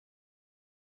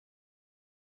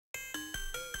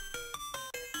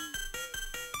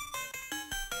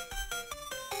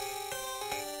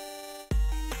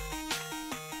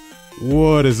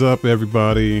What is up,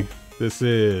 everybody? This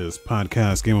is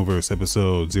Podcast Gameoverse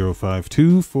episode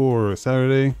 052 for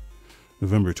Saturday,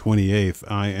 November 28th.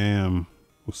 I am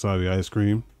Wasabi Ice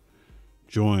Cream,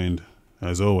 joined,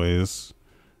 as always,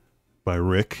 by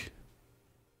Rick.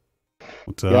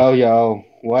 What's up? Yo,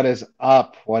 what is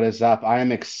up? What is up? I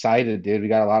am excited, dude. We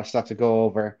got a lot of stuff to go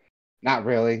over. Not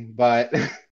really, but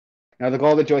the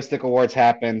Golden Joystick Awards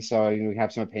happened, so we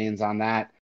have some opinions on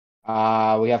that.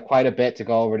 We have quite a bit to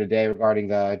go over today regarding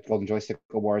the Golden Joystick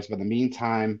Awards, but in the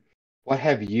meantime, what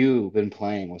have you been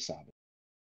playing, Wasabi?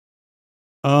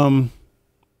 Um,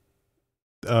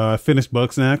 I finished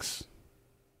Bugsnax.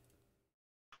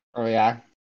 Oh yeah,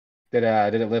 did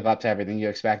it live up to everything you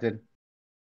expected?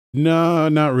 No,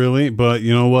 not really, but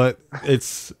you know what?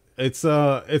 It's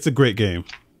a great game.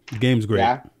 The game's great.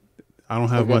 Yeah, I don't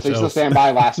still have good. much So you still else. stand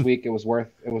by last week? It was worth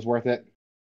it.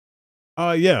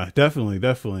 Yeah,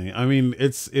 definitely. I mean,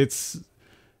 it's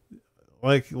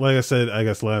like I said, I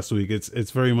guess last week,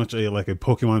 it's very much a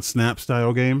Pokemon Snap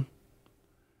style game.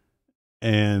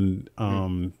 And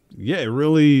yeah, it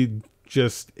really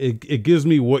just it gives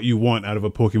me what you want out of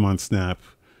a Pokemon Snap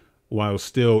while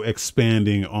still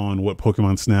expanding on what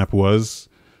Pokemon Snap was,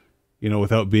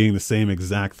 without being the same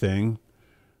exact thing,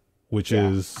 which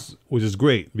is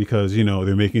great because,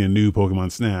 they're making a new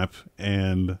Pokemon Snap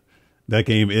and that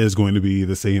game is going to be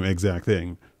the same exact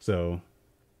thing. So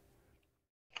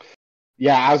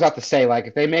Yeah, I was about to say, like,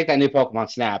 if they make that new Pokemon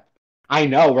Snap, I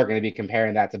know we're going to be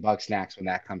comparing that to Bugsnax when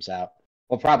that comes out.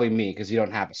 Well, probably me, because you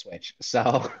don't have a Switch.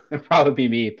 So it'll probably be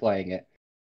me playing it.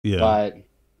 yeah. But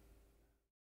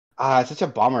it's such a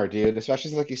bummer, dude. Especially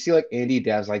since, like, you see, like, indie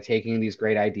devs, like, taking these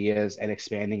great ideas and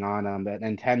expanding on them. But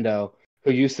Nintendo,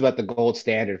 who used to be like the gold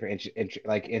standard for,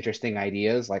 interesting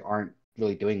ideas, like, aren't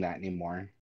really doing that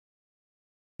anymore.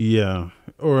 Yeah.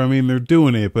 Or I mean they're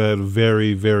doing it but at a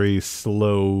very, very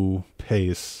slow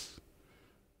pace.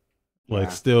 Like Yeah.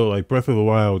 still like Breath of the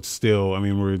Wild still, I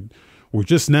mean we're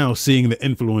just now seeing the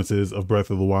influences of Breath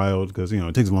of the Wild because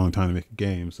it takes a long time to make a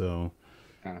game. So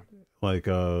Yeah. like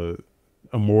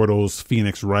Immortals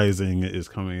Phoenix Rising is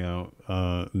coming out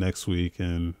next week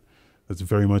and it's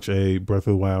very much a Breath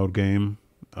of the Wild game.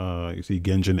 You see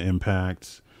Genshin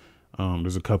Impact.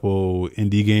 There's a couple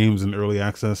indie games in early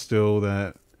access still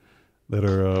that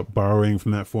are borrowing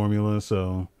from that formula.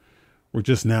 So we're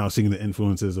just now seeing the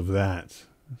influences of that.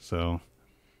 So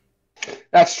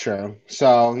That's true.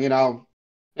 So,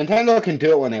 Nintendo can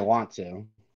do it when they want to.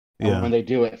 And yeah, when they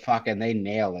do it, fucking, they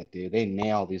nail it, dude. They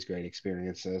nail these great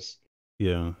experiences.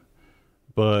 yeah.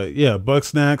 But yeah,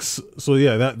 Bugsnax. So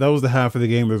yeah, that was the half of the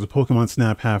game. There's a Pokemon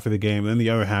Snap half of the game. Then the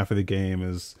other half of the game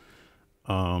is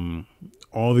um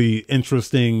all the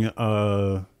interesting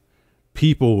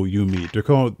people you meet. They're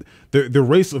called the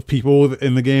race of people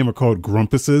in the game are called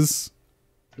Grumpuses.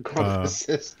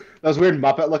 Those weird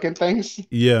Muppet looking things.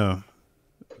 Yeah.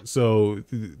 So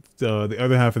the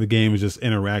other half of the game is just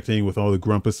interacting with all the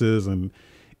Grumpuses and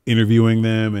interviewing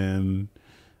them and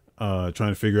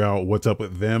trying to figure out what's up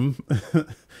with them.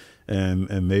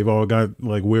 and they've all got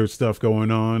like weird stuff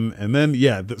going on. And then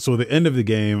yeah, so the end of the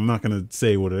game, I'm not gonna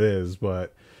say what it is,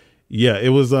 but yeah, it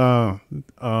was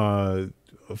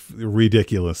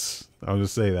ridiculous. I'll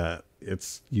just say that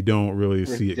you don't really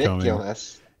see it coming.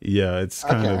 Ridiculous. Yeah, it's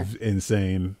kind Okay. of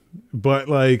insane. But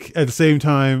like at the same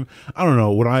time, I don't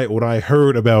know, what I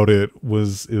heard about it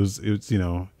was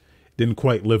didn't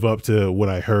quite live up to what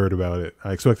I heard about it.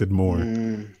 I expected more,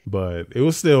 Mm, but it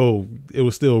was still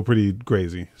pretty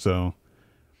crazy. So,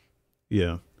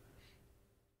 yeah.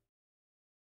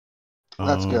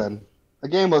 that's Um good. The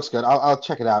game looks good. I'll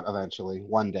check it out eventually,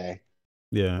 one day.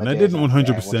 yeah, and That I day is didn't not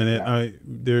today. We'll 100% check it it. out.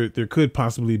 There could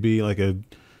possibly be like an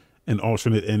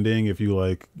alternate ending if you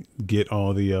like get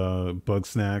all the bug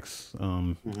snacks.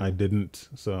 I Hmm. didn't,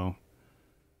 so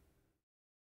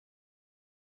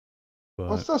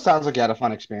Well, it but still sounds like you had a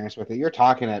fun experience with it. You're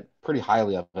talking it pretty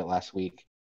highly of it last week.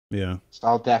 yeah. So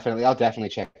I'll definitely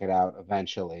check it out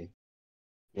eventually.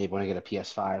 Maybe when I get a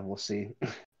PS5, we'll see.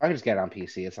 I can just get it on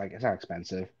PC. It's not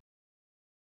expensive.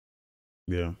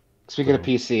 Yeah. Speaking of So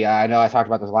PC, I know I talked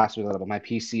about this last week a little, but my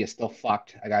PC is still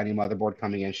fucked. I got a new motherboard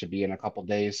coming in, should be in a couple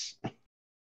days.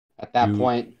 At that you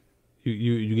point,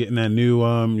 you getting that new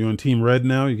you on Team Red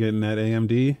now? You getting that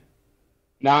AMD?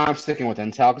 now I'm sticking with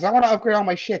Intel because I want to upgrade all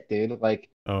my shit, dude. Like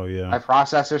Oh yeah. my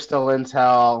processor's still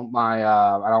Intel. My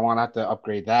I don't want to have to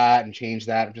upgrade that and change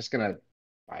that. I'm just gonna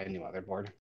buy a new motherboard.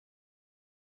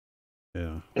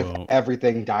 Yeah. If Well,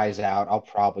 everything dies out, I'll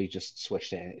probably just switch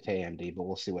to AMD, but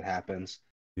we'll see what happens.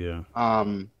 yeah.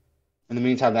 Um, in the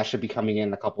meantime, that should be coming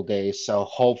in a couple days. So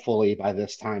hopefully by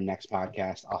this time next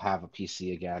podcast, I'll have a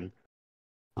PC again.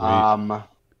 Great. Um,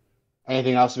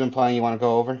 Anything else you've been playing you want to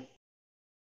go over?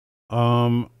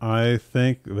 I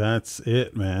think that's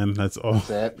it, man. That's all. That's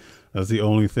it. That's the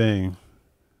only thing.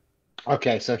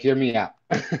 Okay, so hear me out.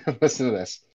 Listen to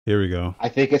this. Here we go. I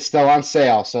think it's still on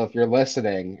sale, so if you're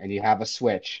listening and you have a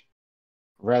Switch,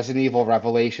 Resident Evil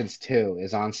Revelations 2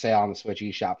 is on sale on the Switch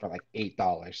eShop for like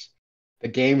 $8. The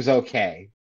game's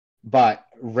okay, but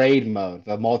raid mode,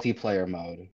 the multiplayer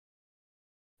mode,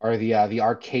 or the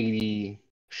arcadey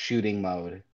shooting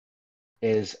mode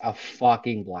is a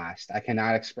fucking blast. I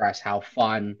cannot express how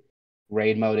fun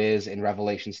raid mode is in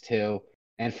Revelations 2.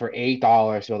 And for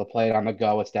 $8 to be able to play it on the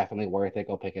go, it's definitely worth it.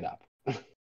 Go pick it up.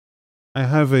 I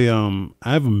have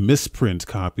a misprint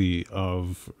copy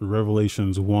of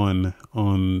Revelations 1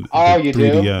 on Oh, the you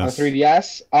do? On the 3DS.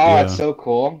 3DS? Oh, that's Yeah. so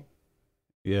cool.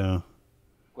 Yeah.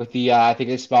 With the I think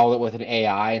they spelled it with an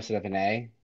AI instead of an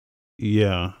A.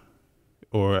 Yeah.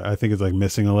 Or I think it's like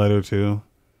missing a letter too.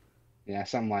 Yeah,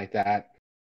 something like that.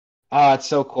 Oh, it's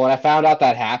so cool. And I found out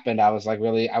that happened. I was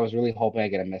really hoping I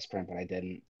get a misprint, but I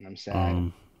didn't. And I'm sad.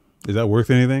 Um is that worth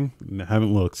anything? I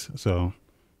haven't looked, so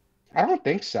I don't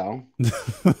think so.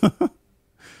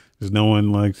 there's no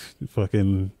one like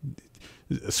fucking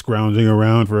scrounging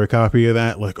around for a copy of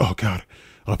that. Like, oh god,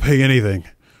 I'll pay anything.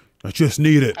 I just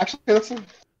need it. Actually,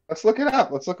 let's look it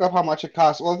up. Let's look up how much it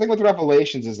costs. Well, the thing with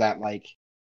Revelations is that like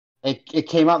it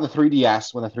came out in the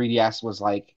 3DS when the 3DS was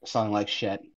like selling like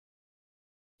shit.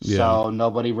 Yeah. So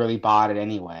nobody really bought it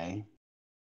anyway.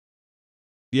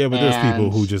 Yeah, but there's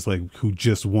people And who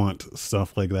just want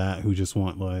stuff like that, who just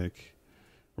want like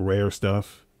rare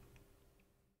stuff.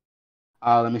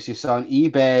 let me see. So on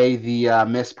eBay, the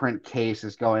misprint case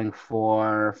is going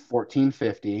for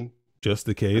 1450 Just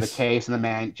the for the case. case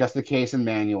and just the case and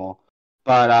manual.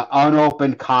 But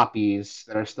unopened copies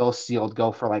that are still sealed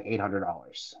go for like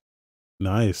 $800.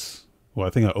 Nice. Well, I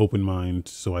think I opened mine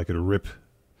so I could rip.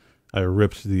 I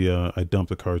ripped the. I dumped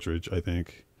the cartridge. I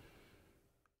think.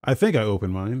 I think I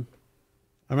opened mine.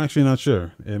 I'm actually not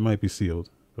sure. It might be sealed,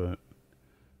 but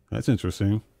that's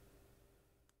interesting.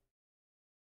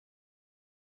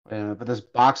 But this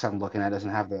box I'm looking at doesn't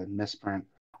have the misprint.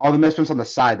 Oh, the misprint's on the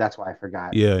side. That's why I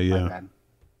forgot. Yeah, My yeah. bad.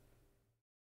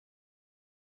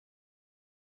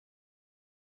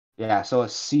 Yeah, so a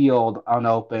sealed,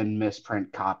 unopened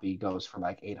misprint copy goes for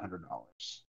like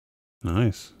 $800.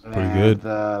 Nice. Pretty And good.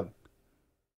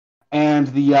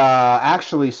 the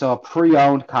actually, so a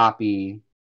pre-owned copy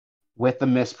with the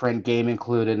misprint game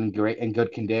included in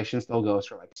good condition still goes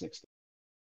for like 60.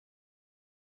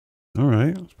 All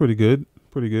right. It's pretty good.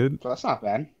 Pretty good. So that's not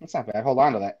bad. That's not bad. Hold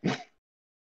on to that.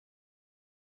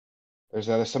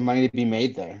 There's some money to be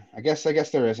made there. I guess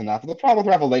there is enough. The problem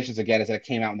with Revelations again is that it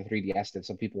came out in the 3DS, did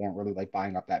so people weren't really like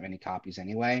buying up that many copies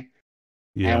anyway.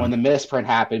 And Yeah. when the misprint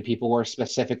happened, people were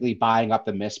specifically buying up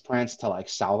the misprints to like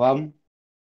sell them.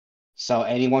 So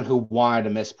anyone who wanted a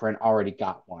misprint already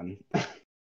got one.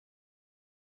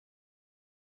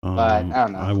 But I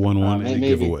don't know. I won one in a Maybe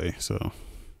giveaway, so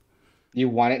you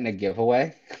won it in a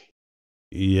giveaway.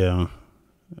 yeah.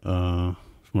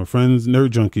 From my friends, Nerd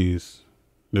Junkies,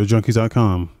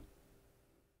 nerdjunkies.com.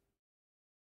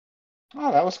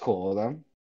 Oh, that was cool of them.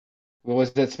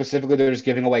 Was it specifically they're just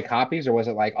giving away copies, or was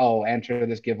it like, oh, enter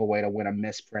this giveaway to win a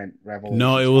misprint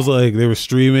No, it Revelations was copy? like they were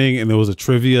streaming and there was a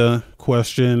trivia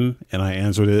question and I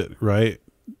answered it right.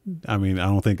 I mean, I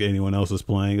don't think anyone else is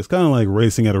playing. It's kind of like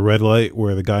racing at a red light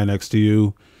where the guy next to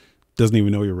you doesn't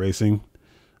even know you're racing.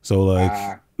 So like,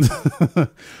 Uh,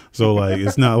 so like,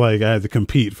 it's not like I had to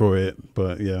compete for it,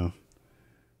 but yeah,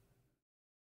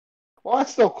 well,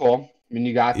 that's still cool. I mean,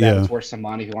 you got that. yeah. It's worth some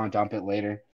money if you want to dump it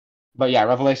later. But yeah,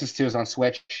 Revelations 2 is on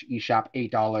Switch, eShop,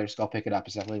 $8. Go pick it up.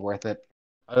 It's definitely worth it.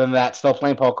 Other than that, still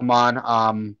playing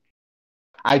Pokemon.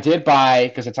 I did buy,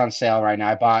 because it's on sale right now,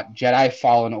 I bought Jedi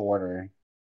Fallen Order.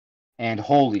 And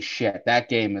holy shit, that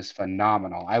game is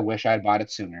phenomenal. I wish I'd bought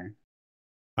it sooner.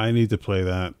 I need to play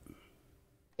that.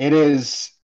 It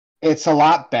is, it's a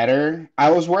lot better.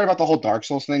 I was worried about the whole Dark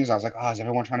Souls things. I was like, oh, is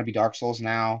everyone trying to be Dark Souls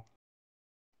now?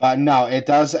 But no, it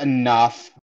does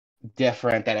enough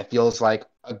different that it feels like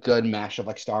a good mesh of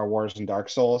like Star Wars and Dark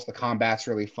Souls. The combat's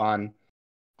really fun.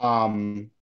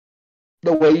 Um,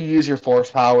 the way you use your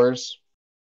force powers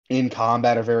in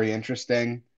combat are very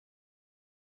interesting.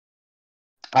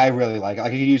 I really like it.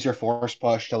 Like you can use your force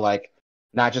push to like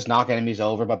not just knock enemies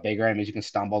over, but bigger enemies you can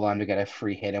stumble on to get a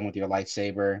free hit in with your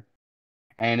lightsaber.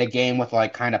 And a game with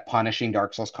like kind of punishing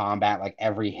Dark Souls combat, like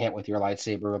every hit with your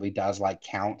lightsaber really does like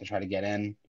count to try to get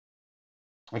in.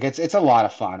 Like it's a lot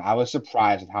of fun. I was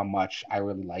surprised at how much I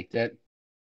really liked it.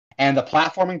 And the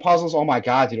platforming puzzles, oh my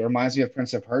god, dude, it reminds me of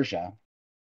Prince of Persia.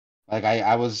 Like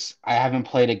I haven't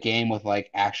played a game with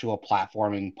like actual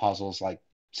platforming puzzles like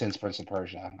since Prince of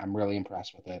Persia. I'm really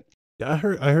impressed with it. Yeah, I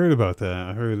heard about that.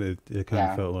 I heard it kind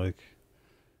of Yeah. felt like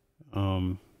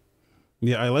um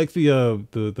yeah, I like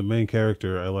the main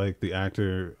character. I like the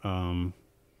actor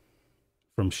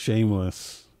from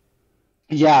Shameless.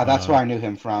 Yeah, that's where Uh I knew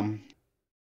him from.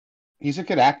 He's a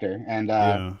good actor, and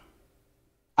yeah.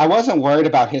 I wasn't worried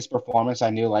about his performance. I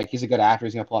knew like he's a good actor.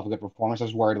 He's gonna pull off a good performance. I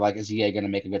was worried like is EA gonna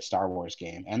make a good Star Wars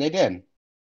game, and they did.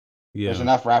 There's Yeah.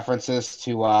 enough references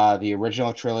to the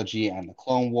original trilogy and the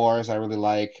Clone Wars. I really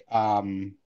like.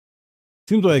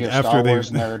 Seems If like you're a after Star they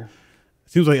Wars nerd,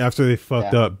 seems like after they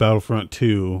fucked yeah. up Battlefront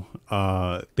 2,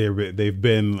 they've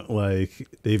been like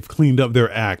they've cleaned up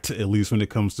their act at least when it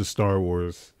comes to Star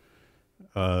Wars.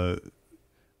 Uh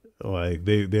like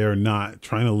they are not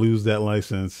trying to lose that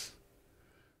license.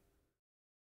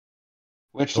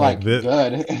 Which Like like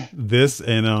good. this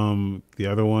and the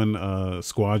other one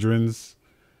Squadrons.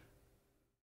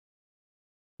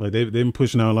 Like they've been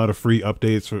pushing out a lot of free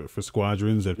updates for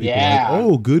Squadrons that people are like, Yeah,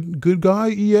 oh, good guy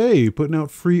EA putting out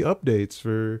free updates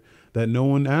for that no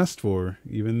one asked for.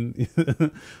 Even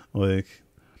like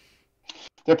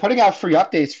they're putting out free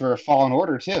updates for Fallen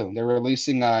Order too. They're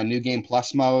releasing a new game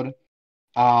plus mode,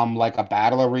 like a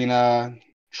battle arena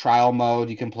trial mode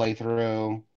you can play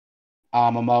through.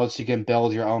 A mode so you can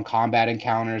build your own combat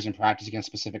encounters and practice against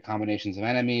specific combinations of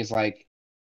enemies. Like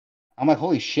I'm like,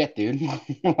 holy shit, dude!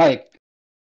 Like,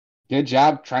 good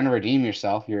job trying to redeem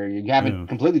yourself. You haven't yeah,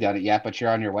 completely done it yet, but you're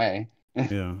on your way.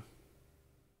 yeah.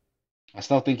 I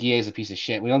still think EA is a piece of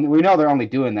shit. We know they're only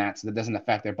doing that, so that doesn't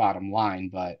affect their bottom line.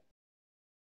 But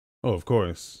Oh, of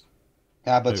course.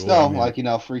 yeah, but Like, well, I still, mean, like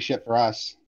free shit for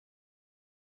us.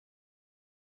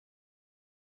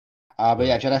 But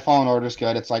yeah, but Jedi Fallen Order is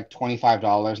good. It's like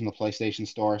 $25 in the PlayStation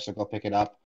Store, so go pick it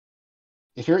up.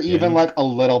 If you're even yeah. like a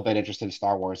little bit interested in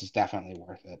Star Wars, it's definitely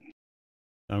worth it.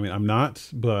 I mean, I'm not,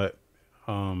 but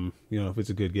if it's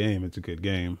a good game, it's a good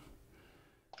game.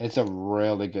 It's a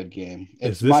really good game.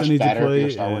 Is It's this I much need to better if you're a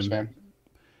play, Star Wars and fan.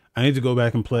 I need to go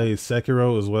back and play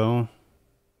Sekiro as well.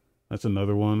 That's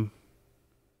another one.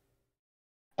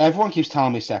 Everyone keeps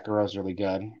telling me Sekiro is really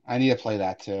good. I need to play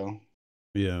that too.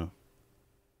 Yeah,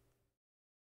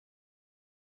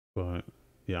 but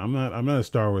yeah, I'm not a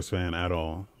Star Wars fan at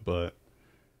all. But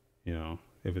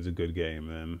if it's a good game,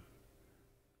 then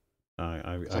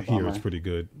It's I a hear it's bummer. pretty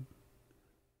good.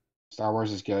 Star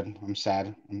Wars is good. I'm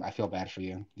sad. I feel bad for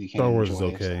you. You can't Star Wars is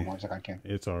enjoy Star okay. Wars like I can.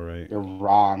 It's all right. You're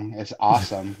wrong. It's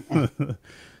awesome.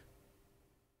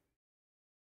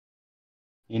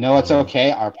 You know it's um,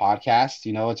 okay? Our podcast.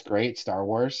 You know it's great? Star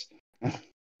Wars.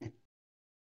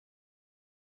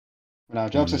 No, man,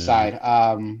 jokes aside,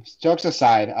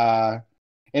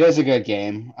 it is a good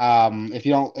game. If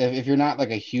you don't, if you're not like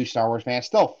a huge Star Wars fan, it's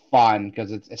still fun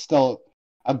because it's still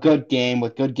a good game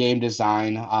with good game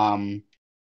design.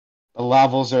 The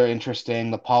levels are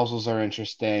interesting, the puzzles are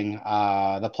interesting.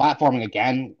 The platforming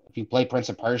again, if you play Prince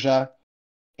of Persia,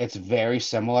 it's very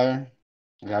similar.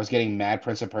 Like I was getting mad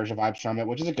Prince of Persia vibes from it,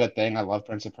 which is a good thing. I love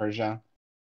Prince of Persia.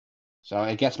 So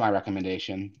it gets my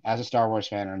recommendation. As a Star Wars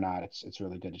fan or not, it's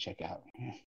really good to check out.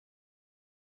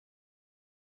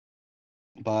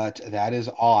 But that is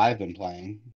all I've been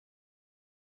playing.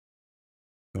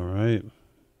 all right.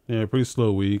 Yeah, pretty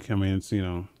slow week. I mean, it's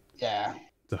Yeah.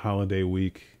 it's a holiday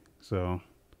week, so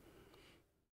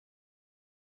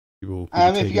people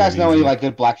If you taking it guys know any easy. like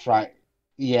good Black Friday,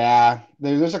 yeah,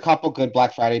 there's a couple good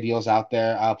Black Friday deals out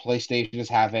there. PlayStation is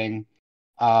having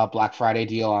Black Friday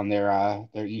deal on their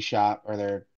eShop or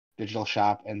their digital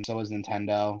shop, and so is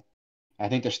Nintendo. I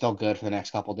think they're still good for the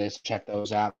next couple days. Check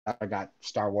those out. I got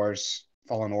Star Wars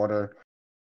Fallen Order.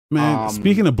 Man,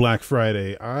 speaking Um, of Black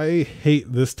Friday, I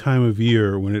hate this time of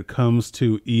year when it comes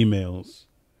to emails.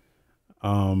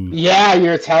 Um, yeah,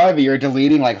 you're telling me you're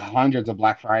deleting like hundreds of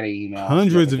Black Friday emails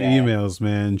the other Hundreds of day. emails,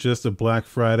 man, just a Black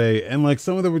Friday, and like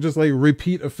some of them were just like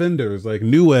repeat offenders. Like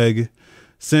Newegg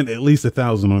sent at least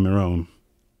 1,000 on their own,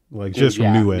 like Dude, just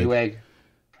from yeah, Newegg. Newegg.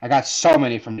 I got so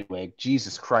many from Newegg.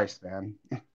 Jesus Christ, man.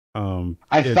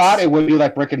 I thought It's it would be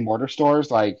like brick and mortar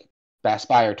stores like Best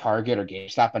Buy or Target or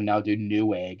GameStop, but no, dude,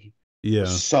 Newegg was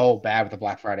yeah, so bad with the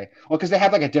Black Friday. Well, because they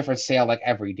have like a different sale like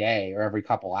every day or every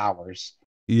couple hours.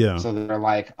 yeah. So they're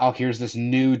like, oh, here's this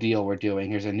new deal we're doing.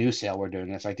 Here's a new sale we're doing.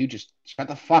 And it's like, dude, just shut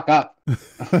the fuck up.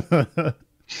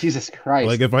 Jesus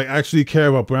Like Christ. if I actually care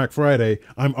about Black Friday,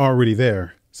 I'm already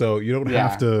there. So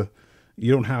Yeah,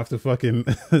 you don't have to fucking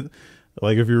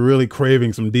like if you're really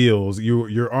craving some deals,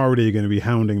 you're already going to be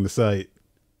hounding the site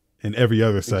and every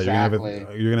other site. exactly.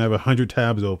 You're gonna have 100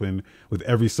 tabs open with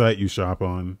every site you shop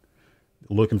on,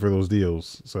 looking for those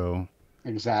deals. So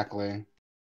Exactly.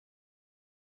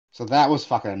 So that was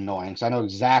fucking annoying. So I know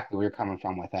exactly where you're coming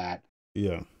from with that.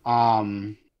 Yeah,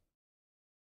 Um,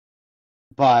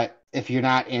 but if you're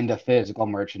not into physical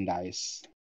merchandise,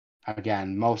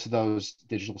 again, most of those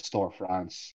digital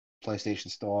storefronts,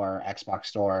 PlayStation Store, Xbox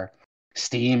Store,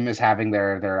 Steam is having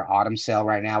their autumn sale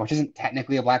right now, which isn't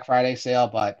technically a Black Friday sale,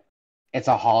 but it's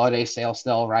a holiday sale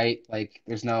still, right? Like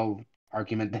there's no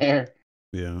argument there.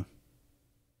 yeah,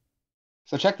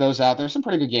 So check those out. There's some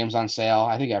pretty good games on sale.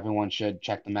 I think everyone should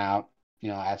check them out.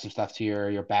 Add some stuff to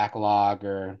your backlog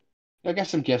or get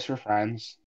some gifts for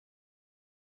friends.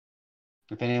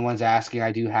 If anyone's asking,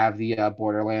 I do have the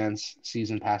Borderlands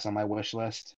season pass on my wish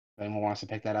list. If anyone wants to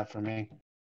pick that up for me.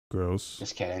 gross.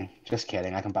 Just kidding. Just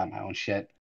kidding. I can buy my own shit.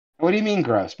 What do you mean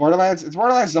gross? Borderlands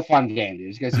is a fun game, dude.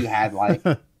 Just because you had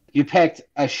you picked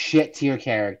a shit tier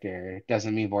character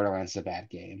doesn't mean Borderlands is a bad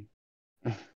game.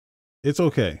 It's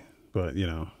okay, but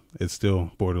it's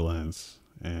still Borderlands,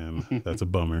 and that's a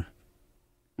bummer.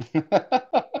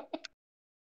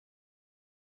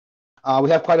 We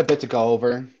have quite a bit to go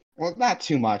over. Well, not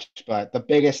too much, but the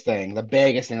biggest thing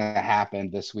that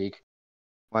happened this week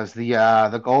was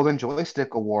the Golden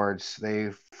Joystick Awards.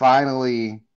 They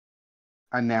finally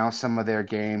announced some of their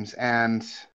games, and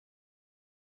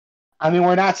I mean,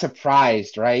 we're not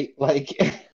surprised, right? Like,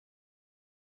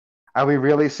 are we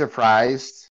really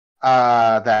surprised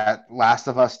that Last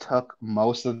of Us took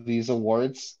most of these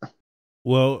awards?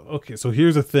 Well, okay, so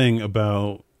here's the thing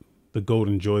about the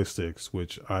golden joysticks,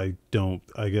 which I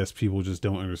guess people just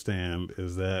don't understand,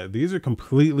 is that these are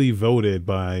completely voted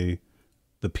by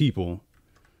the people.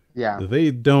 Yeah.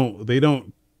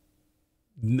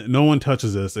 No one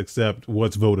touches this except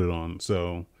what's voted on.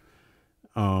 So,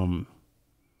 um,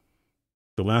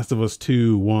 The Last of Us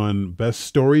 2 won Best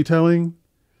Storytelling,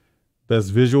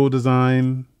 Best Visual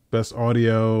Design, Best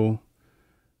Audio.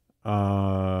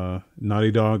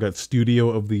 Naughty Dog got Studio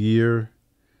of the Year,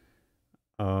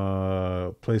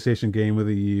 PlayStation Game of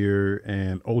the Year,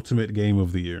 and Ultimate Game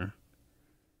of the Year.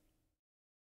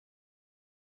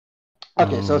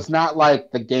 Okay, so Um, it's not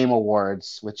like the Game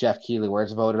Awards with Jeff Keighley, where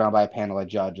it's voted on by a panel of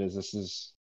judges. This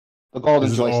is the this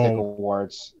Golden is Joystick all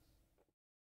Awards.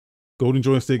 Golden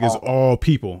Joystick is All all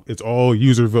people. It's all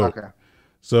user vote. okay.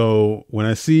 So when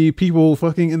I see people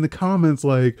fucking in the comments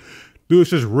like, dude,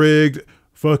 it's just rigged,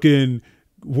 fucking,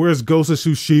 where's Ghost of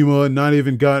Tsushima? Not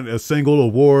even got a single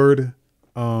award.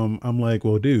 I'm like,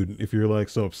 well, dude, if you're like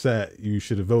so upset, you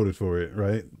should have voted for it,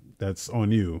 right? That's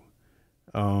on you.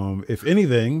 If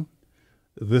anything,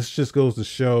 this just goes to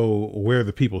show where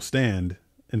the people stand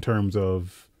in terms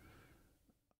of,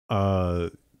 uh,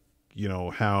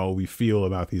 how we feel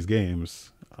about these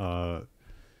games,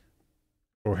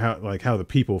 or how the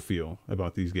people feel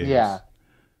about these games. Yeah,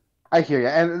 I hear you.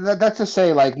 And that's to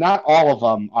say, like, not all of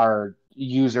them are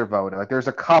user voted. Like, there's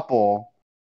a couple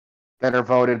that are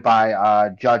voted by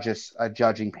judges, a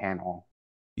judging panel.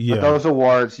 But Yeah, those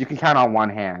awards you can count on one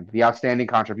hand: the Outstanding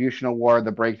Contribution Award,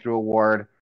 the Breakthrough Award,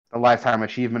 the Lifetime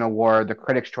Achievement Award, the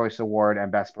Critics' Choice Award,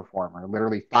 and Best Performer.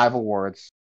 Literally 5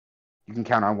 awards you can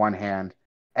count on one hand.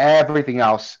 Everything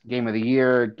else, Game of the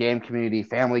Year, Game Community,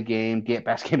 Family Game,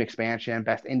 Best Game Expansion,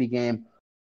 Best Indie Game,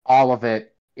 all of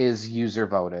it is user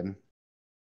voted.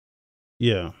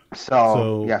 yeah. So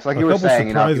So yeah, so like you were saying,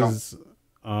 if you don't,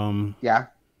 um, yeah.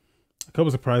 a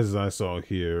couple surprises I saw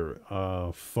here.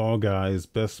 Fall Guys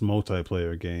best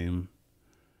multiplayer game.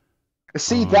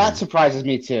 See, that Um, surprises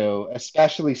me too,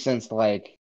 especially since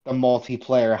like the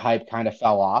multiplayer hype kind of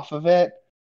fell off of it.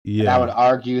 And I would yeah,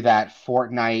 argue that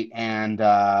Fortnite and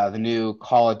the new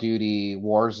Call of Duty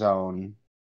Warzone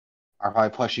are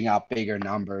probably pushing out bigger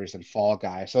numbers than Fall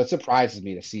Guys. So it surprises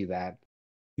me to see that.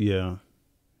 yeah.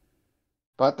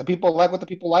 But the people like what the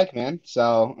people like, man.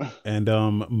 So And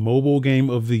mobile game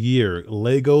of the year,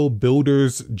 Lego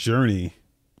Builder's Journey.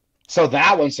 so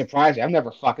that one surprised me. I've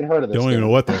never fucking heard of this Don't even know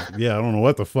game. what the yeah, I don't know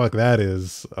what the fuck that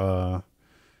is.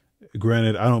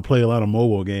 Granted, I don't play a lot of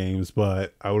mobile games,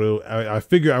 but I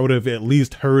figure I would have at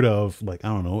least heard of, like, I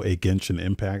don't know, a Genshin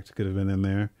Impact could have been in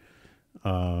there.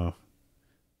 Uh,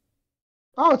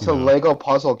 Oh, it's you a know, Lego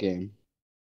puzzle game.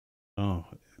 oh,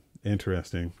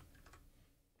 interesting.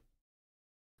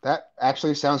 That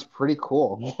actually sounds pretty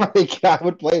cool. Like I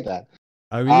would play that.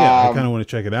 I mean, yeah, I kind of Um, want to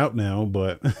check it out now,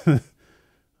 but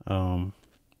um,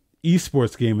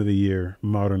 esports game of the year,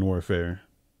 Modern Warfare.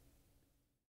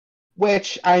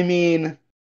 which I mean,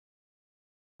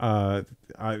 Uh,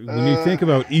 when you think uh,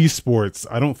 about esports,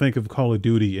 I don't think of Call of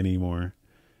Duty anymore.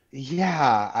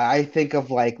 yeah, I think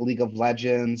of like League of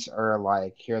Legends or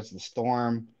like Heroes of the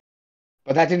Storm,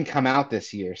 but that didn't come out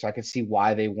this year, so I could see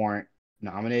why they weren't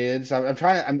nominated. So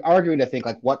I'm arguing to think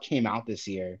like what came out this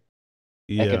year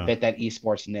that could Yeah. fit that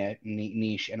esports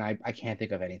niche, and I can't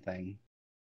think of anything.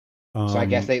 So I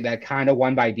guess Um, that kind of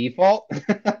won by default.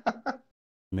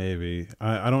 maybe.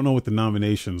 I don't know what the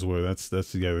nominations were. That's the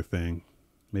other thing.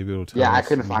 Maybe it'll Yeah, tell I us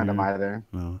couldn't in find them here. either.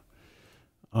 No.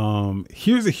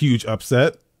 Here's a huge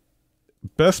upset.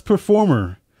 Best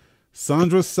performer,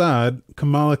 Sandra Saad,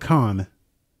 Kamala Khan.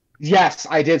 Yes,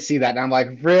 I did see that, and I'm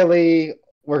like, really?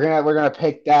 We're gonna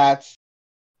pick that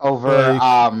over Like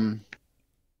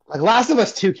like Last of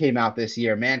Us 2 came out this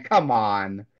year, man. Come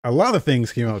on. a lot of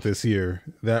things came out this year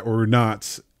that were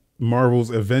not Marvel's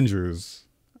Avengers.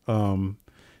 Um,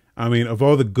 I mean, of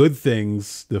all the good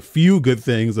things, the few good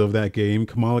things of that game,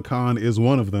 Kamala Khan is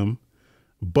one of them.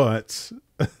 But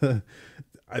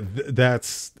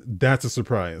that's a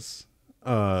surprise.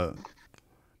 Uh,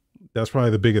 that's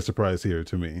probably the biggest surprise here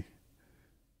to me.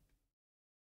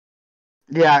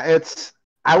 Yeah, it's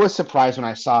I was surprised when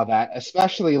I saw that,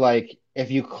 especially like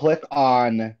if you click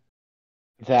on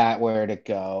that, where to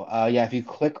go? Yeah, if you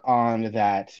click on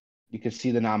that, you can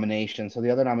see the nominations. So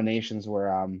the other nominations were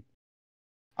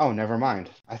oh, never mind.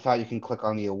 I thought you can click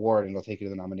on the award and it'll take you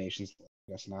to the nominations.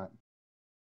 I guess not.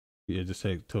 Yeah, just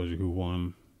told you who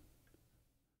won.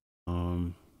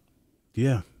 Um,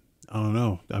 yeah, I don't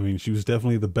know. I mean, she was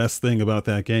definitely the best thing about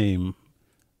that game,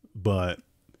 but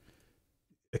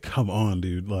come on,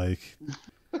 dude. Like,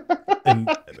 and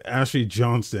Ashley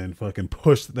Johnston fucking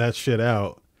pushed that shit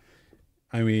out.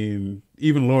 I mean,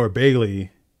 even Laura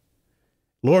Bailey.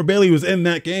 Laura Bailey was in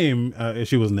that game.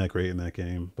 She wasn't that great in that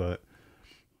game, but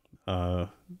uh,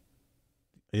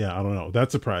 yeah, I don't know.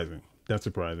 That's surprising. That's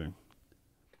surprising.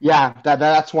 Yeah,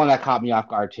 that's one that caught me off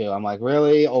guard too. I'm like,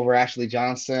 really? Over Ashley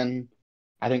Johnson?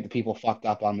 I think the people fucked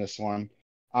up on this one.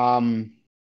 Um,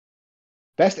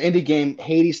 Best indie game,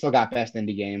 Hades still got best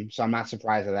indie game, so I'm not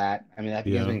surprised at that. I mean, that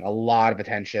game's Yeah. getting a lot of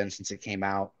attention since it came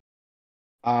out.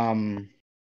 Um,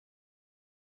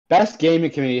 Best gaming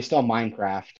community is still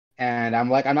Minecraft, and I'm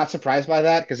like, I'm not surprised by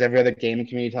that because every other gaming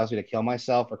community tells me to kill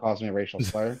myself or calls me a racial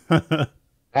slur.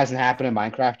 It hasn't happened in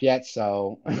Minecraft yet,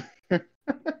 so.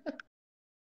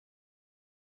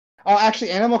 Oh,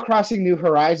 actually, Animal Crossing New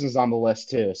Horizons on the list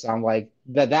too. So I'm like,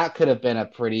 that could have been a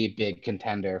pretty big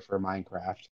contender for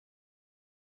Minecraft.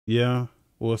 Yeah.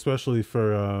 Well, especially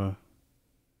for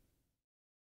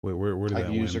wait, where did Like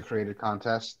that user win? created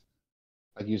contest,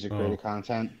 like user Oh. created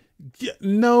content. Yeah,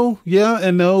 no, yeah,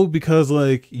 and no, because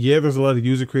like, yeah, there's a lot of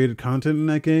user created content in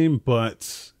that game,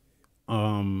 but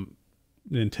um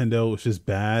Nintendo was just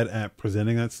bad at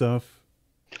presenting that stuff.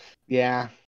 Yeah,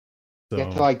 you have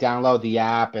to So like download the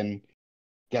app and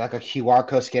get like a QR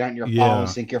code scan on your phone, yeah,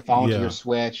 sync your phone to your yeah.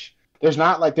 Switch. There's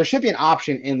not like there should be an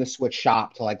option in the Switch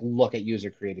shop to like look at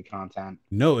user created content.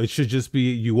 No, it should just be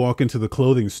you walk into the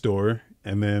clothing store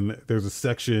and then there's a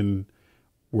section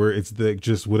where it's the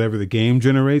just whatever the game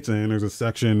generates, and there's a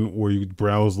section where you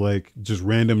browse like just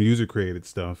random user created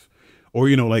stuff, or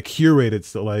like curated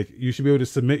stuff. Like you should be able to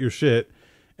submit your shit,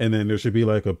 and then there should be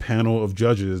like a panel of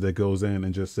judges that goes in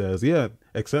and just says, yeah,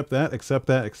 accept that, accept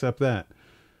that, accept that.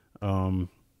 Um,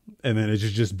 and then it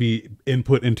should just be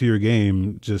input into your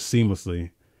game just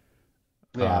seamlessly.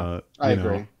 Yeah, I You know,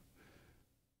 agree.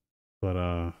 but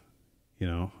I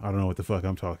don't know what the fuck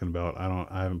I'm talking about.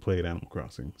 I haven't played Animal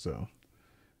Crossing, so.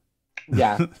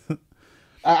 Yeah,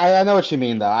 I know what you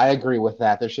mean though. I agree with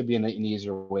that. There should be an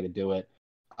easier way to do it.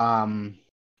 Um,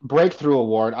 Breakthrough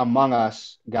Award, Among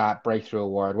Us got Breakthrough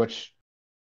Award, which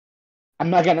I'm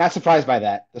not again not surprised by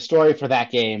that. The story for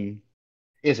that game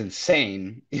is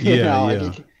insane. Yeah, Like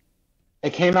yeah.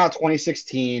 it came out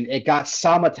 2016. It got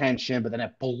some attention, but then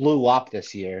it blew up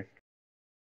this year.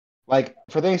 Like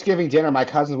for Thanksgiving dinner, my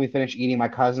cousins we finished eating. My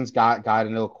cousins got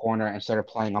into a corner and started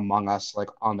playing Among Us like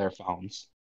on their phones.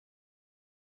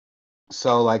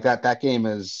 So like that game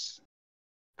is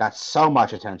got so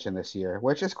much attention this year,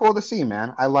 which is cool to see,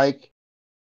 man. I like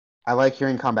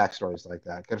hearing comeback stories like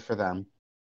that. Good for them.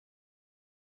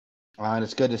 And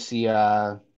it's good to see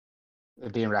it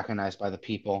being recognized by the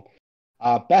people.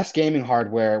 Best gaming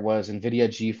hardware was NVIDIA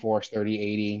GeForce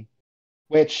 3080,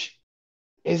 which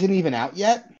isn't even out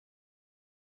yet.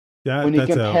 When you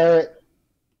That's out. compare it,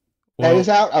 that is Well,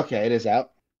 out. Okay, it is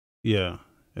out. yeah,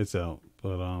 it's out,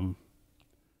 but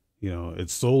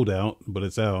it's sold out, but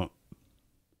it's out.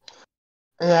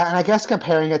 Yeah, and I guess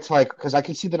comparing it to like, because I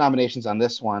can see the nominations on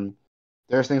this one.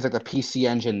 There's things like the PC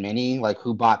Engine Mini, like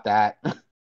who bought that? The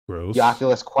Gross.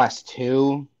 Oculus Quest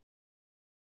 2,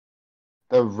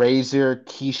 the Razer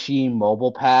Kishi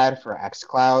mobile pad for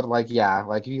xCloud. Like, yeah,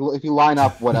 like if you line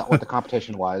up what the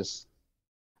competition was,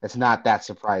 it's not that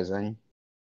surprising.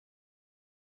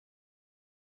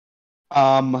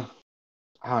 Um,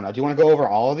 I don't know. Do you want to go over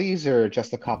all of these or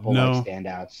just a couple like No,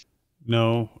 standouts?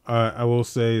 no. I will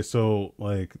say so.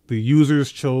 Like the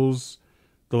users chose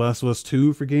The Last of Us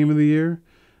 2 for Game of the Year,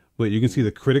 but you can see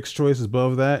the critics' choice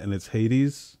above that, and it's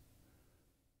Hades.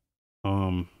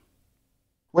 Um,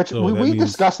 Which so that we means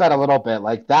discussed that a little bit.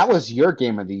 Like that was your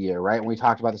game of the year, right? When we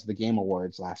talked about this at the Game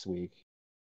Awards last week.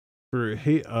 for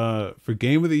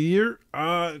Game of the Year,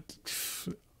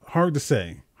 hard to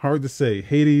say. Hard to say.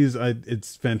 Hades,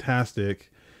 it's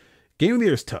fantastic. Game of the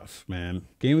Year is tough, man.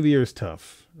 Game of the Year is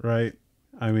tough, right?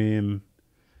 I mean,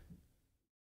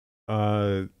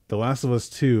 The Last of Us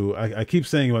 2, I keep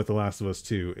saying about The Last of Us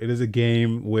 2, it is a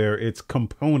game where its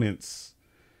components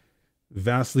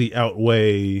vastly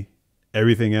outweigh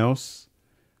everything else.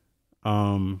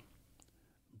 Um,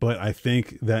 but I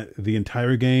think that the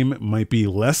entire game might be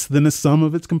less than the sum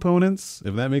of its components,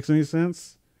 if that makes any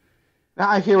sense. Now,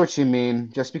 I hear what you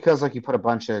mean. Just because like you put a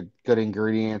bunch of good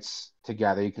ingredients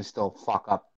together, you can still fuck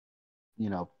up, you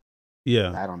know,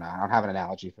 Yeah. I don't know. I don't have an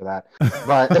analogy for that.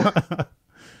 But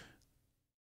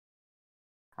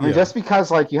I mean, Yeah. just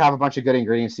because like you have a bunch of good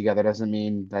ingredients together doesn't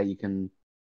mean that you can.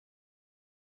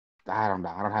 I don't know.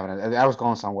 I don't have an. I was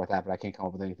going somewhere with that, but I can't come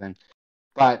up with anything.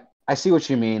 But I see what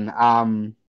you mean.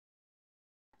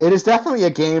 It is definitely a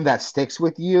game that sticks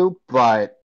with you,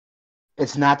 but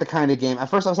it's not the kind of game. At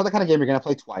first, it's not the kind of game you're gonna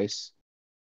play twice.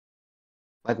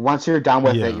 Like once you're done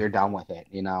with it, Yeah. you're done with it.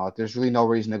 You know, there's really no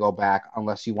reason to go back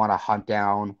unless you want to hunt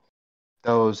down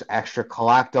those extra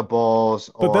collectibles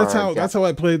But or that's get. how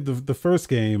I played the first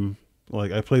game.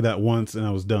 Like I played that once and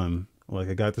I was done. Like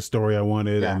I got the story I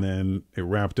wanted Yeah, and then it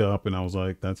wrapped up and I was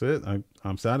like, that's it.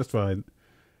 I'm satisfied.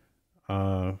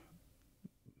 Uh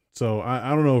so I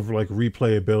don't know if like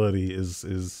replayability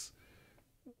is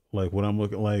like what I'm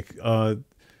looking like.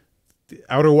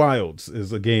 Outer Wilds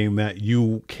is a game that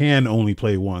you can only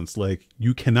play once. Like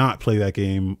you cannot play that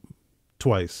game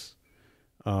twice.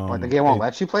 but the game won't It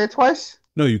let you play it twice.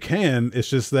 No, you can. It's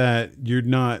just that you're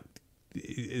not.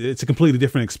 It's a completely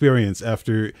different experience.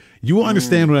 After you will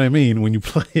understand Mm, what I mean when you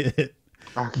play it,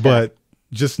 okay. but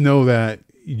just know that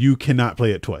you cannot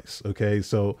play it twice. Okay,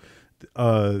 so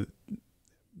uh,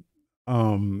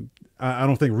 I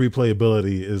don't think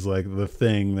replayability is like the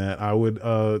thing that I would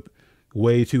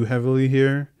weigh too heavily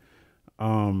here.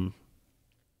 Um,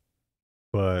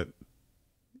 but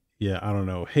yeah, I don't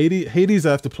know. Hades,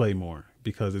 I have to play more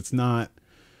because it's not.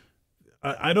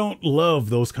 I don't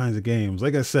love those kinds of games.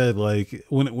 Like I said, like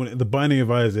when the Binding of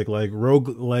Isaac, like rogue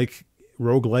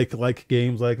like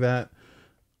games like that,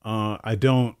 I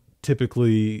don't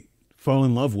typically fall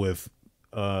in love with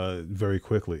very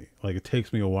quickly. Like it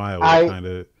takes me a while to I kind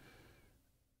of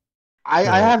I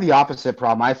uh have the opposite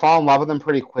problem. I fall in love with them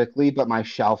pretty quickly, but my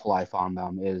shelf life on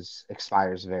them is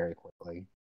expires very quickly.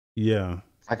 yeah.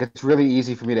 Like it's really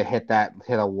easy for me to hit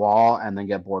a wall and then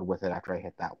get bored with it after I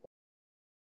hit that wall.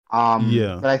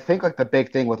 Yeah. But I think like the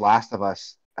big thing with Last of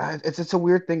Us, it's a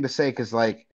weird thing to say because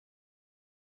like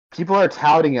people are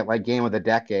touting it like game of the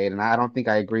decade, and I don't think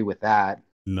I agree with that.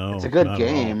 It's a No, good not at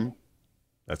all. game.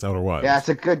 That's Outer Yeah, Wilds. it's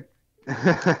a good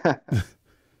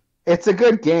it's a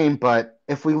good game, but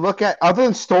if we look at other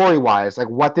than story wise, like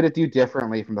what did it do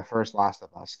differently from the first Last of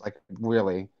Us? Like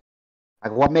really,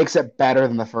 like what makes it better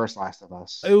than the first Last of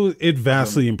Us? It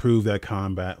Other vastly improved that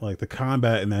combat. Like the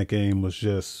combat in that game was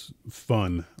just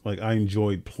fun. Like I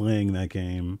enjoyed playing that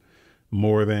game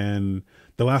more than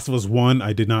The Last of Us 1.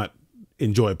 I did not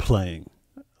enjoy playing.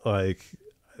 Like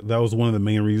that was one of the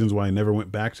main reasons why I never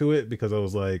went back to it because I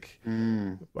was like,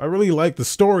 I really like the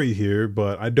story here,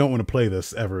 but I don't want to play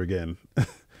this ever again.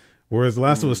 Whereas The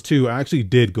Last of Us mm, 2, I actually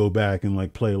did go back and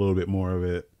like play a little bit more of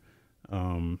it.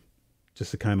 Um,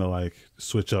 just to kind of like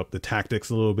switch up the tactics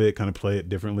a little bit, kind of play it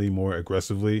differently, more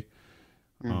aggressively.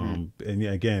 mm-hmm. And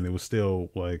yeah, again, it was still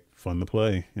like fun to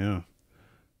play. Yeah.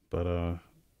 But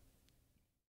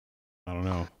I don't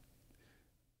know.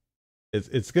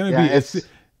 It's gonna Yeah, be it's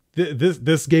it's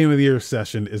this game of the year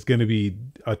session is gonna be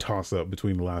a toss up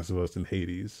between The Last of Us and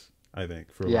Hades. I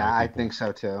think for a lot yeah, of I people. think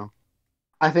so too.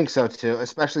 I think so too,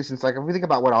 especially since like if we think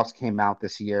about what else came out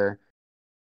this year.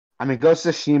 I mean, Ghost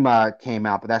of Tsushima came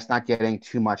out, but that's not getting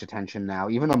too much attention now.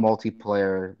 Even the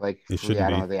multiplayer, like It free shouldn't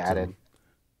add-on be. that they So added,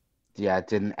 yeah, it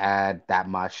didn't add that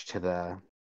much to the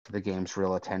game's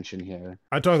real attention here.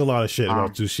 I talk a lot of shit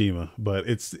about Um, Tsushima, but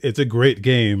it's a great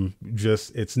game.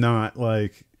 Just it's not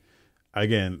like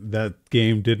again that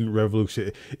game didn't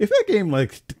revolutionize. If that game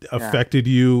like yeah, affected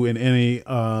you in any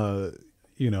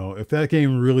if that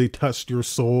game really touched your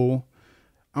soul,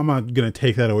 I'm not gonna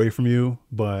take that away from you.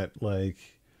 But like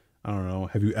I don't know,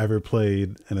 have you ever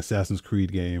played an Assassin's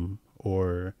Creed game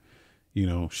or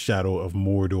Shadow of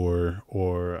Mordor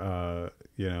or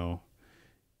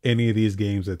any of these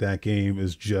games that game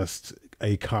is just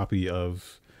a copy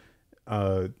of.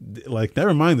 Like,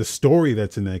 never mind the story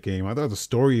that's in that game. I thought the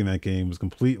story in that game was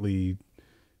completely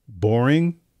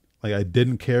boring. Like, I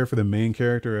didn't care for the main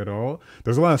character at all.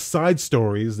 There's a lot of side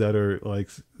stories that are like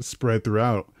spread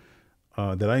throughout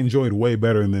that I enjoyed way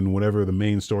better than whatever the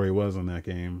main story was on that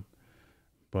game.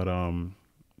 But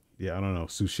yeah, I don't know.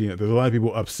 Tsushima. There's a lot of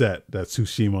people upset that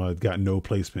Tsushima got no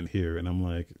placement here, and I'm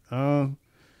like,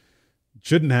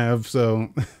 shouldn't have. So,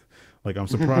 like, I'm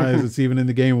surprised it's even in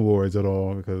the Game Awards at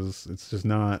all, because it's just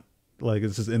not, like,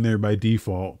 it's just in there by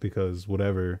default because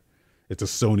whatever. It's a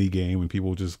Sony game and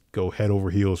people just go head over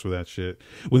heels for that shit.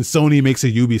 When Sony makes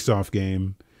a Ubisoft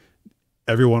game,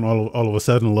 everyone all of a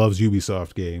sudden loves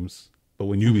Ubisoft games. But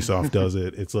when Ubisoft does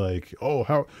it, it's like, oh,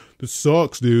 how this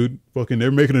sucks, dude. Fucking,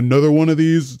 they're making another one of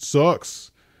these. It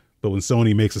sucks. But when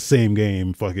Sony makes the same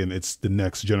game, fucking, it's the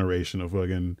next generation of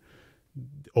fucking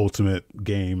ultimate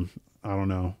game. I don't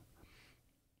know.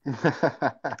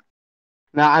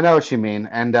 Now I know what you mean,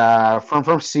 and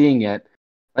from seeing it,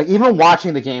 like even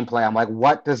watching the gameplay, I'm like,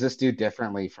 what does this do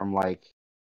differently from like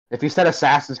if you said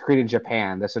Assassin's Creed in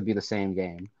Japan, this would be the same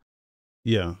game.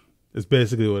 Yeah, it's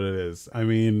basically what it is. I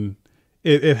mean,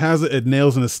 it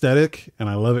nails an aesthetic, and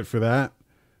I love it for that.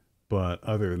 But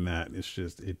other than that,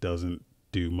 it doesn't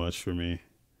do much for me.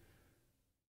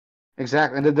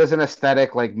 Exactly, and does an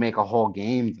aesthetic like make a whole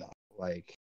game though?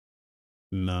 Like,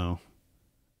 No,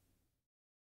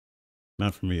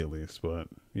 not for me at least. But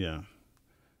yeah,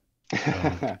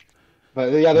 um,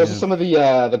 but yeah, those are yeah. some of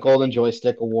the Golden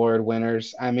Joystick Award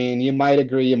winners. I mean, you might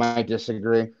agree, you might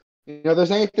disagree.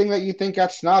 There's anything that you think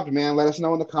got snubbed, man, let us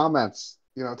know in the comments.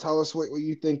 Tell us what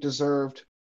you think deserved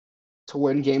to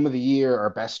win Game of the Year or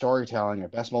Best Storytelling or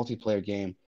Best Multiplayer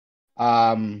Game.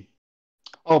 Um,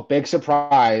 oh, big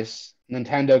surprise!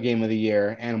 Nintendo Game of the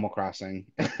Year, Animal Crossing.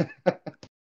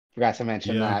 Forgot to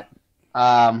mention Yeah. that.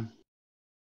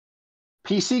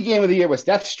 PC Game of the Year was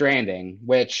Death Stranding,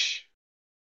 which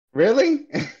really,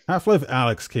 Half-Life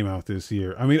Alex came out this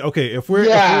year. I mean, okay,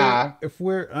 yeah. if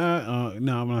we're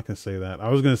no, I'm not gonna say that. I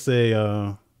was gonna say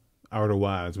Outer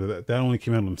Wilds, but that only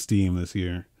came out on Steam this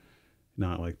year,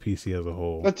 not like PC as a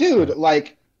whole. But dude, But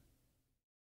like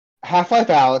Half-Life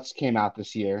Alyx came out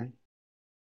this year.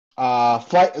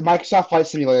 Microsoft Flight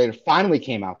Simulator finally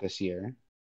came out this year.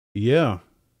 yeah,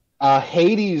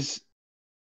 Hades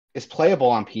is playable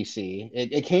on PC.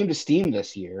 It came to Steam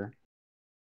this year.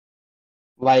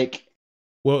 Like,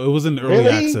 well, it was in early really?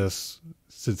 access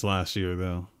since last year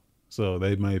though, so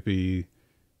there might be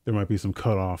some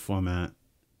cutoff on that.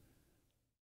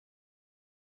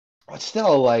 But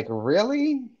still, like,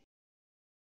 really?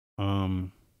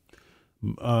 Um,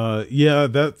 yeah,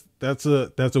 that's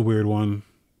a weird one.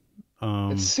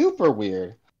 It's Um, super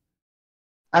weird.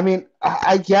 I mean,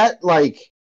 I get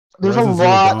like there's a Horizon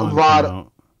Zero lot, Dawn came lot.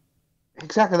 out.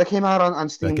 Exactly, that came out on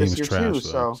That Steam game this is year too. trash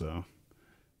though, So, so.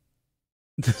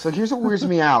 so here's what weirds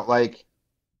me out. Like,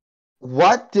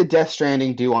 what did Death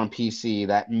Stranding do on PC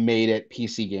that made it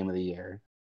PC Game of the Year?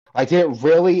 Like, did it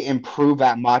really improve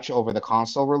that much over the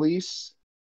console release?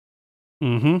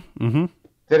 Mm-hmm. Mm-hmm.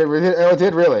 Did it? Oh, it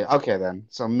did really? Okay, then.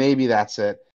 So maybe that's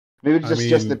it. Maybe I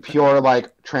just the mean, pure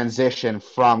like transition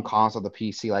from console to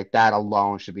PC, like that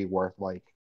alone should be worth like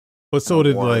but an so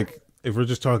did, award. like, if we're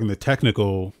just talking the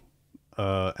technical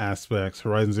aspects,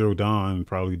 Horizon Zero Dawn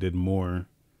probably did more.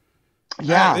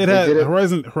 Yeah, It they had did it.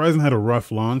 Horizon had a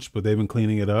rough launch, but they've been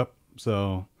cleaning it up.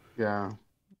 So Yeah.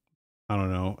 I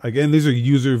don't know. Again, these are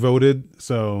user voted,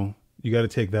 so you got to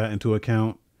take that into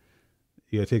account.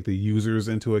 You got to take the users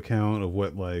into account of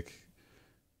what, like,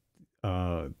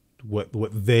 uh what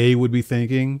they would be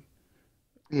thinking,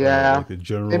 Yeah, like the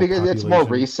general maybe it's more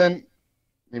population. recent.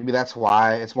 Maybe that's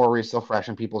why it's more still fresh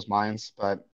in people's minds.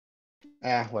 But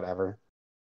whatever.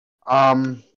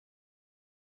 Um,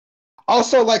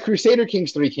 also, like Crusader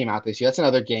Kings 3 came out this year. That's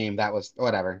another game that was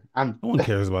whatever. No one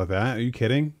cares about that. Are you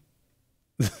kidding?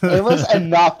 It was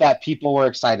enough that people were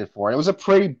excited for. It was a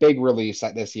pretty big release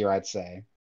this year, I'd say.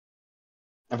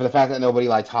 And for the fact that nobody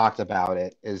like talked about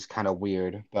it is kind of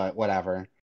weird, but whatever.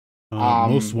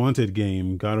 Most Um, wanted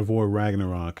game, God of War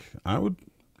Ragnarok. I would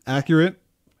accurate.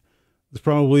 It's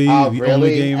probably oh the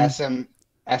only really? game.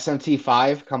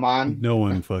 SMT5? Come on. No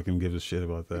one fucking gives a shit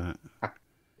about that.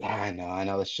 Yeah, I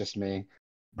know. It's just me.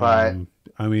 But Um,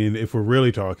 I mean, if we're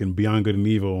really talking Beyond Good and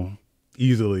Evil,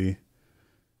 easily,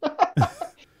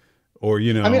 or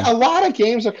I mean, a lot of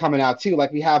games are coming out too.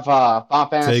 Like we have Final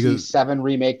Fantasy Sega. 7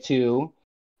 Remake 2,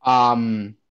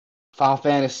 um, Final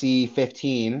Fantasy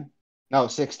 15, no,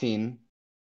 16.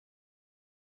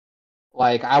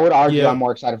 Like I would argue Yeah. I'm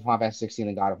more excited for Final Fantasy 16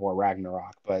 than God of War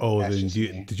Ragnarok, but Oh, that's then just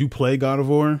me. did you play God of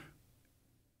War?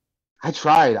 I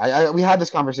tried. We had this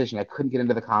conversation. I couldn't get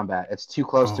into the combat. It's too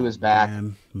close to Oh his back.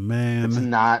 man, It's man.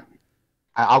 not.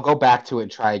 I'll go back to it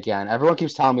and try again. Everyone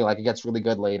keeps telling me like it gets really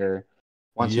good later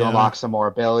once you Yeah, unlock some more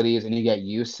abilities and you get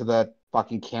used to the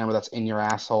fucking camera that's in your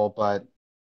asshole. But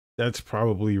that's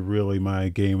probably really my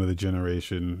game of the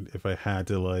generation. If I had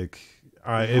to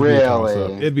it'd be a toss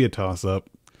up. really, It'd be a toss up.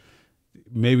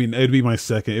 Maybe it'd be my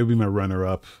second. It'd be my runner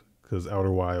up because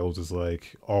Outer Wilds is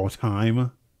like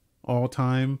all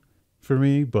time for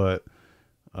me. But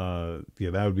yeah,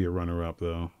 that would be a runner up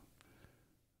though.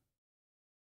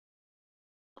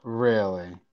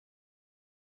 really.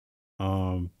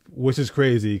 Which is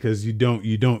crazy because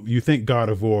you think God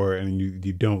of War and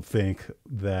you don't think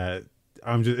that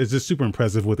it's just super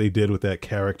impressive what they did with that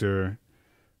character.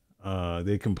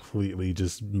 They completely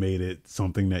just made it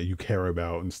something that you care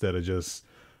about instead of just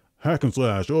hack and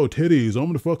slash. Oh, titties! I'm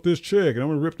gonna fuck this chick and I'm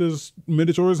gonna rip this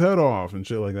minotaur's head off and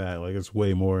shit like that. Like it's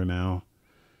way more now.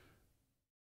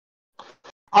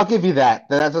 I'll give you that.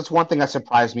 That's one thing that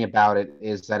surprised me about it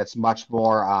is that it's much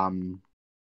more.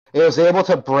 It was able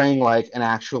to bring like an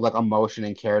actual like emotion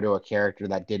and care to a character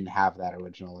that didn't have that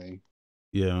originally,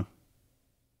 Yeah,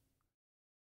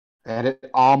 and it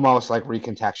almost like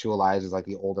recontextualizes like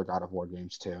the older God of War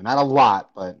games too. Not a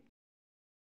lot, but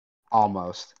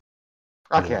almost.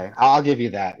 yeah. Okay, I'll give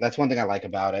you that. That's one thing I like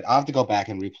about it. I'll have to go back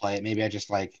and replay it. Maybe I just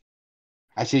like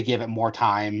I should give it more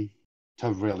time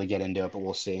to really get into it, but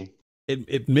we'll see.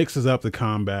 It mixes up the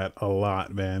combat a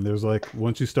lot, man. There's like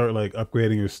once you start like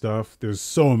upgrading your stuff, there's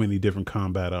so many different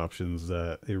combat options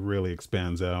that it really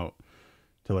expands out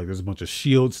to like there's a bunch of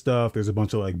shield stuff, there's a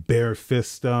bunch of like bare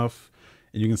fist stuff,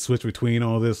 and you can switch between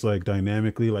all this like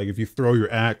dynamically. Like if you throw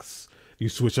your axe, you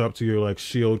switch up to your like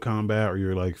shield combat or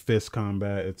your like fist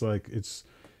combat. It's like it's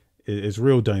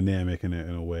real dynamic in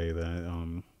a way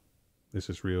that it's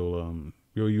just real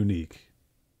unique.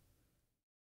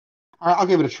 All right, I'll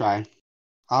give it a try.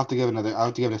 I'll have to give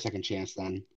it a second chance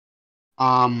then.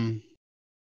 Um,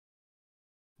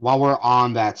 while we're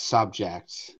on that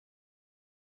subject,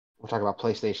 we're talking about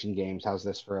PlayStation games. How's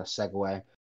this for a segue?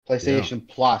 Yeah. PlayStation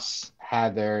Plus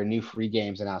had their new free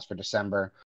games announced for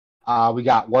December. We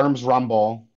got Worms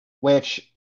Rumble,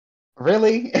 which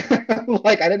really,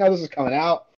 like, I didn't know this was coming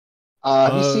out.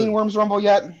 Have you Uh seen Worms Rumble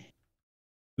yet?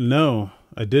 no,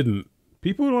 I didn't.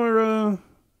 People are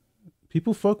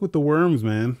people fuck with the worms,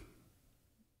 man.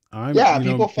 I'm Yeah, you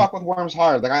know people fuck with Worms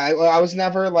hard. Like, I was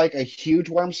never like a huge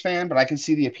Worms fan, but I can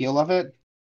see the appeal of it.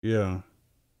 yeah.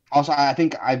 Also, I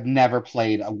think I've never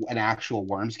played an actual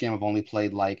Worms game. I've only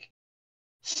played like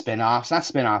spin-offs, not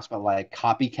spin-offs, but like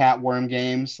copycat worm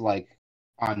games, like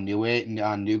on New It and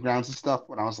on Newgrounds and stuff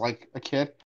when I was like a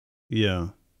kid. Yeah.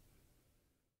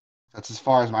 That's as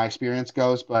far as my experience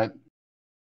goes, but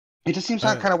it just seems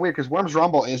I kind of weird because Worms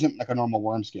Rumble isn't like a normal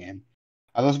Worms game.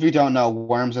 Those of you who don't know,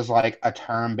 Worms is like a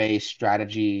turn-based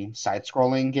strategy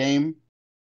side-scrolling game,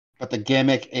 but the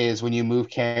gimmick is when you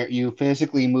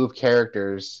physically move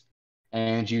characters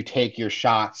and you take your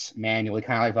shots manually,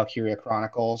 kind of like Valkyria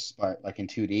Chronicles, but like in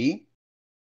 2D.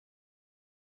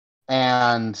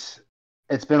 And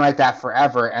it's been like that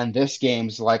forever. And this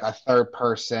game's like a third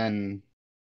person,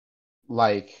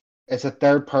 like it's a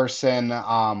third person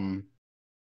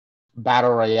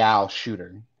battle royale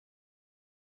shooter.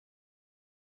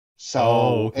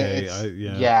 oh, So okay. I it's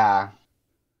yeah. yeah.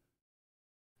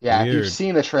 Yeah, if you've Weird.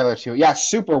 seen the trailer too. Yeah,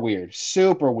 super weird.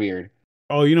 Super weird.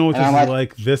 Oh, you know what And this I'm is like,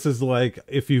 like? This is like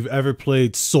if you've ever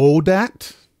played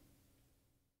Soldat.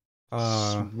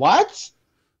 Uh what?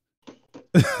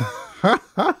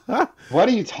 What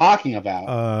are you talking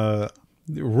about? uh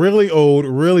really old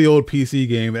PC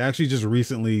game. It actually just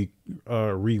recently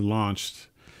relaunched.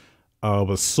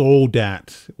 But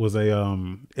Soldat was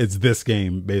a it's this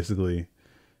game basically.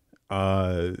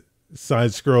 Uh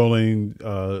Side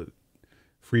scrolling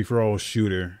free for all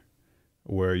shooter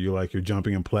where you're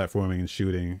jumping and platforming and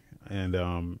shooting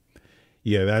and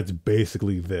yeah, that's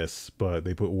basically this, but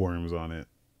they put worms on it.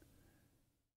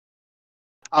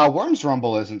 Worms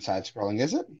Rumble isn't side scrolling,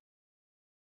 is it?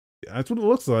 That's what it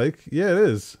looks like. Yeah, it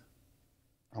is.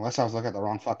 Unless I was looking at the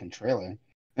wrong fucking trailer.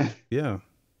 Yeah.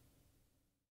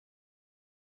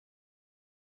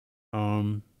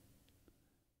 Um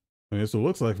I mean, that's what it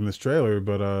looks like from this trailer,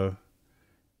 but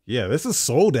yeah, this is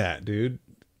Soldat, dude.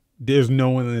 There's no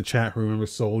one in the chat who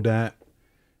remembers Soldat.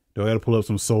 Do I gotta pull up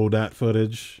some Soldat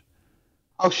footage?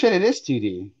 Oh shit, it is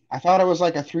 2D. I thought it was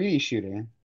like a 3D shooter.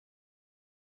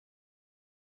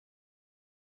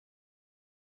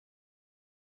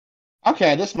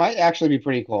 Okay, this might actually be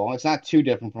pretty cool. It's not too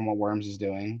different from what Worms is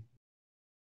doing.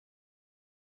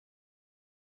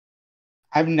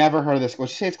 I've never heard of this. What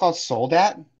you say? It's called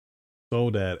Soldat.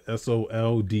 Soldat,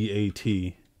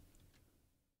 Soldat.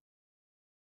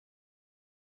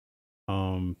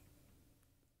 Um,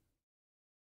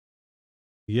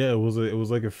 yeah, it was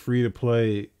like a free to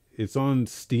play. It's on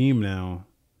Steam now,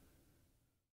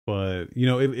 but you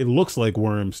know it looks like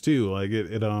Worms too. Like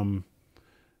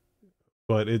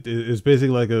but it's basically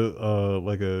like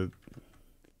a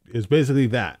it's basically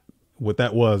that. What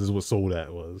that was is what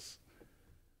Soldat was.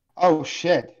 Oh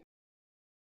shit.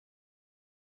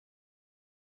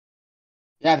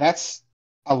 Yeah, that's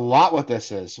a lot what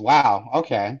this is. Wow.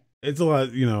 Okay. It's a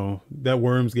lot, you know, that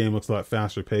Worms game looks a lot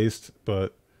faster paced,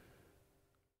 but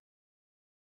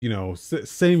you know,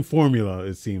 same formula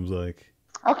it seems like.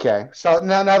 Okay. So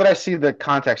now that I see the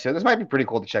context here, this might be pretty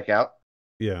cool to check out.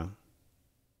 Yeah.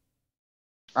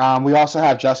 We also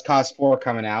have Just Cause 4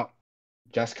 coming out.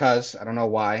 Just Cause, I don't know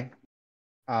why.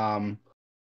 Um,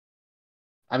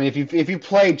 I mean, if you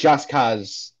play Just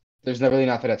Cause, there's not really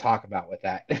nothing to talk about with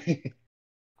that.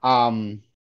 um,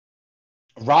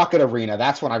 Rocket Arena,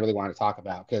 that's what I really wanted to talk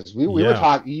about because we were Yeah.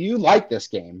 talking. You like this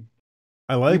game?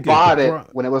 I You like it. bought it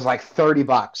when it was like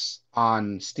 $30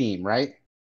 on Steam, right?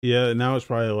 Yeah, now it's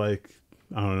probably like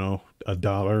I don't know,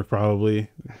 $1 probably.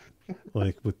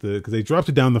 Like with the because they dropped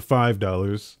it down to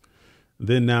 $5.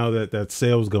 Then now that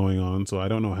sale's going on, so I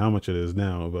don't know how much it is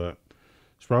now, but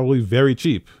it's probably very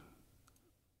cheap.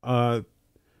 Uh,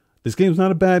 this game's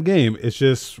not a bad game. It's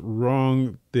just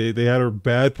wrong. They had a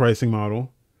bad pricing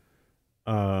model.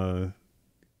 Uh,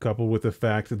 coupled with the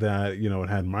fact that you know it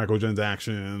had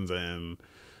microtransactions and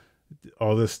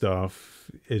all this stuff.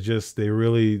 It just they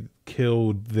really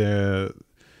killed they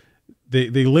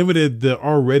limited the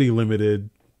already limited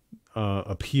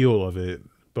appeal of it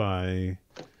by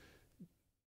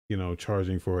you know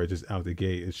charging for it just out the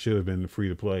gate. It should have been free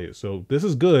to play. So this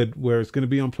is good where it's going to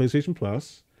be on PlayStation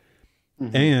Plus,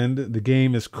 and the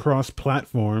game is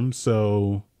cross-platform.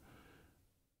 So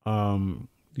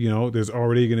you know there's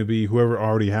already going to be whoever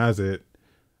already has it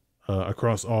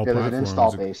across all There's an platforms.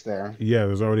 install base there. Yeah,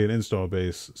 there's already an install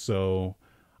base. So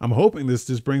I'm hoping this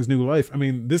just brings new life. I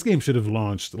mean, this game should have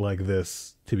launched like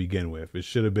this to begin with. It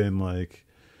should have been like,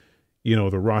 you know,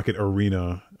 the Rocket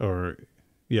Arena or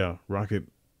yeah, Rocket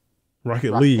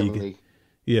League.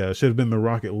 Yeah, it should have been the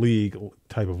Rocket League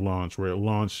type of launch where it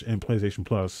launched in PlayStation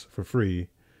Plus for free.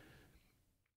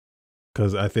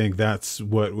 Because I think that's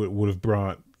what would have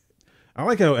brought. I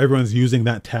like how everyone's using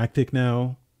that tactic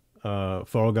now.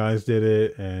 Fall Guys did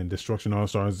it, and Destruction All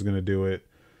Stars is going to do it.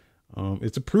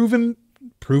 It's a proven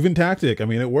tactic. I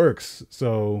mean, it works.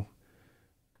 So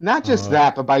Not just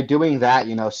that, but by doing that,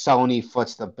 you know, Sony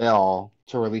foots the bill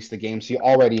to release the game. So you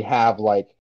already have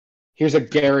like, here's a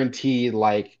guaranteed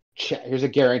here's a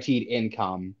guaranteed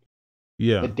income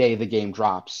yeah, the day the game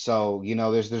drops. So you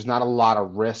know, there's not a lot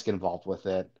of risk involved with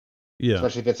it, yeah,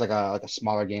 especially if it's like a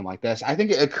smaller game like this. I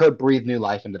think it could breathe new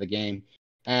life into the game.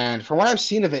 And from what I've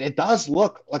seen of it, it does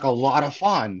look like a lot of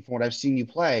fun from what I've seen you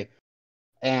play.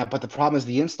 And but the problem is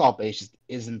the install base just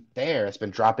isn't there. It's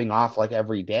been dropping off like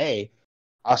every day.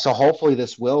 So hopefully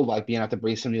this will like be enough to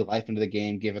breathe some new life into the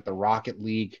game, give it the Rocket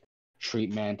League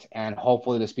treatment, and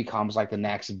hopefully this becomes like the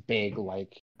next big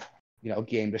like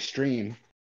game to stream.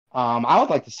 I would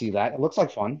like to see that. It looks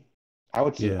like fun. I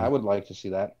yeah. would like to see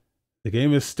that. The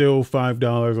game is still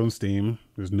 $5 on Steam.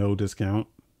 There's no discount.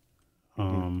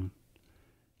 Mhm.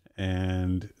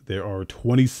 And there are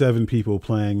 27 people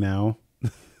playing now,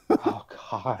 Oh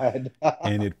God.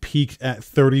 and it peaked at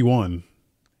 31.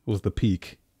 Was the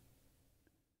peak.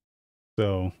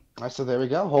 So So there we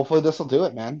go. Hopefully this will do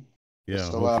it, man. yeah,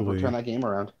 Just will turn hopefully that game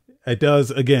around. it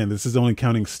does. Again, this is only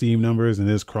counting Steam numbers and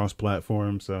is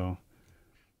cross-platform. So,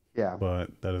 Yeah.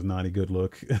 but that is not a good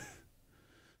look.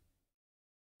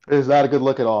 It is not a good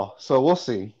look at all. So we'll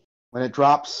see. When it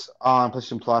drops on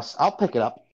PlayStation Plus, I'll pick it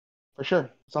up for sure.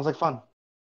 Sounds like fun.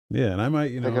 Yeah, and I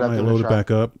might, Pick I it up, might give it a load it try.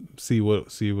 back up, see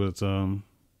what's see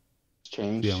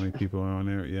Change. how many people are on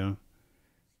there. Yeah,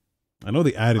 I know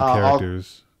the added All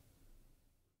characters.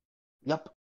 Yep.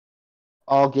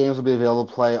 All games will be available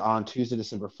to play on Tuesday,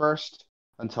 December 1st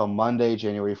until Monday,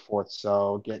 January 4th.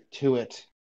 So get to it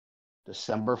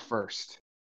December 1st.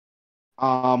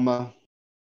 Um,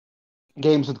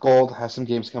 Games with Gold has some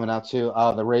games coming out too.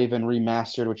 The Raven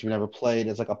Remastered, which you've never played,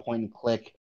 is like a point and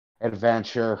click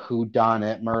adventure,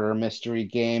 whodunit, murder mystery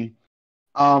game.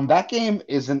 That game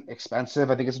isn't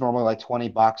expensive. I think it's normally like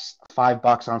 $20,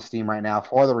 $5 on Steam right now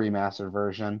for the remastered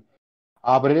version.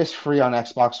 But it is free on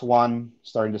Xbox One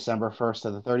starting December 1st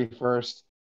to the 31st.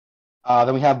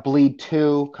 Then we have Bleed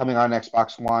 2 coming on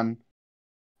Xbox One,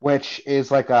 which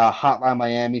is like a Hotline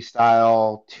Miami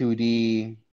style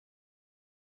 2D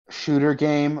shooter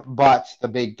game, but the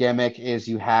big gimmick is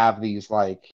you have these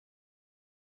like,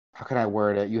 how can I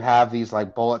word it? You have these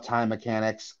like bullet time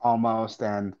mechanics almost,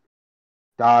 and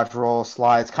dodge roll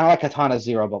slides, kind of like Katana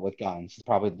Zero, but with guns. It's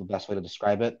probably the best way to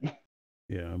describe it.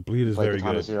 Yeah, Bleed You is play very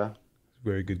Katana good. Zero.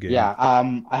 Very good game. Yeah,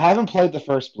 I haven't played the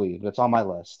first Bleed, but it's on my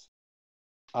list.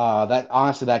 That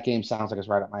honestly, that game sounds like it's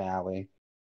right up my alley.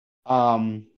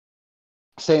 Um,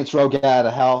 Saints Row Get Out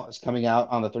of Hell is coming out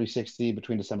on the 360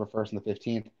 between December 1st and the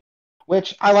 15th,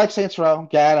 which I like. Saints Row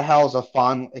Get Out of Hell is a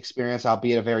fun experience,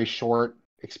 albeit a very short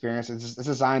experience. It's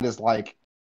designed as like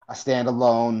a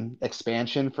standalone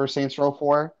expansion for Saints Row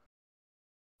 4.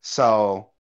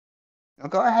 So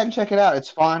go ahead and check it out. It's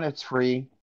fun. It's free.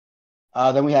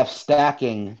 Then we have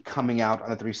Stacking coming out on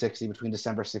the 360 between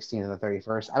December 16th and the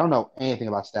 31st. I don't know anything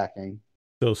about Stacking.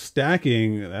 So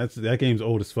stacking, that game's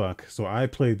old as fuck. So I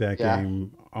played that Yeah.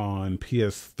 game on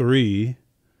PS3.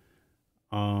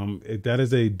 That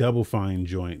is a Double Fine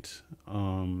joint.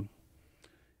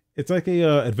 It's like a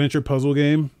adventure puzzle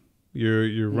game.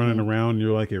 You're running Hmm. around.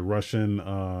 You're like a Russian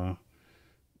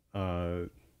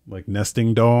like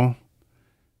nesting doll,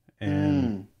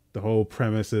 and Mm. the whole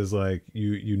premise is like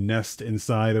you nest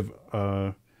inside of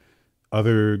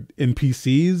other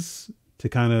NPCs to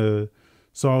kind of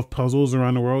solve puzzles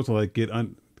around the world to like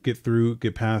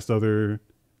get past other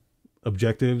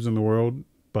objectives in the world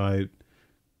by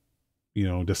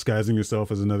disguising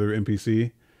yourself as another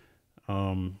NPC.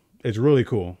 It's really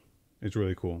cool. It's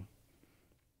really cool.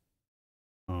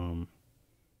 Um,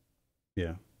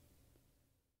 yeah,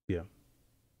 yeah.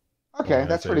 That's all I Okay,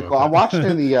 had to that's say pretty about cool. I'm watching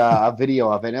that. the a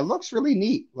video of it, and it looks really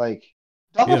neat. Like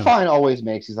Double Yeah, Fine always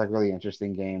makes these like really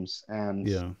interesting games, and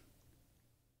yeah,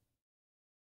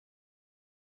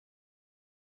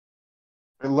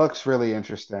 it looks really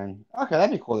interesting. Okay,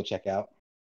 that'd be cool to check out.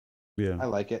 yeah. I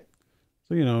like it.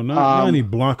 So not any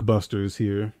Um, blockbusters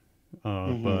here,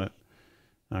 mhm. but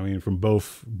I mean, from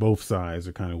both sides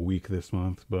are kind of weak this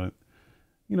month, but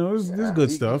there's Yeah,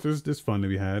 good stuff. There's fun to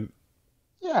be had.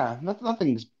 yeah,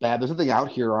 nothing's bad. There's nothing out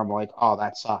here where I'm like, oh,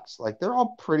 that sucks. Like they're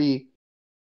all pretty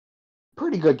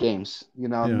good games.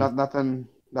 Yeah.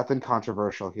 Nothing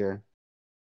controversial here.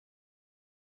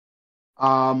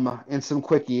 And some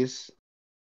quickies.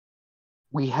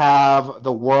 We have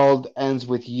The World Ends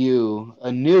With You.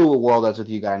 A new World Ends With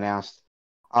You got announced.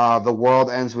 The World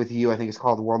Ends With You. I think it's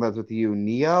called The World Ends With You.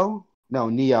 Neo? No,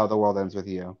 Neo. The World Ends With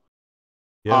You.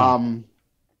 Yeah. Um,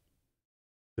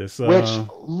 This which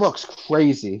looks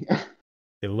crazy.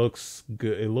 it looks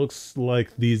good. It looks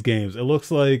like these games. It looks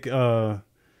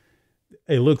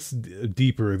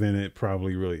deeper than it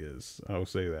probably really is. I would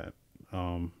say that.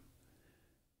 Um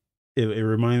it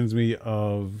reminds me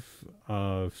of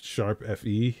Sharp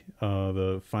FE,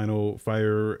 the final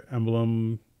Fire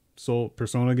Emblem Soul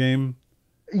Persona game.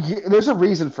 There's a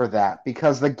reason for that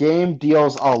because the game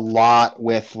deals a lot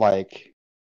with like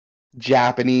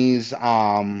Japanese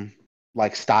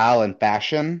like style and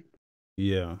fashion,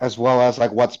 Yeah. as well as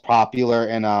like what's popular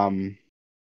in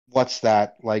what's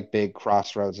that like big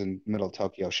crossroads in middle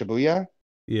Tokyo, Shibuya?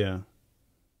 Yeah.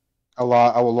 A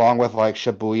lot along with like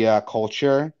Shibuya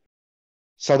culture.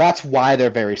 So that's why they're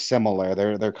very similar.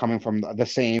 They're coming from the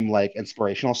same like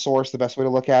inspirational source, the best way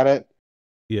to look at it.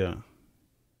 Yeah.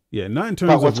 Yeah, not in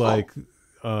But terms of what's like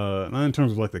cool, not in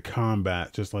terms of like the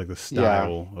combat, just like the yeah.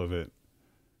 style of it.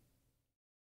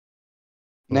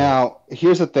 But Now,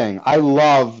 here's the thing. I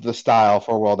love the style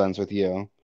for World Ends With You.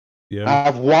 yeah.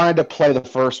 I've wanted to play the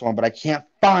first one, but I can't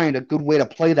find a good way to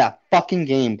play that fucking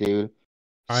game, dude.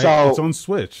 It's So, on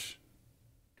Switch.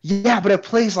 yeah, but it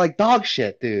plays like dog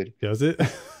shit, dude. Does it?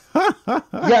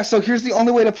 Yeah, so here's the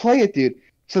only way to play it, dude.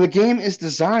 So the game is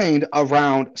designed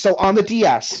around, so on the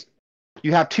DS,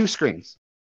 you have two screens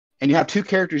and you have two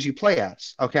characters you play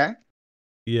as, okay?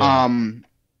 Yeah. Um,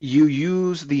 you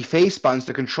use the face buttons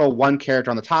to control one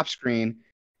character on the top screen,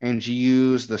 and you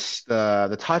use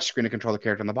the touch screen to control the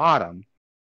character on the bottom.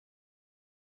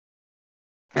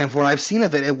 And from what I've seen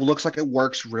of it, it looks like it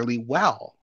works really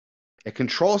well. It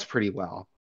controls pretty well.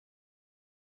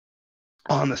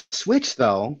 On the Switch,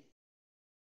 though,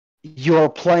 you're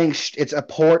playing, it's a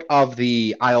port of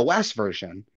the iOS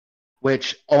version,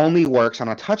 which only works on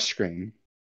a touchscreen.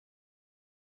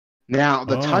 Now,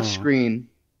 the Oh, touchscreen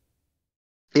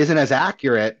isn't as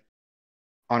accurate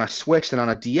on a Switch than on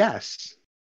a DS.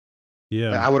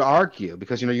 yeah. I would argue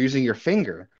because you're using your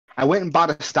finger. I went and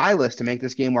bought a stylus to make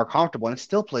this game more comfortable, and it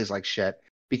still plays like shit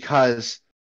because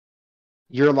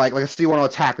you're like if you want to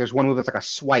attack, there's one move that's like a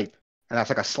swipe, and that's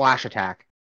like a slash attack.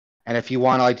 And if you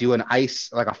want to like do an ice,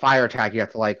 like a fire attack, you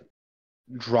have to like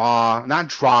not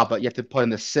draw, but you have to put in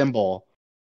the symbol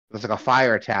there's like a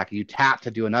fire attack. You tap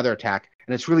to do another attack,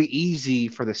 and it's really easy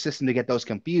for the system to get those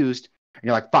confused. And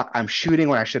you're like, fuck, I'm shooting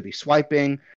when I should be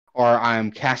swiping, or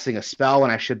I'm casting a spell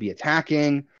when I should be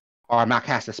attacking, or I'm not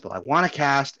casting a spell I want to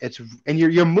cast. And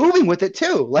you're moving with it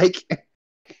too. Like,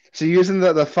 so you're using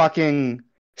the fucking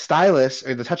stylus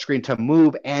or the touchscreen to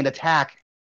move and attack.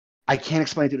 I can't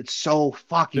explain it, dude. It's so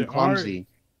fucking There are clumsy.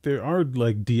 there are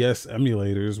like DS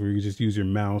emulators where you just use your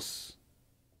mouse.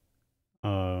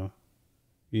 Uh,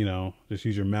 just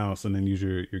use your mouse and then use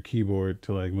your keyboard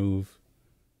to like move.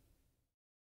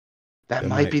 That That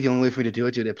might might. be the only way for me to do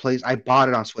it, dude. It plays. I bought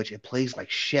it on Switch. It plays like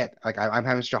shit. Like I'm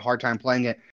having such a hard time playing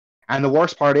it. And the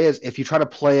worst part is, if you try to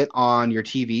play it on your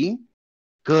TV,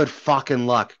 good fucking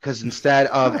luck. Because instead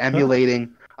of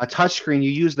emulating a touchscreen,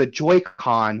 you use the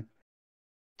Joy-Con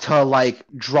to like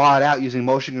draw it out using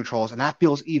motion controls, and that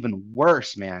feels even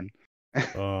worse, man.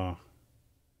 uh,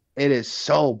 It is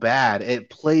so bad. It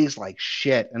plays like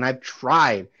shit. And I've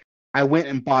tried. I went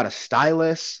and bought a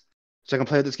stylus so I can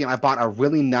play with this game. I bought a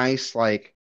really nice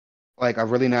like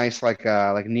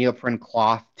neoprene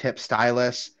cloth tip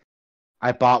stylus.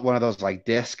 I bought one of those like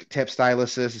disc tip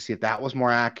styluses to see if that was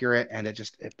more accurate, and it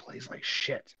plays like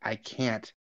shit. I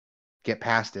can't get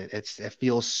past it. It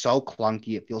feels so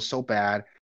clunky. It feels so bad.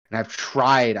 And I've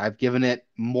tried. I've given it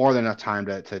more than enough time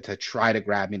to try to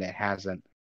grab me, and it hasn't.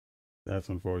 that's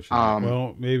unfortunate. Um,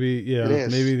 Well, maybe it yeah,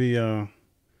 is.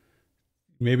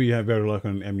 maybe you have better luck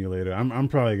on an emulator. I'm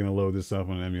probably gonna load this up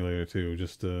on an emulator too,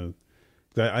 just to.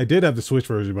 I did have the Switch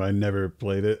version, but I never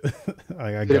played it.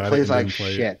 I Dude, it got it plays and like didn't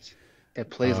play it. shit. It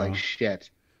plays like Uh, shit.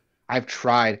 I've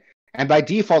tried. And by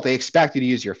default, they expect you to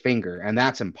use your finger, and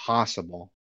that's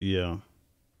impossible. yeah,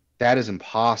 That is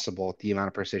impossible with the amount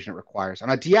of precision it requires. On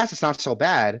a DS, it's not so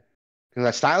bad because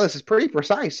that stylus is pretty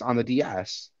precise on the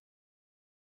DS,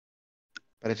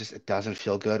 but it doesn't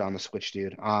feel good on the Switch,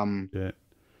 dude. yeah.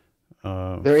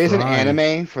 There is an Fry.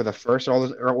 anime for the first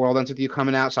World Ends With You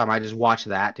coming out, so I might just watch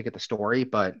that to get the story,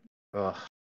 but ugh,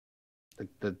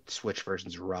 the Switch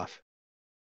version's rough.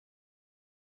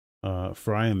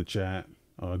 Fry in the chat,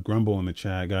 Grumble in the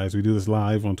chat, guys. We do this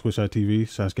live on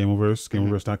twitch.tv/Gameoverse, Mhm.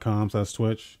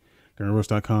 Gameoverse.com/Twitch,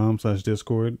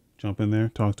 Gameoverse.com/Discord. Jump in there,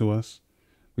 talk to us.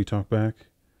 We talk back.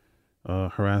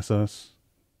 Harass us.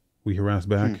 We harass Hmm.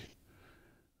 back.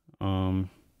 Um,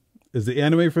 is the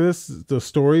anime for this the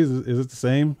story? Is it the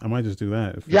same? I might just do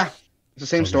that if Yeah, it's it's the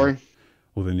same okay. story.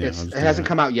 Well then, yeah, I'll It just do hasn't that.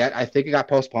 come out yet. I think it got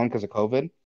postponed because of COVID,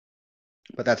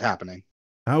 but that's happening.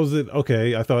 How is it?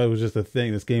 Okay, I thought it was just a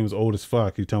thing. This game is old as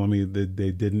fuck. You telling me that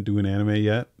they didn't do an anime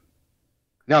yet?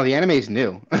 No, the anime is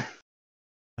new.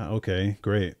 Okay,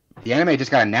 great. The anime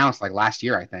just got announced like last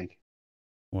year, I think.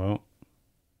 Well,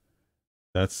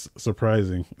 that's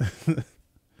surprising.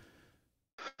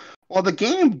 Well, the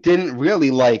game didn't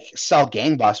really like sell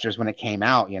gangbusters when it came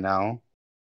out, you know.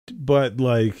 But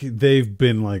like they've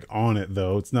been like on it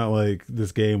though. It's not like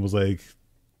this game was like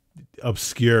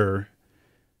obscure.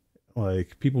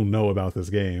 Like people know about this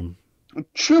game.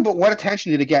 True, but what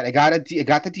attention did it get? It got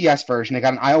the DS version. It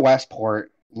got an iOS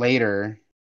port later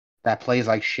that plays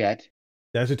like shit.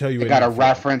 That should tell you It got a enough though.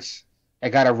 reference. It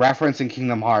got a reference in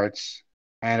Kingdom Hearts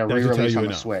and a That should tell re-release you on the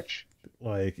enough. Switch.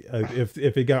 Like if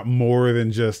it got more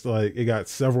than just like it got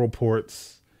several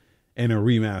ports and a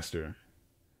remaster,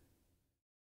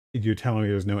 you're telling me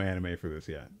there's no anime for this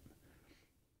yet.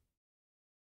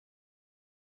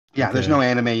 Yeah, there's Okay. no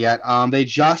anime yet. They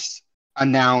just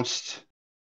announced.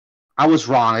 I was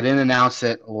wrong. I didn't announce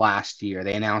it last year.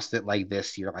 They announced it like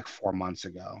this year, like 4 months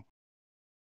ago.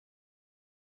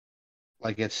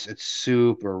 Like it's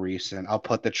super recent. I'll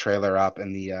put the trailer up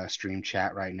in the stream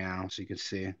chat right now so you can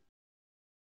see.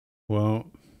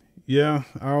 Well, yeah,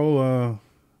 I'll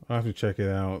have to check it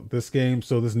out. This game,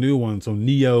 so this new one, so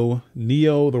Neo,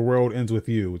 The World Ends With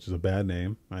You, which is a bad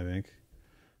name, I think.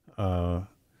 Uh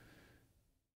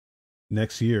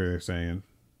Next year they're saying,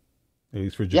 at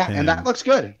least for Yeah, and that Japan. looks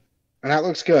good. And that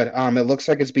looks good. It looks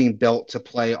like it's being built to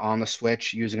play on the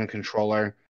Switch using a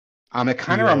controller. It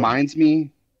kind The of reminds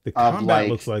me the of combat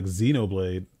looks like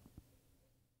Xenoblade.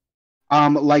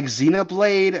 like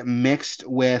Xenoblade mixed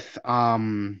with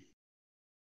God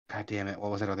damn it,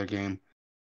 what was that other game?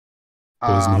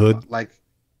 Poison Hood. Like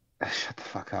shut the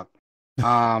fuck up.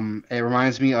 It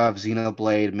reminds me of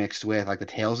Xenoblade mixed with like the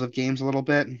Tales of games a little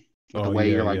bit, with the Oh way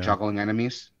yeah, you're like yeah. juggling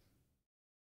enemies.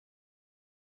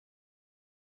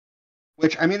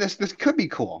 Which I mean, this could be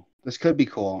cool. This could be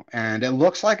cool, and it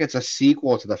looks like it's a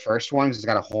sequel to the first one because it's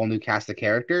got a whole new cast of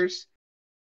characters.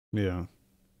 Yeah.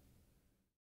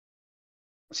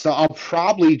 So I'll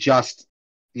probably just,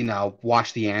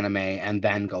 watch the anime and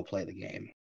then go play the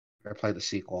game or play the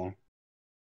sequel.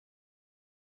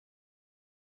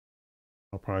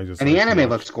 I'll probably just And the like anime watch.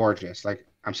 looks gorgeous. Like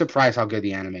I'm surprised how good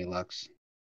the anime looks.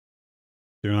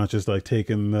 They're not just like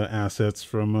taking the assets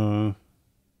from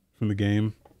the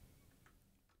game.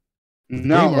 'Cause the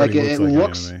No, game already like looks it like an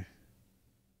looks, anime.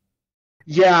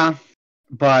 yeah,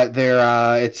 but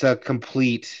they're it's a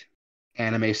complete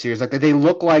anime series. Like they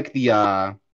look like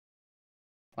the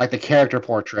character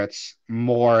portraits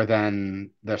more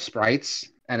than the sprites,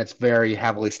 and it's very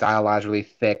heavily stylized, really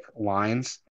thick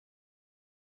lines.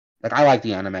 Like I like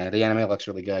the anime. The anime looks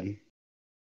really good. All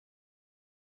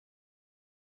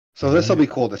So this will right. be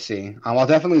cool to see. I'll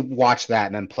definitely watch that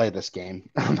and then play this game.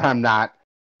 I'm not.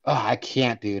 Oh, I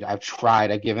can't, dude. I've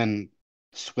tried. I've given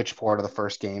Switch port of the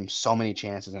first game so many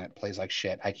chances and it plays like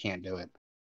shit. I can't do it.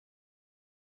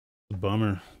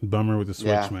 Bummer. Bummer with the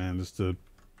Switch, Yeah, man. Just to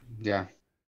yeah.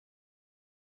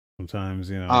 sometimes,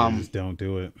 they Um, just don't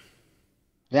do it.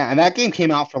 yeah, and that game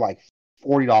came out for like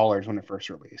 $40 when it first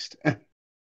released.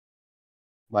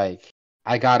 Like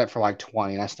I got it for like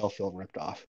 20 and I still feel ripped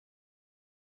off.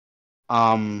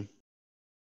 Um,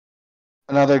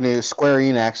 Another news, Square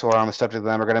Enix, or on the subject of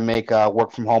them, are going to make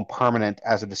work from home permanent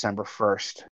as of December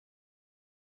 1st.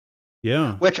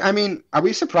 Yeah. Which, I mean, are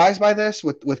we surprised by this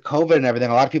with COVID and everything?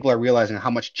 A lot of people are realizing how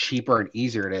much cheaper and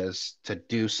easier it is to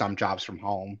do some jobs from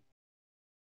home.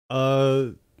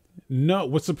 Uh no,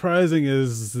 what's surprising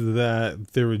is that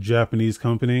they're a Japanese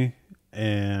company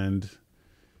and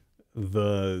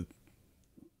the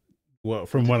well,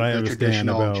 from what I The understand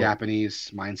traditional about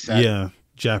Japanese mindset. yeah,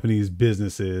 Japanese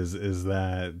businesses is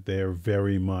that they're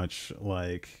very much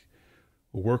like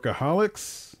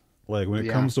workaholics. Like when it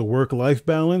Yeah, comes to work life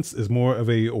balance, is more of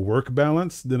a work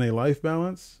balance than a life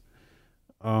balance.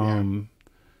 yeah, Um,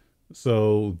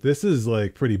 so this is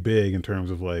like pretty big in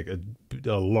terms of like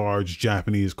a large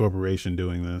Japanese corporation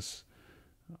doing this.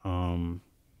 Um,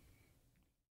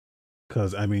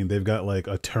 because I mean they've got like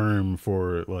a term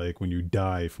for like when you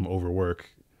die from overwork.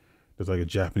 There's like a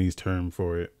Japanese term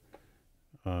for it.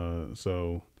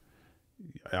 So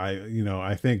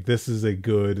I think this is a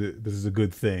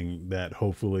good thing that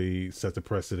hopefully sets a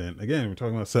precedent. Again, we're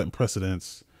talking about setting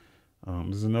precedents.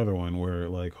 This is another one where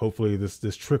like hopefully this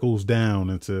trickles down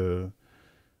into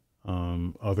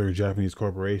other Japanese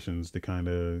corporations to kind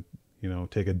of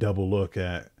take a double look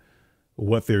at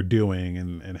what they're doing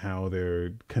and how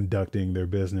they're conducting their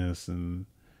business and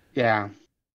yeah.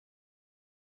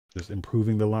 just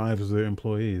improving the lives of their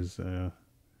employees.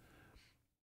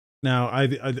 Now,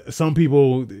 some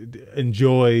people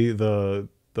enjoy the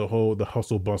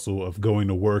hustle bustle of going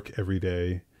to work every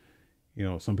day.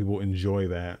 Some people enjoy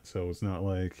that, so it's not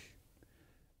like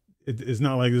this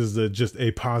is just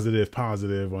a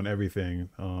positive on everything.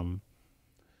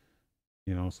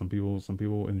 Some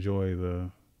people enjoy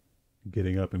the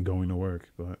getting up and going to work,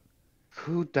 but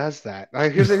Who does that?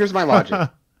 Here's my logic.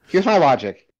 Here's my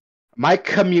logic. My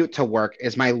commute to work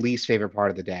is my least favorite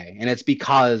part of the day, and it's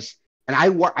because, and I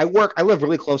live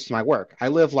really close to my work. I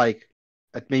live like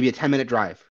maybe a 10-minute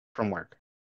drive from work.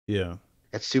 yeah,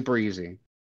 It's super easy.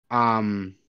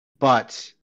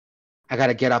 But I got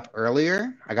to get up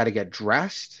earlier. I got to get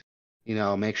dressed,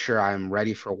 make sure I'm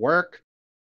ready for work,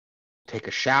 take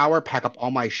a shower, pack up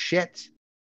all my shit.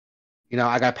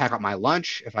 I got to pack up my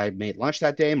lunch if I made lunch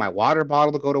that day, my water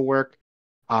bottle to go to work.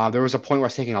 There was a point where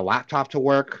I was taking a laptop to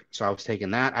work, so I was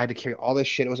taking that. I had to carry all this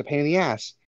shit. It was a pain in the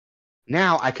ass.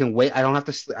 Now I can wait. I don't have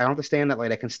to. I don't have to stay in that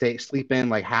late. I can sleep in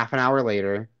like half an hour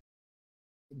later,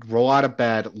 roll out of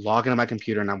bed, log into my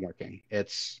computer, and I'm working.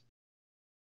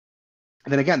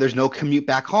 And then again, there's no commute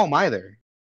back home either.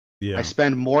 I yeah,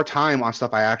 spend more time on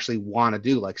stuff I actually want to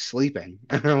do, like sleeping.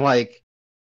 And I'm like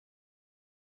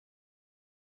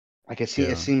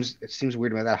yeah. it seems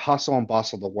weird to me that hustle and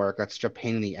bustle to work. That's such a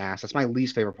pain in the ass. That's my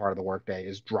least favorite part of the workday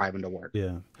is driving to work.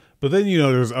 Yeah. But then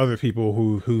there's other people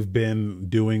who've been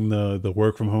doing the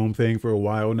work from home thing for a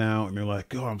while now and they're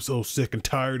like, "Oh, I'm so sick and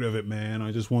tired of it, man.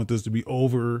 I just want this to be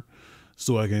over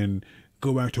so I can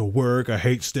go back to work. I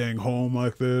hate staying home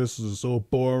like this. This is so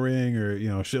boring,"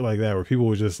 or shit like that where people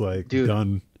were just like Dude,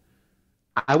 done.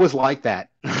 I was like that.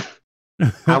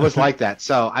 I was like that.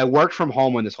 So I worked from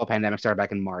home when this whole pandemic started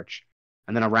back in March.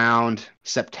 And then around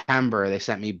September,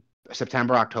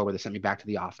 October, they sent me back to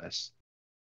the office.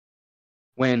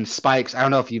 When spikes, I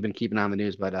don't know if you've been keeping on the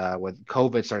news, but when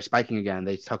COVID started spiking again,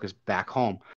 they took us back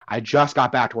home. I just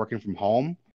got back to working from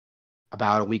home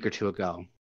about a week or two ago.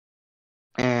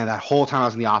 And that whole time I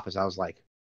was in the office, I was like,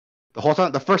 the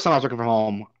first time I was working from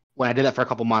home, when I did that for a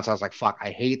couple months, I was like, fuck,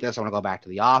 I hate this. I want to go back to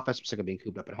the office. I'm sick of being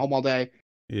cooped up at home all day.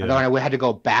 And then Yeah. when I had to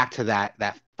go back to that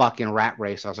fucking rat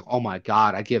race, I was like, oh my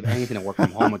God, I'd give anything to work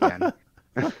from home again.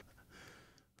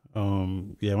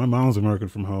 Yeah, my mom's been working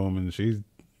from home and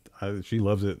She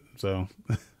loves it. So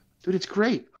Dude, it's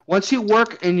great. Once you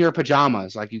work in your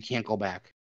pajamas, like you can't go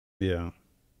back. yeah,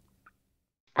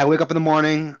 I wake up in the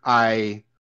morning. I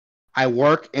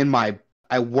work in my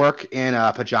I work in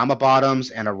pajama bottoms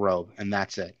and a robe, and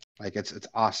that's it. Like it's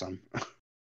awesome.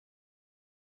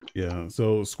 yeah.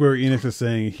 So Square Enix is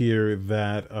saying here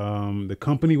that the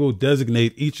company will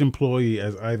designate each employee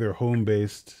as either home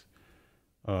based,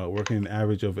 working an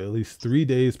average of at least 3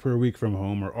 days per week from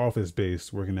home, or office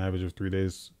based, working an average of 3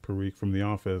 days per week from the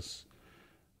office.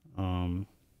 Um,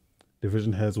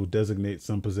 Division heads will designate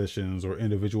some positions or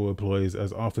individual employees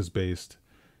as office based,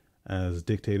 as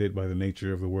dictated by the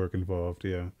nature of the work involved.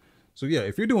 Yeah. So yeah,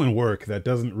 if you're doing work that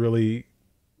doesn't really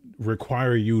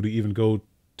require you to even go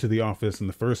to the office in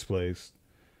the first place,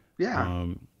 Yeah,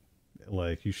 um,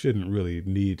 like you shouldn't really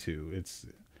need to. It's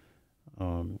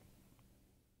um,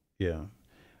 yeah.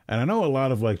 And I know a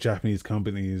lot of like Japanese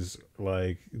companies,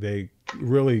 like they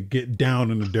really get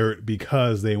down in the dirt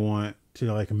because they want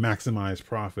to like maximize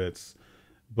profits.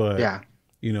 But yeah,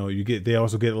 they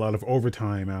also get a lot of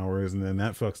overtime hours, and then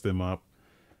that fucks them up.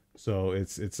 So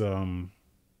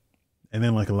and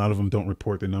then like a lot of them don't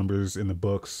report the numbers in the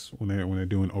books when they're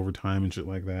doing overtime and shit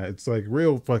like that. It's like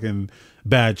real fucking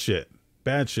bad shit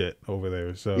over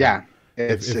there. So yeah.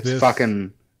 if It's if it's this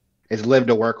fucking it's live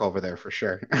to work over there for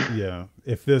sure. yeah,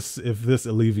 if this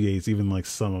alleviates even like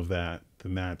some of that,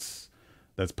 then that's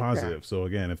Yeah, positive. So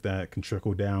again, if that can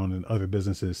trickle down and other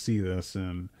businesses see this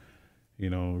and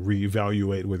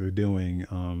reevaluate what they're doing,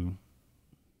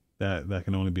 that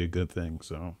can only be a good thing.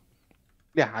 So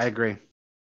yeah, I agree.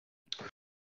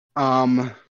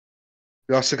 Um,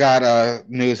 we also got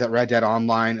news that Red Dead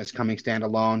Online is coming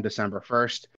standalone December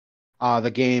 1st.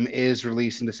 The game is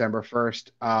releasing December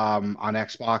 1st on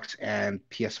Xbox and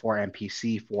PS4 and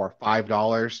PC for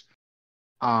 $5.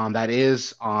 That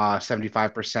is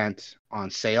 75% on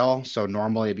sale. So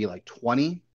normally it'd be like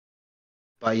 20.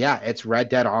 But yeah, it's Red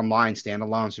Dead Online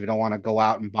standalone. So if you don't want to go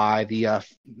out and buy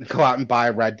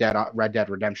Red Dead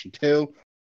Redemption 2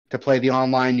 to play the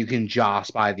online, you can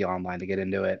just buy the online to get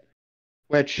into it.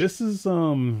 Which,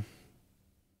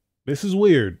 this is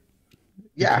weird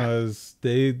yeah, because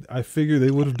I figure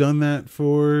they would have done that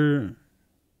for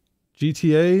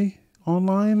GTA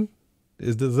Online.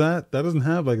 That doesn't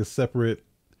have like a separate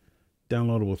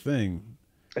downloadable thing.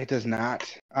 it does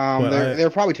not. But They're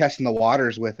probably testing the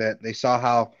waters with it. They saw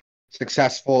how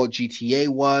successful GTA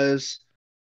was,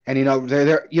 and you don't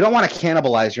want to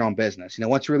cannibalize your own business.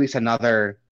 Once you release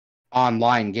another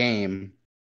online game,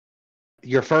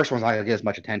 your first one's not gonna get as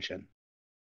much attention.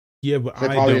 yeah, but So they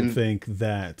I probably don't didn't. think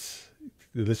that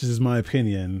this is my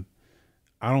opinion.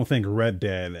 I don't think Red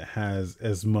Dead has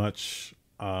as much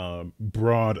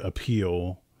broad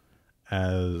appeal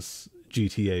as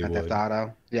GTA Grand Theft would.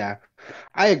 Auto. Yeah,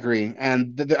 I agree.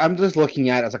 And I'm just looking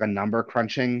at it as like a number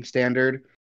crunching standard.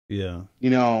 Yeah.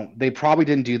 They probably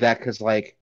didn't do that because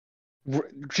like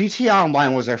GTA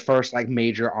Online was their first like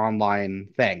major online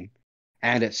thing,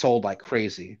 and it sold like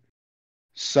crazy.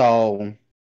 So,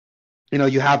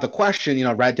 you have the question,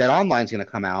 Red Dead Online is going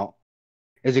to come out.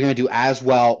 Is it going to do as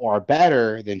well or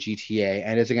better than GTA?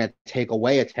 And is it going to take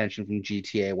away attention from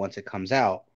GTA once it comes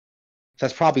out? So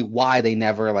that's probably why they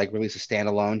never like release a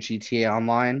standalone GTA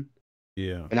Online.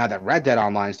 Yeah. But now that Red Dead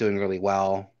Online is doing really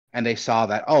well, and they saw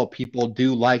that, oh, people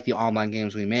do like the online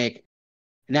games we make,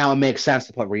 now it makes sense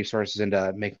to put resources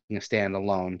into making a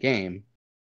standalone game.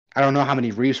 I don't know how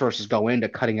many resources go into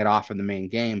cutting it off from the main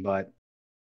game, but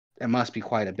it must be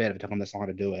quite a bit if it took them this long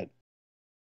to do it.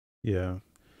 Yeah.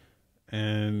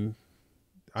 And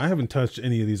I haven't touched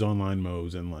any of these online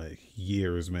modes in like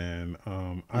years, man.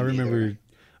 I Me neither. remember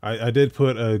I did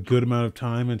put a good amount of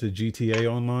time into GTA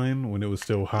Online when it was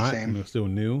still hot, when Same, it was still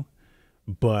new.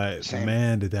 But same.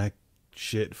 man, did that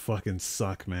shit fucking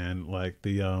suck, man. Like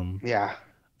Yeah,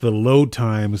 the load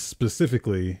times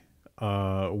specifically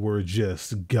were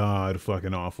just god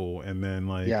fucking awful. And then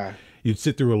like yeah, you'd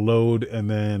sit through a load and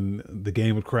then the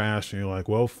game would crash and you're like,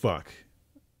 well fuck.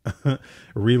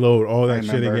 Reload all I that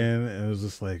shit remember. again. And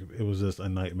it was just a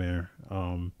nightmare.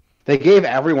 They gave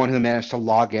everyone who managed to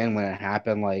log in when it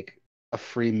happened like a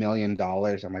free $1 million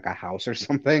on like a house or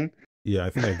something. Yeah, I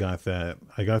think I got that.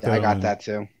 I got Yeah, that I got on that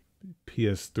too.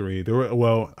 PS3.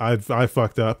 I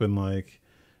fucked up and like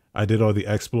I did all the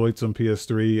exploits on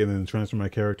PS3 and then transferred my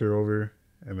character over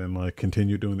and then like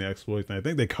continued doing the exploits. And I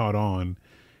think they caught on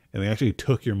and they actually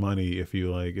took your money if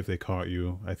they caught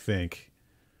you, I think.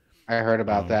 I heard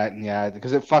about Um that. Yeah,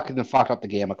 because it fucking fucked up the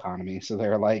game economy. So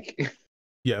they're like,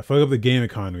 yeah, fuck up the game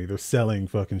economy. They're selling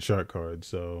fucking shark cards,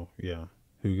 so yeah,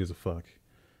 who gives a fuck?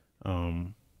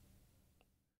 Um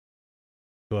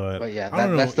But But yeah, I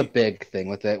don't that's know. the big thing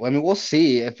with it. I mean, we'll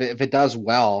see if it does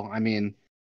well. I mean,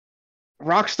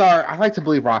 Rockstar, I like to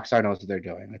believe Rockstar knows what they're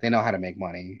doing. Like, they know how to make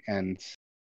money, and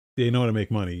They know how to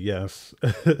make money, yes.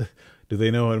 Do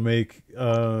they know how to make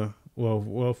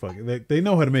well fuck it. They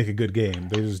know how to make a good game.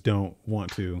 They just don't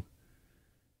want to.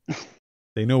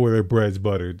 They know where their bread's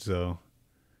buttered, so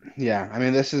yeah, I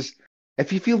mean, this is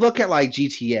if you look at like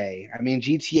GTA, I mean,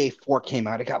 GTA 4 came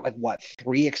out. It got like what,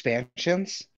 3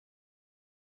 expansions?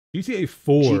 GTA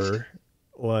GT, 4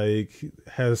 like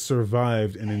has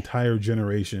survived an entire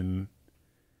generation.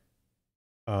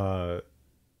 Uh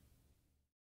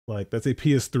like that's a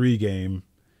PS3 game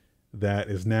that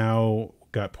is now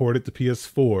got ported to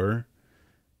PS4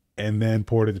 and then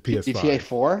ported to GTA PS5.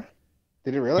 4?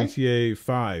 Did it really?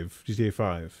 GTA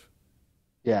 5.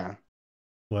 Yeah,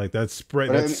 Like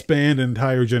but I that mean, spanned an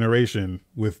entire generation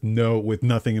with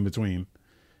nothing in between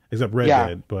except Red yeah,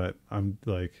 Dead. But I'm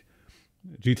like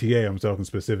GTA. I'm talking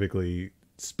specifically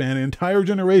span an entire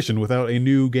generation without a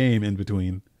new game in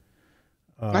between.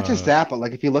 not just Uh, that, but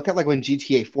like if you look at like when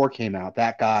GTA 4 came out,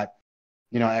 that got,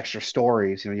 extra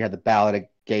stories. You had the Ballad of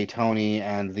Gay Tony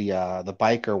and the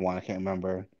biker one. I can't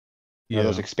remember.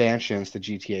 Those yeah, expansions to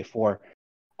GTA 4.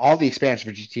 All the expansions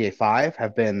for GTA 5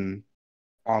 have been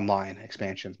online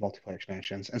expansions, multiplayer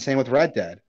expansions, and same with Red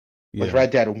Dead. With yeah.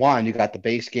 Red Dead 1, you got the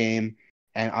base game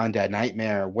and Undead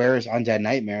Nightmare. Where is Undead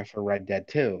Nightmare for Red Dead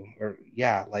 2? Or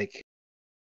yeah, like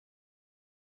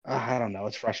I don't know.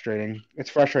 It's frustrating. It's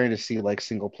frustrating to see like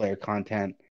single player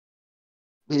content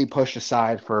being pushed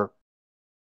aside for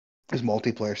this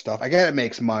multiplayer stuff. I get it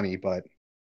makes money, but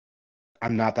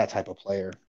I'm not that type of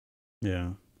player.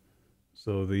 Yeah.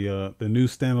 So the new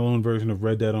standalone version of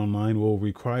Red Dead Online will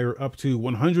require up to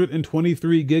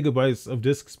 123 gigabytes of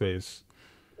disk space.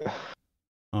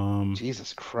 Um,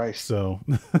 Jesus Christ. so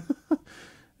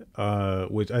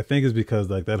which I think is because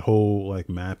like that whole like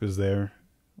map is there,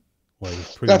 like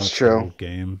it's pretty That's much the true. whole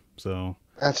game. So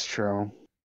That's true.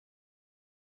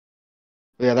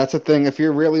 Yeah, that's a thing. If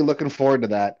you're really looking forward to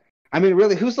that, I mean,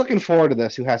 really, who's looking forward to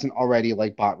this who hasn't already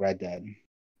like bought Red Dead?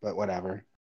 But whatever.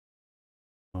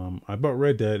 I bought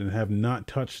Red Dead and have not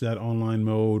touched that online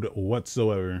mode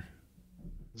whatsoever.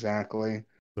 Exactly.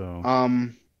 So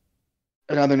Um,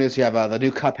 in other news, you have the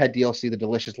new Cuphead DLC, The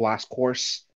Delicious Last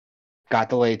Course, got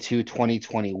delayed to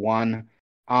 2021.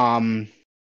 Um,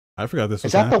 I forgot this is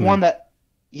was that the one happening. that?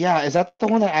 Yeah, is that the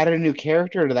one that added a new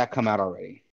character, or did that come out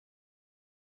already?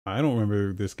 I don't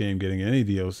remember this game getting any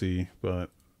DLC,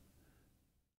 but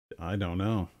I don't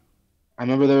know. I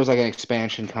remember there was like an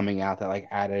expansion coming out that like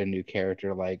added a new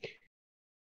character, like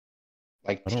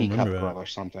I don't remember Teacup that. Girl or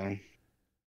something.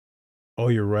 Oh,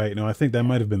 you're right. No, I think that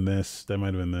might have been this. That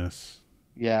might have been this.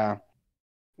 Yeah,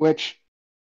 which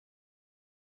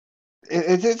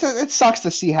it sucks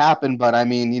to see happen, but I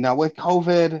mean, with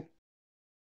COVID,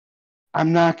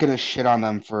 I'm not gonna shit on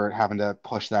them for having to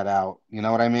push that out. You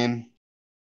know what I mean?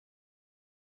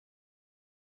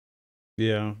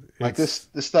 Yeah, Like this it's.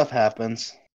 this stuff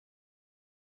happens.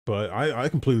 But I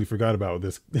completely forgot about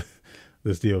this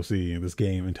this DLC this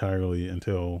game entirely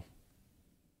until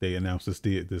they announced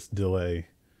this delay.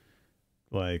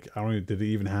 Like I don't did it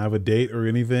even have a date or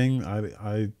anything?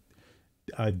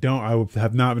 I don't I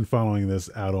have not been following this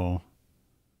at all.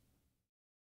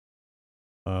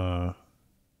 Uh,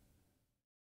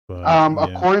 but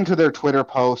yeah, According to their Twitter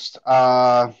post,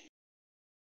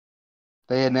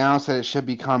 they announced that it should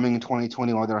be coming in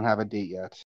 2021. They don't have a date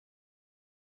yet.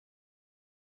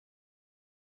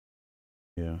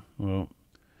 yeah. Well,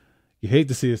 you hate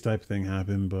to see this type of thing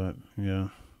happen, but yeah,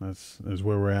 that's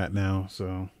where we're at now.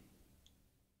 So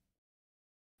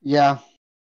Yeah,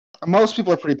 most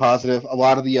people are pretty positive. A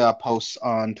lot of the posts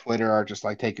on Twitter are just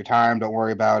like, "Take your time, don't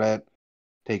worry about it.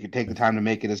 Take the time to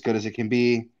make it as good as it can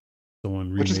be,"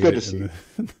 someone which is remade good to it in see.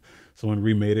 the someone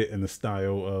remade it in the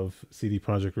style of CD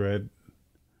Projekt Red.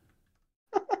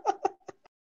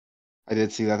 I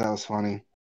did see that. That was funny.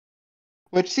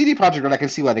 Which CD Projekt Red, I can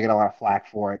see why they get a lot of flack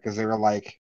for it because they were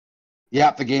like,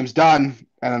 "Yep, the game's done,"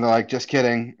 and then they're like, "Just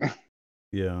kidding."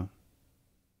 Yeah,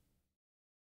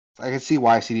 I can see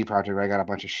why CD Projekt Red got a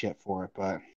bunch of shit for it,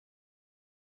 but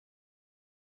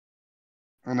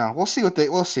I don't know. We'll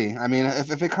see. I mean,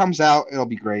 if it comes out, it'll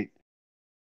be great.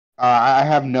 I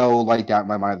have no like doubt in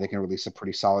my mind they can release a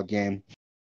pretty solid game.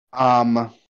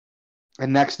 Um,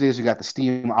 and next news we got the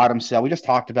Steam Autumn Sale. We just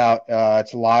talked about.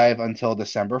 It's live until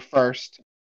December 1st.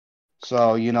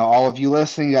 So all of you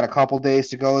listening, you got a couple days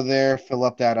to go there, fill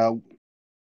out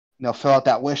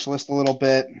that wish list a little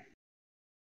bit.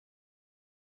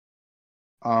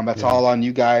 That's yeah, all on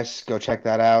you guys. Go check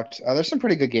that out. There's some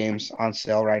pretty good games on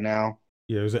sale right now.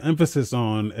 Yeah, there's an emphasis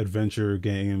on adventure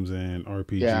games and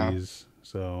Yeah. RPGs.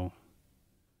 So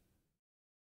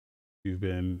if you've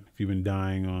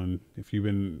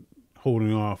been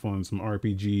holding off on some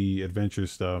RPG adventure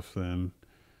stuff, then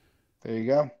There you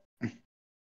go.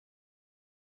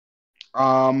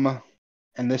 Um,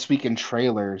 and this week in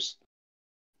trailers,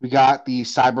 we got the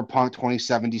Cyberpunk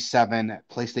 2077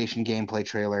 PlayStation gameplay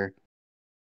trailer,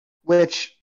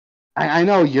 which I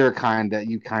know you kind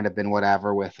of been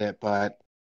whatever with it, but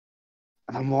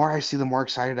the more I see, the more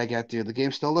excited I get, dude. The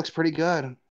game still looks pretty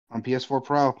good on PS4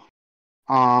 Pro.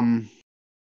 Um,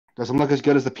 doesn't look as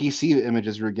good as the PC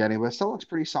images we were getting, but it still looks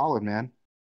pretty solid, man.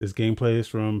 this gameplay is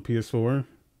from PS4.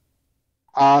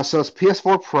 So it's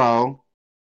PS4 Pro,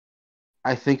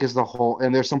 I think, is the whole,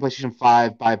 and there's some PlayStation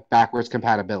 5 by backwards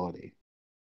compatibility.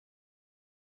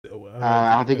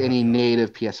 I don't think any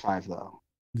native PS5 though.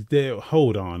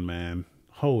 Hold on, man.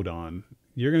 Hold on.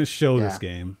 You're gonna show this Yeah.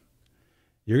 game.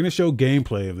 You're gonna show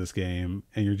gameplay of this game,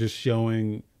 and you're just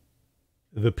showing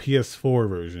the PS4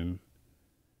 version,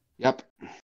 Yep.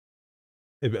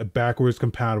 backwards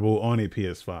compatible on a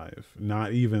PS5,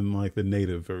 not even like the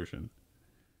native version.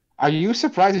 Are you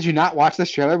surprised? Did you not watch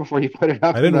this trailer before you put it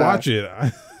up? I didn't watch it.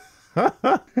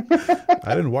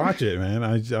 I didn't watch it, man.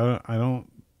 I don't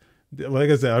like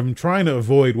I said. I'm trying to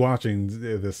avoid watching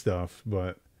this stuff,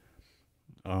 but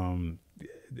um,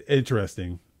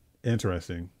 interesting,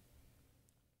 interesting.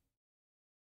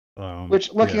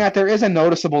 Which, looking Yeah, at, there is a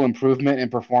noticeable improvement in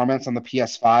performance on the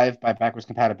PS5 by backwards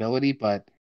compatibility, but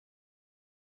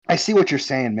I see what you're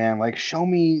saying, man. Like, show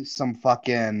me some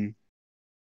fucking,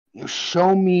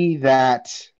 show me that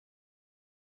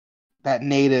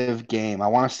native game. I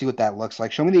want to see what that looks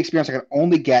like. Show me the experience I can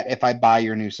only get if I buy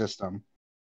your new system.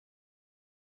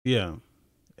 yeah,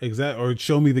 exactly. Or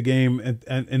show me the game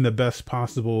in the best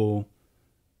possible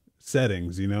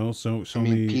settings. You know, so I show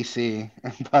mean, me. PC,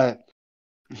 but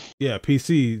Yeah,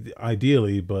 PC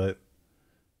ideally, but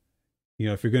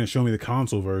if you're gonna show me the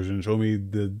console version, show me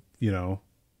the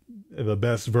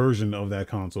best version of that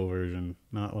console version,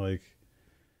 not like,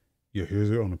 yeah, here's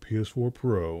it on a PS4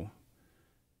 Pro.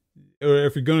 Or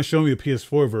if you're gonna show me the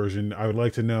PS4 version, I would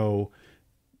like to know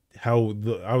how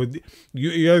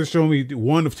you either show me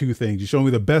one of two things. You show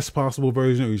me the best possible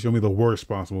version, or you show me the worst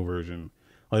possible version.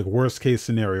 Like worst case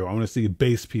scenario, I want to see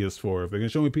base PS4. If they're gonna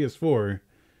show me PS4,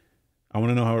 I want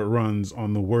to know how it runs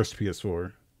on the worst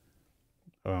PS4.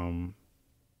 Um,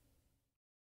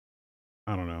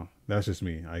 I don't know. That's just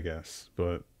me, I guess,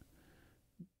 but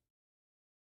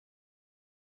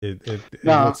it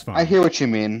no, looks I fine. hear what you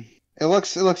mean. It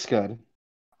looks good.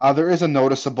 There is a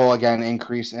noticeable, again,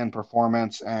 increase in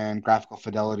performance and graphical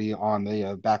fidelity on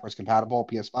the backwards compatible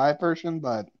PS5 version,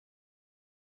 but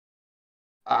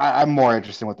I'm more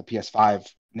interested in what the PS5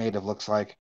 native looks like.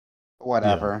 Yeah,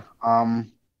 Whatever.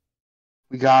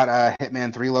 We got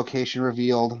Hitman 3 location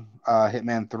revealed.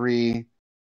 Hitman 3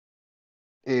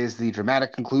 is the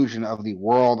dramatic conclusion of the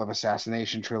World of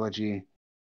Assassination trilogy.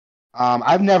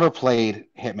 I've never played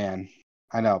Hitman.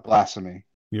 I know, blasphemy.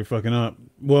 you're fucking up.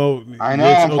 Well, I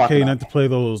know it's I'm okay fucking not up. to play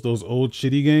those old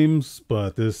shitty games,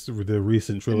 but the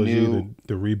recent The trilogy, the new,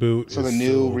 the reboot so is the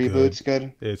new so good. reboot's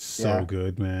good. It's so Yeah.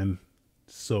 good, man.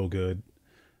 So good.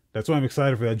 That's why I'm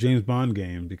excited for that James Bond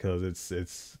game, because it's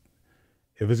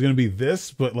if it's gonna be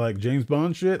this, but like James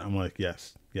Bond shit, I'm like,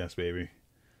 yes, yes, baby.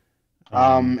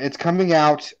 It's coming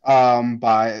out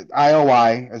by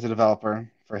IOI as a developer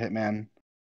for Hitman.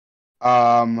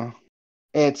 Um,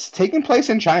 it's taking place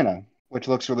in China, which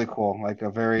looks really cool, like a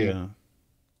very Yeah,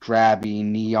 drabby,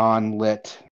 neon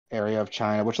lit area of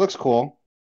China, which looks cool.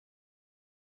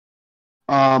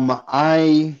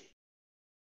 I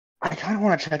kind of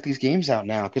want to check these games out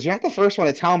now because you're not the first one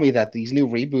to tell me that these new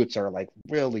reboots are like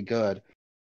really good.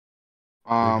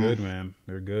 they're good, Um, man.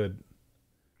 They're good.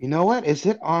 you know what? Is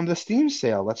it on the Steam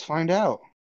sale? Let's find out.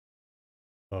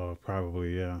 Oh,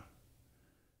 probably, yeah.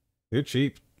 They're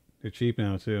cheap. They're cheap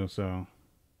now too. So,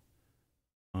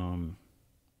 um,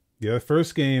 yeah, the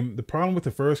first game. The problem with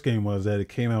the first game was that it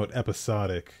came out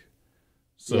episodic,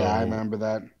 Yeah, I so remember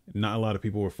that. not a lot of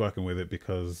people were fucking with it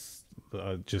because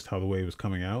just how the way it was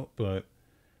coming out. But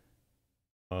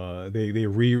they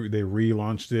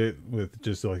relaunched it with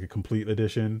just like a complete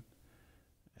edition,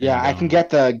 Yeah, and I can get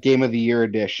the Game of the Year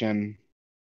edition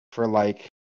for like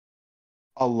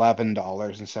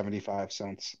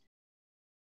 $11.75.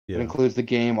 It yeah. includes the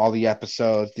game, all the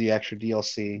episodes, the extra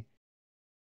DLC.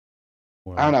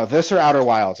 I don't Well, know. This or Outer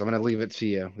Wilds? I'm gonna leave it to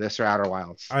you. This or Outer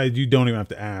Wilds? you don't even have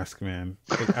to ask, man.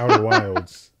 Like Outer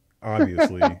Wilds,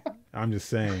 obviously. I'm just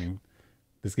saying,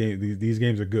 these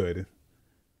games are good.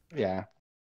 Yeah.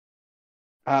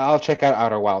 I'll check out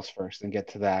Outer Wilds first and get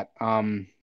to that.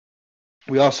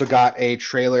 We also got a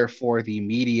trailer for the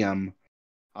Medium.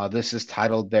 This is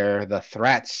titled The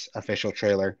Threats official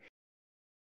trailer.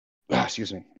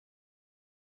 Excuse me.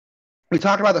 We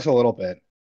talked about this a little bit.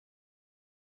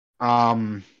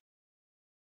 Um,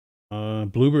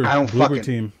 I don't Bloober fucking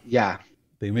team. yeah,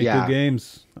 They make good yeah,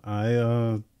 games.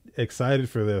 I excited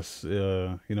for this.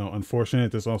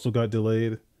 Unfortunate this also got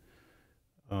delayed.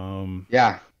 Um,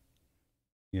 yeah.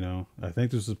 I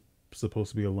think this is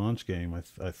supposed to be a launch game.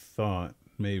 I thought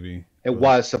maybe, It but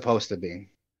was supposed to be,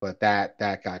 but that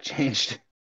got changed.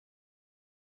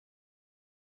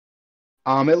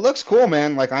 It looks cool,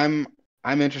 man. Like I'm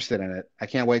interested in it. I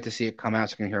can't wait to see it come out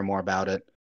so I can hear more about it.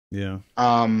 yeah,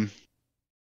 Um,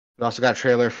 we also got a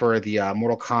trailer for the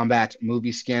Mortal Kombat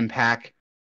movie skin pack,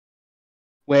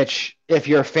 which, if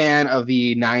you're a fan of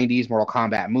the 90s Mortal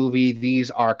Kombat movie, these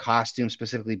are costumes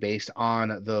specifically based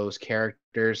on those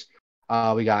characters.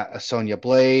 We got a Sonya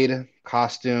Blade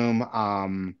costume,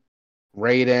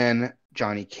 Raiden,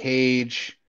 Johnny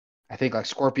Cage. I think like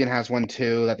Scorpion has one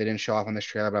too that they didn't show off on this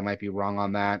trailer, but I might be wrong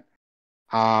on that.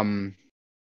 Um,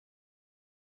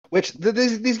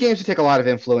 these games take a lot of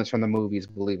influence from the movies,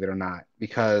 believe it or not,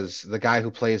 because the guy who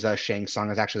plays Shang Tsung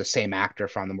is actually the same actor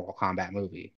from the Mortal Kombat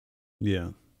movie,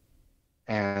 yeah,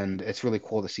 and it's really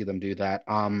cool to see them do that.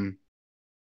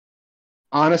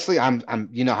 Honestly, I'm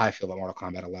you know how I feel about Mortal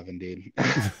Kombat 11, dude.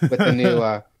 With the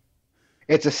new,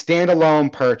 it's a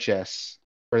standalone purchase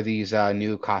for these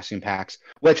new costume packs,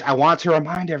 which I want to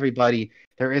remind everybody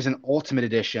there is an Ultimate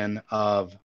Edition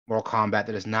of Mortal Kombat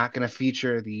that is not going to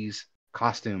feature these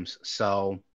costumes.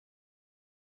 So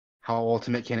how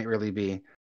ultimate can it really be?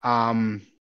 Um,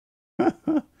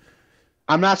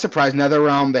 I'm not surprised.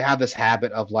 NetherRealm, they have this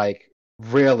habit of like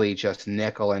really just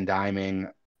nickel and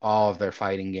diming all of their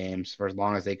fighting games for as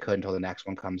long as they could until the next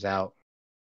one comes out.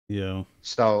 yeah,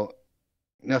 So,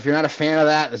 if you're not a fan of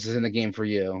that, this isn't a game for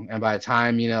you. And by the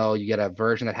time, you get a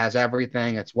version that has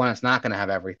everything, it's not going to have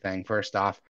everything, first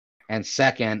off. And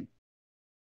second,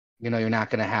 you're not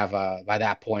going to have, by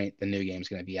that point, the new game's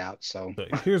going to be out. So,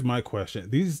 but here's my question: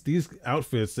 these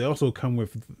outfits they also come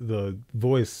with the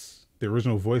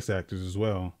original voice actors as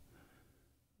well.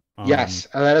 Um, yes,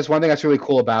 that is one thing that's really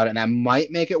cool about it. And that might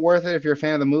make it worth it if you're a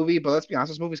fan of the movie. But let's be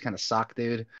honest, this movie's kind of suck,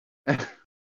 dude.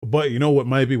 but you know what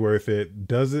might be worth it?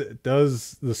 Does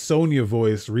the Sonya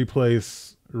voice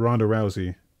replace Ronda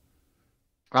Rousey,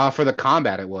 For the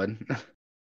combat, it would.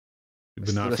 but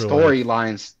The not for like?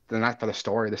 storylines, they're not for the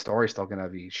story. The story's still going to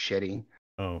be shitty.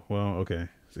 Oh well, okay.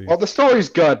 See, Well, the story's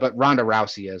good, but Ronda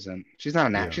Rousey isn't.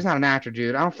 yeah, She's not an actor,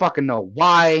 dude. I don't fucking know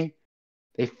why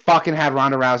they fucking had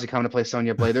Ronda Rousey come to play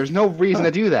Sonya Blade. There's no reason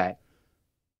to do that.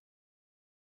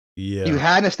 You yeah.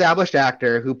 had an established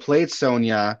actor who played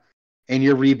Sonya in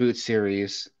your reboot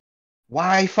series.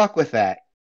 Why fuck with that?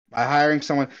 By hiring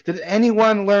someone. Did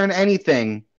anyone learn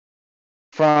anything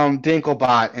from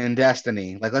Dinklebot in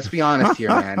Destiny? Like, let's be honest here,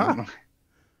 man.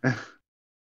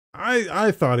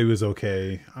 I thought he was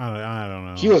okay. I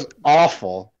don't He know. was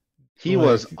awful. He Like,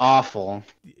 was awful.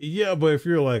 yeah, but if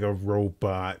you're like a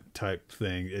robot type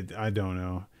thing, I don't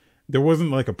know. There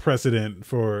wasn't like a precedent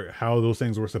for how those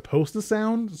things were supposed to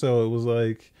sound, so it was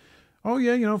like, oh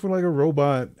yeah, for like a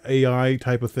robot AI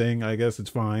type of thing, I guess it's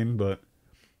fine. But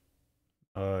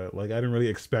like I didn't really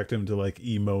expect him to like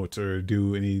emote or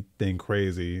do anything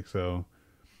crazy. So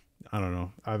I don't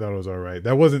know. I thought it was all right.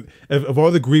 That wasn't of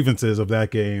all the grievances of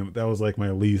that game. That was like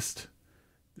my least.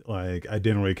 Like I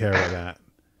didn't really care about that.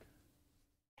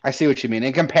 I see what you mean.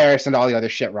 In comparison to all the other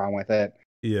shit wrong with it,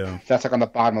 Yeah, that's like on the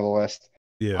bottom of the list.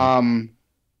 yeah, Um,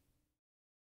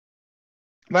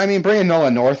 but I mean, bringing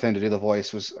Nolan North in to do the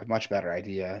voice was a much better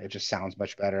idea. It just sounds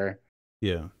much better.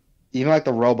 yeah. Even like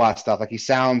the robot stuff, like he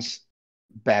sounds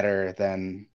better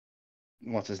than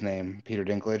what's his name, Peter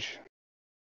Dinklage.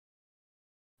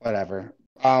 Whatever.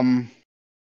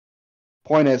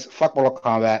 Point is, fuck Mortal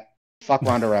Kombat, fuck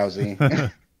Ronda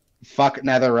Rousey, fuck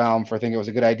NetherRealm for thinking it was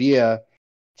a good idea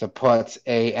to put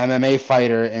a MMA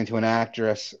fighter into an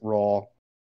actress role.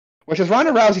 Which has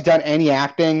Ronda Rousey done any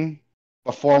acting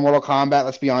before Mortal Kombat?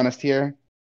 Let's be honest here. I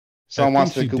Someone think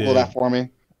wants to she Google that did. for me.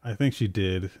 I think she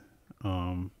did.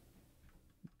 Um,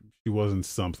 she wasn't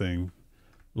something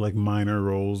like minor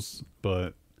roles,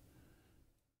 but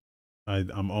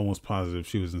I'm almost positive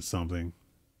she was in something.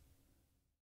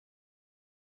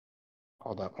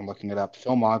 Hold up, I'm looking it up.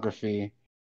 Filmography.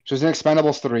 She was in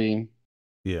Expendables 3,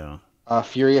 Yeah,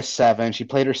 Furious 7. She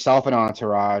played herself in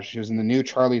Entourage. She was in the new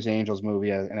Charlie's Angels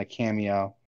movie in a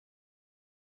cameo.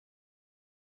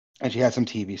 And she had some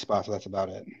TV spots, so that's about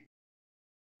it.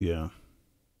 yeah.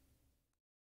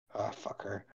 Fuck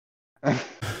her.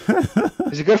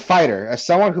 She's a good fighter. As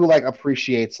someone who like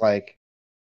appreciates like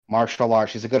martial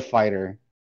arts, she's a good fighter.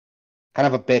 Kind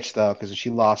of a bitch though, because she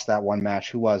lost that one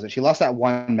match. Who was it? She lost that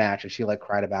one match and she like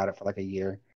cried about it for like a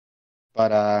year.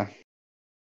 But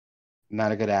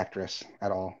not a good actress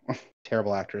at all.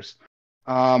 Terrible actress.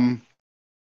 Um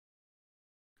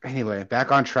anyway,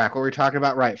 back on track. What were we talking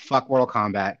about? Right, fuck Mortal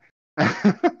Kombat.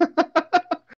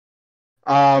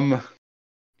 um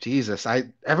Jesus, I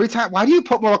every time why do you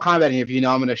put Mortal Kombat in here if you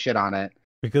know I'm gonna shit on it?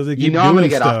 Because they You keep know I'm gonna doing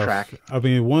get off stuff. track. I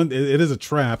mean, it is a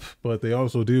trap, but they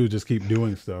also do just keep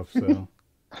doing stuff. So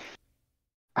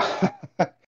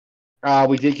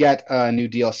We did get a new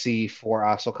DLC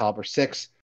for Soul Calibur 6.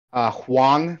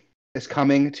 Huang is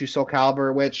coming to Soul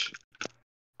Calibur, which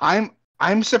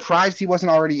I'm surprised he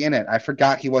wasn't already in it. I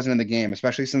forgot he wasn't in the game,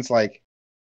 especially since like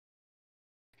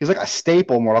he's like a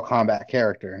staple Mortal Kombat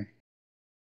character.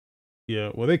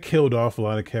 yeah, well, they killed off a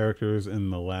lot of characters in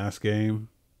the last game.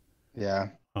 Yeah.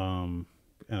 Um,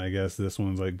 and I guess this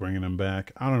one's like bringing them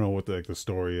back. I don't know what the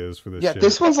story is for this Yeah, shit.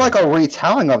 this one's like a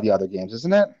retelling of the other games,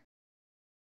 isn't it?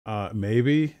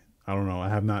 Maybe. I don't know. I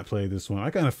have not played this one. I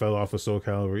kind of fell off of Soul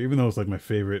Calibur, even though it's like my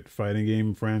favorite fighting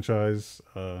game franchise.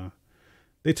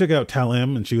 They took out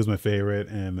Talim, and she was my favorite.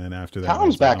 And then after that, I Talim's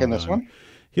was like, back I'm in this done. one.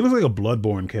 He looks like a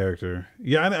Bloodborne character.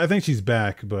 Yeah, I think she's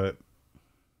back, but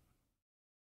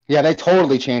Yeah, they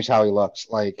totally changed how he looks.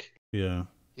 Like yeah.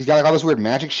 he's got like all this weird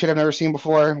magic shit I've never seen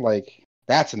before. Like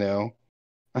that's new.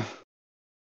 It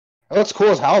looks cool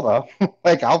as hell though.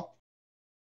 Like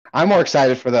I'm more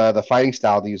excited for the fighting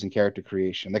style they use in character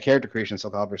creation. The character creation in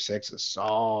Soul Calibur 6 is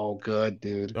so good,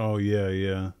 dude. Oh yeah,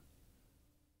 yeah.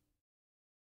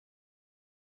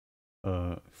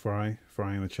 Fry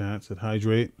in the chat said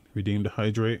hydrate. Redeemed to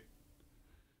hydrate.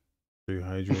 So you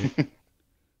hydrate.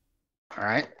 All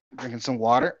right, drinking some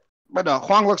water. But no,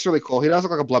 Huang looks really cool. He does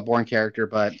look like a Bloodborne character,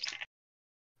 but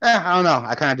I don't know.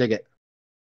 I kind of dig it.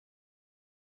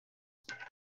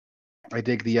 I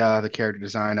dig the character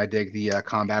design. I dig the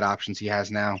combat options he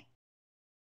has now.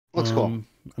 Looks cool.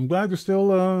 I'm glad they're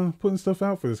still putting stuff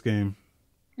out for this game.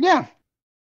 Yeah,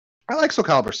 I like Soul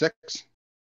Calibur 6.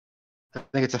 I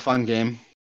think it's a fun game.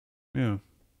 Yeah.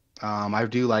 I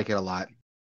do like it a lot.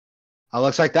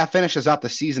 Looks like that finishes up the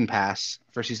season pass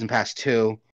for season pass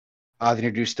 2. They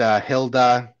introduced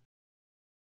Hilda,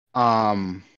 Hoamaru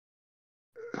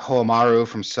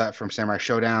from Samurai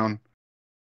Showdown.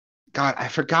 God, I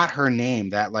forgot her name.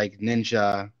 That like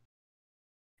ninja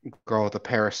girl with a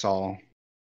parasol.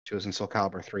 She was in Soul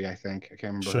Calibur 3, I think. I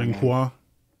can't remember her name. Shenhua.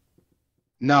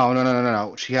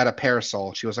 No. She had a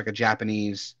parasol. She was like a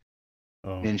Japanese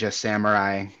Oh. ninja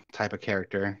samurai type of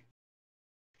character.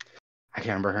 I can't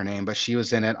remember her name, but she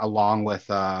was in it along with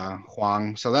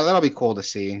Huang. So that'll be cool to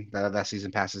see that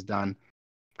season pass is done.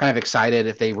 Kind of excited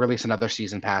if they release another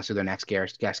season pass who their next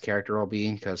guest character will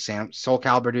be, because Soul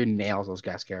Calibur dude nails those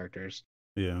guest characters.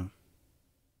 Yeah.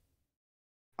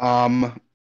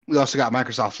 We also got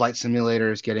Microsoft Flight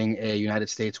Simulators getting a United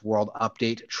States World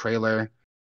Update trailer.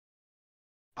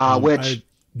 Which I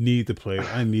need to play.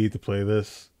 I need to play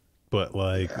this, but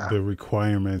like the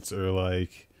requirements are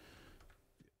like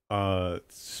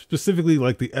specifically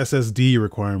like the SSD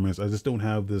requirements. I just don't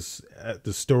have the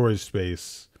storage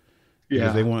space.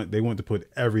 Because they want to put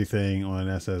everything on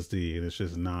an SSD, and it's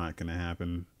just not gonna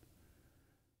happen.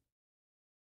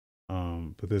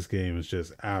 But this game is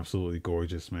just absolutely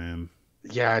gorgeous, man.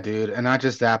 Yeah, dude, and not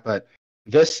just that, but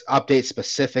this update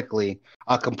specifically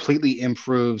completely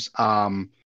improves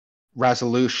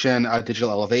resolution, digital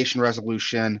elevation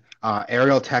resolution,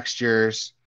 aerial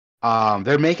textures.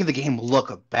 They're making the game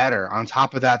look better. On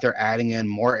top of that, they're adding in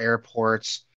more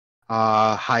airports,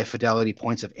 high fidelity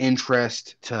points of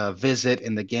interest to visit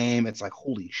in the game. It's like,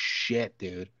 holy shit,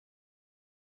 dude.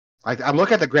 Like I'm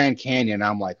looking at the Grand Canyon and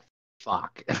I'm like,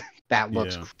 fuck, that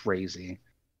looks crazy.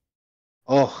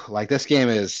 Oh, like this game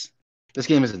is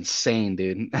insane,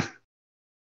 dude.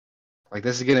 Like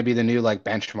this is gonna be the new like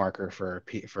benchmarker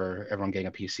for everyone getting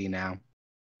a PC now.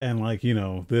 And like, you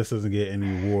know, this doesn't get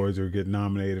any awards or get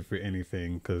nominated for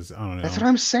anything because I don't know. That's what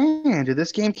I'm saying, dude.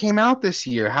 This game came out this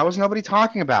year. How is nobody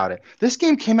talking about it? This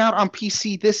game came out on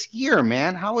PC this year,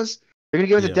 man. How is they're gonna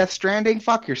give it to Death Stranding?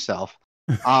 Fuck yourself.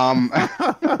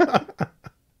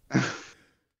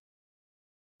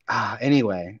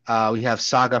 Anyway, we have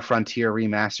Saga Frontier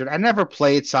remastered. I never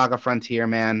played Saga Frontier,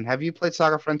 man. Have you played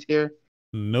Saga Frontier?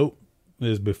 Nope,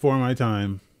 it's before my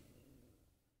time.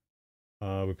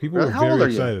 But people Really? were How old very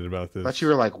are you? excited about this. I thought you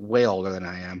were like way older than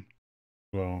I am.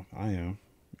 Well, I am.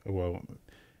 Well,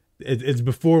 it's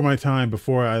before my time.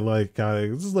 Before I like got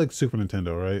it. This is like Super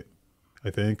Nintendo, right? I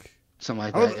think. something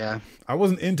like I that. was Yeah. I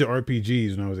wasn't into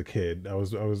RPGs when I was a kid. I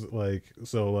was like,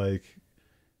 so like,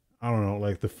 I don't know,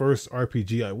 like the first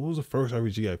RPG what was the first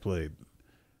RPG I played?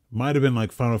 Might have been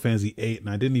like Final Fantasy VIII, and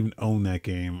I didn't even own that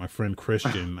game. My friend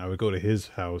Christian, I would go to his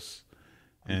house,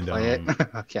 You and play it.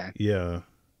 Okay. yeah,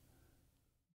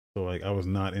 so like I was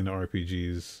not into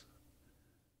RPGs.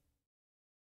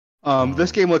 This Um,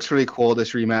 game looks really cool.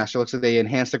 This remaster looks like they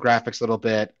enhanced the graphics a little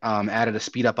bit. Added a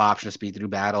speed up option to speed through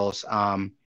battles.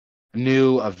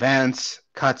 New events,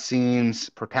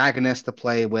 cutscenes, protagonists to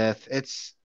play with.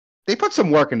 They put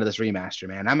some work into this remaster,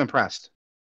 man. I'm impressed.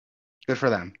 Good for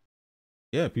them.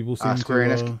 yeah, people seem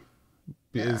Square to. Enix.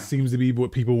 It Yeah. seems to be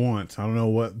what people want. I don't know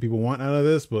what people want out of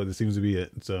this, but it seems to be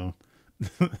it. So,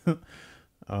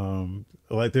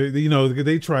 like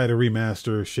they try to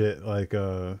remaster shit like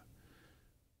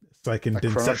it's like in A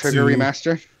Chrono Trigger Densetsu,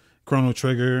 remaster. Chrono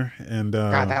Trigger, and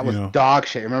God, that was dog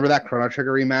shit. Remember that Chrono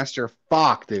Trigger remaster?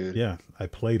 Fuck, dude. yeah, I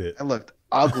played it. That looked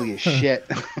ugly as shit.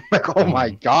 Like, oh my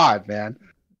Um, God, man.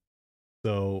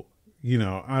 so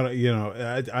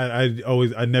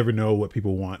I never know what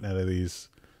people want out of these.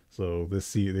 So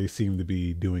they seem to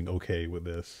be doing okay with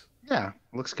this. Yeah,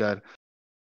 looks good.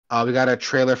 We got a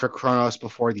trailer for Chronos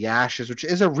Before the Ashes, which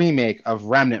is a remake of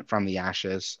Remnant from the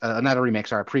Ashes. Not a remake,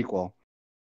 sorry, a prequel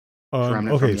to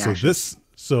Remnant from Okay, the Ashes.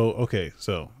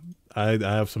 so I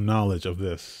have some knowledge of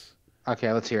this.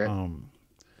 Okay, let's hear it.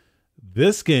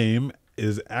 This game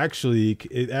actually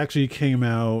came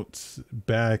out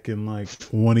back in like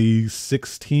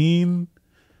 2016.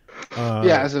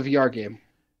 Yeah, it's a VR game.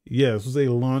 Yeah, this was a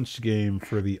launch game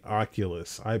for the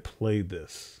Oculus. I played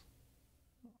this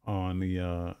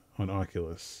on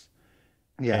Oculus,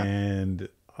 Yeah. and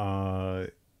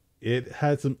it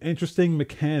had some interesting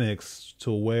mechanics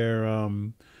to where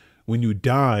when you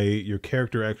die, your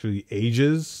character actually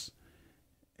ages,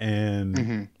 and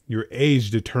Hmm. your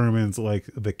age determines like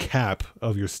the cap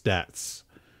of your stats.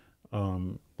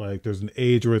 Like there's an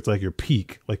age where it's like your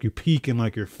peak, like you peak in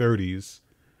like your 30s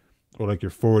or like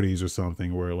your 40s or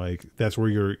something, where like that's where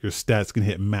your stats can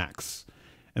hit max,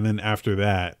 and then after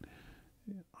that,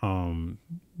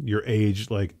 your age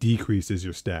like decreases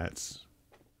your stats.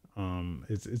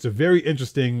 It's a very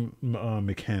interesting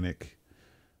mechanic,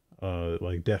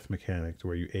 like death mechanic, to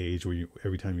where you age, where you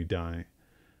every time you die.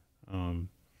 Um,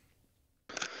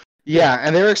 Yeah,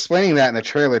 and they were explaining that in the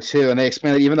trailer too. And they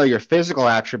explained that even though your physical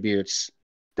attributes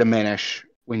diminish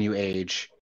when you age,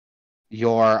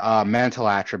 your mental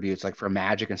attributes, like for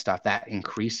magic and stuff, that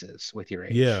increases with your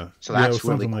age. yeah, So yeah, it was that's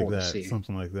really something like cool to that, see.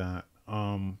 something like that.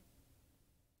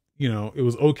 It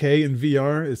was okay in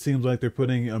VR. It seems like they're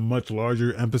putting a much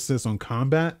larger emphasis on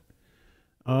combat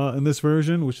in this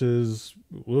version, which is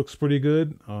looks pretty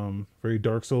good. Very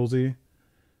Dark Soulsy.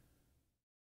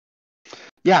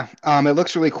 Yeah, it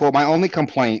looks really cool. My only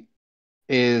complaint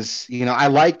is, I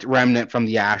liked Remnant from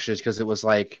the Ashes because it was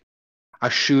like a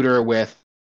shooter with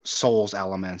Souls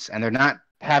elements, and they're not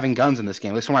having guns in this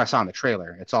game. At least from what I saw in the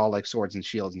trailer, it's all like swords and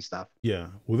shields and stuff. Yeah.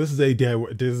 Well, this is a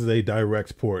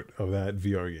direct port of that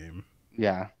VR game.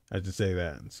 Yeah, I have to say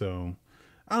that. So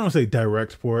I don't say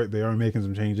direct port. They are making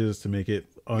some changes to make it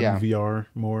on yeah, VR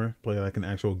more, play like an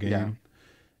actual yeah. game,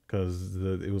 because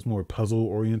it was more puzzle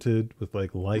oriented with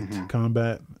like light Hmm.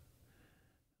 combat.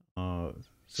 Uh,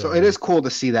 So it so is cool to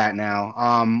see that now.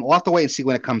 We'll have to wait and see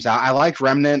when it comes out. I liked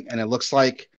Remnant, and it looks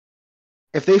like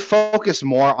if they focus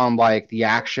more on like the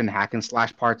action hack and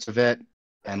slash parts of it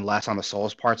and less on the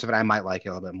Souls parts of it, I might like it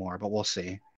a little bit more. But we'll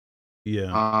see.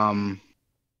 yeah, Um,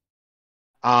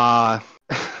 uh,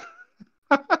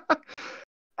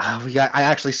 I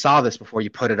actually saw this before you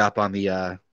put it up on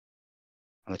the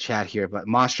chat here, but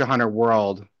Monster Hunter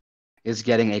World is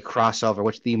getting a crossover,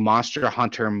 which the Monster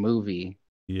Hunter movie,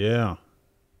 yeah.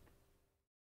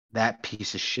 that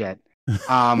piece of shit.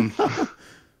 Um,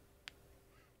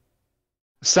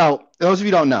 so those of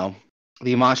you who don't know,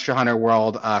 the Monster Hunter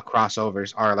World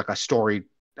crossovers are like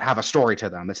have a story to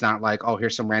them. It's not like, oh,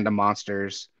 here's some random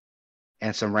monsters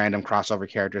and some random crossover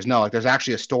characters. No, like there's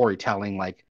actually a story telling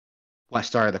like what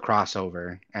started the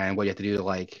crossover and what you have to do to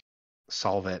like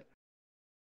solve it.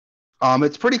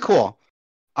 It's pretty cool.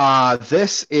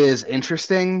 This is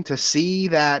interesting to see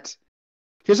that.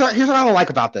 Here's what I don't like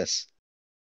about this.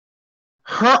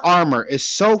 Her armor is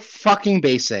so fucking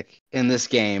basic in this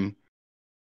game.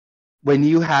 When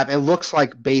it looks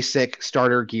like basic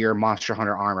starter gear Monster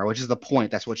Hunter armor, which is the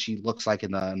point. That's what she looks like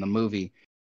in the movie.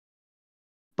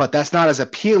 But that's not as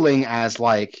appealing as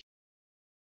like,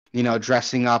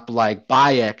 dressing up like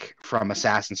Bayek from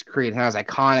Assassin's Creed. Not as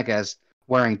iconic as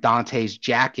wearing Dante's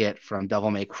jacket from Devil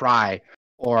May Cry,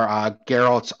 or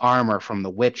Geralt's armor from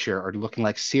The Witcher, or looking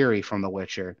like Ciri from The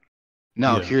Witcher.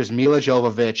 No, Yeah. here's Mila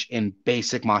Jovovich in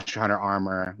basic Monster Hunter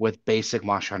armor with basic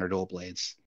Monster Hunter dual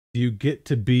blades. Do you get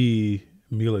to be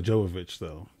Mila Jovovich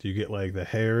though? Do you get like the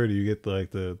hair? Do you get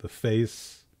like the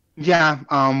face? Yeah,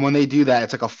 when they do that,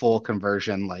 it's like a full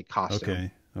conversion like costume.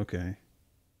 Okay. Okay.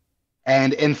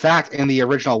 And in fact, in the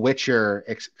original Witcher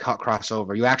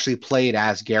crossover, you actually played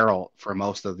as Geralt for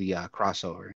most of the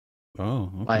crossover.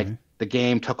 Oh, Like okay. the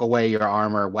game took away your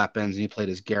armor, weapons, and you played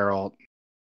as Geralt.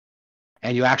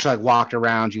 And you actually like walked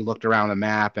around, you looked around the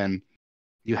map, and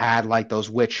you had like those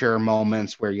Witcher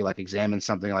moments where you like examined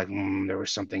something, like there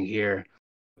was something here.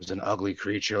 It was an ugly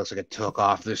creature. Looks like it took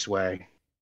off this way.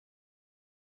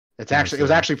 It was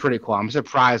Gotcha. actually pretty cool. I'm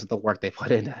surprised at the work they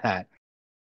put into that.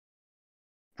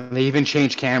 And they even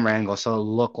changed camera angles so it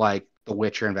looked like the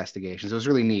Witcher investigations. It was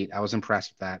really neat. I was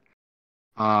impressed with that.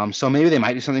 So maybe they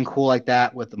might do something cool like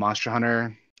that with the Monster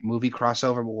Hunter movie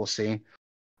crossover, but we'll see.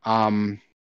 Um,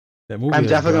 That movie I'm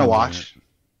has definitely gonna guns in it watch.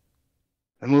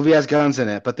 The movie has guns in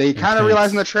it, but they and kind of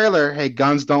realize in the tanks. trailer, hey,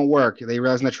 guns don't work. They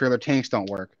realize in the trailer tanks don't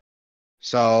work.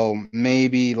 So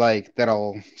maybe like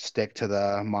that'll stick to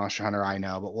the Monster Hunter I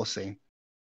know, but we'll see.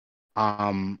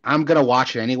 I'm gonna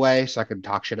watch it anyway, so I can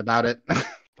talk shit about it.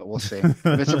 But we'll see. If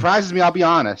it surprises me, I'll be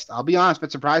honest. I'll be honest. If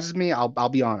it surprises me, I'll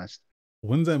be honest.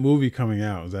 When's that movie coming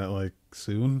out? Is that like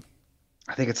soon?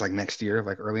 I think it's like next year,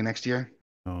 like early next year.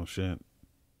 Oh shit.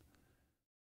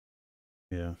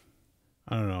 Yeah.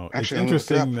 I don't know. It's Actually, I'm gonna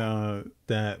look it up. interesting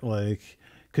that like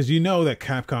because you know that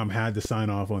Capcom had to sign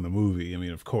off on the movie. I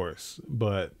mean, of course,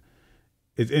 but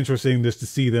it's interesting just to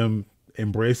see them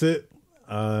embrace it.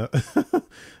 Uh,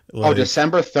 Oh, like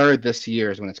December 3rd this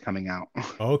year is when it's coming out.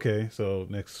 okay, so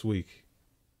next week.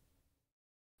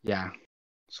 Yeah.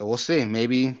 So we'll see.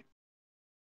 Maybe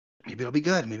it'll be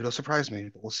good. Maybe it'll surprise me,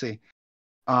 but we'll see.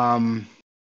 Um,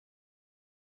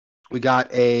 we got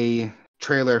a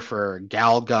trailer for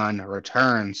Galgun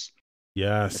Returns.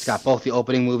 It's got Yes. both the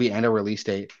opening movie and a release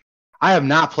date. I have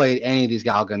not played any of these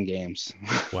Galgun games.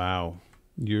 Wow.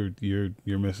 You're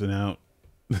missing out.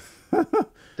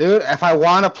 Dude, if I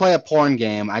want to play a porn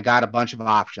game, I got a bunch of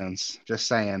options. Just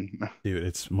saying. Dude,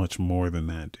 it's much more than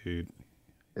that, dude.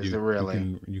 Is it You really?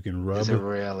 can you can Is it rub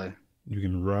really? you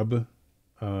can rub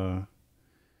uh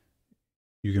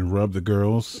you can rub the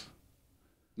girls.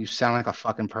 You sound like a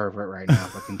fucking pervert right now,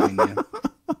 but continue.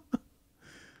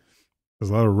 There's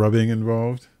a lot of rubbing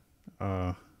involved.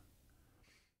 Uh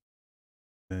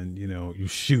and you know, you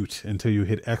shoot until you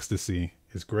hit ecstasy.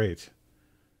 It's great.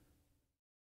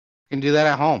 You can do that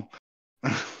at home.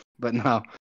 But no.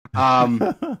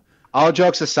 Um, all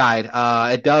jokes aside,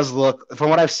 it does look, from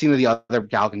what I've seen of the other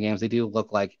Galgun games, they do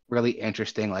look like really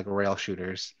interesting, like rail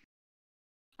shooters.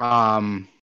 Um,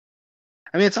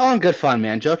 I mean, it's all in good fun,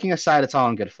 man. Joking aside, it's all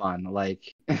in good fun.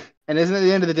 Like, and isn't at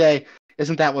the end of the day,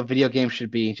 isn't that what video games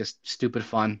should be? Just stupid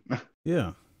fun.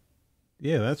 Yeah.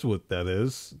 Yeah, that's what that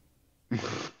is.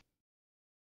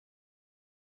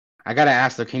 I gotta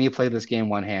ask though, can you play this game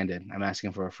one-handed? I'm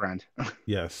asking for a friend.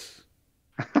 Yes.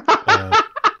 Uh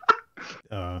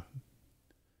uh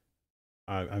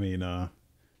I mean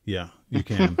yeah, you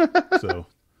can. So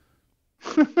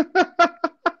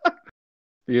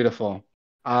Beautiful.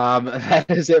 That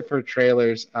is it for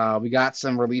trailers. We got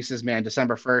some releases, man.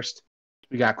 December 1st,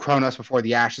 we got Chronos Before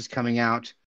the Ashes coming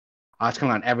out. It's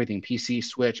coming on everything: PC,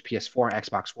 Switch, PS4,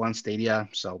 Xbox One, Stadia.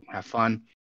 So have fun.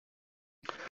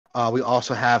 We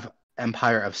also have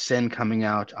Empire of Sin coming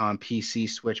out on PC,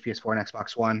 Switch, PS4, and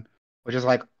Xbox One, which is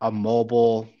like a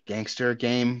mobile gangster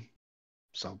game.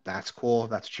 So that's cool.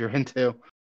 That's what you're into. a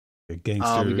We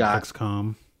gangster got,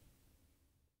 XCOM.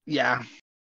 yeah.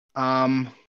 Um,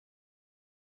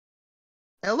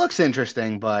 it looks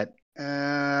interesting, but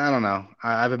I don't know.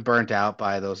 I've been burnt out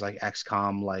by those like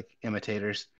XCOM like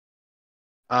imitators.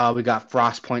 We got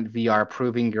Frostpoint VR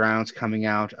Proving Grounds coming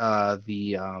out.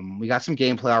 We got some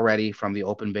gameplay already from the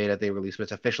open beta they released, but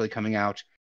it's officially coming out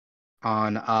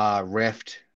on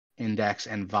Rift, Index,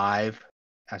 and Vive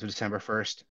as of December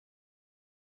 1st.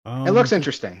 It looks It's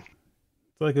interesting.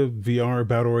 like a VR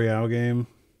battle royale game.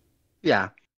 Yeah,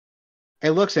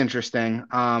 it looks interesting.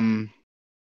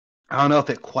 I don't know if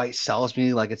it quite sells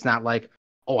me. Like, it's not like,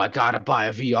 oh, I gotta buy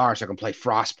a VR so I can play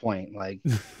Frostpoint. Like,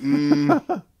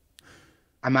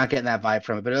 I'm not getting that vibe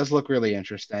from it, but it does look really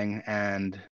interesting.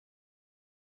 And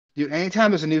dude,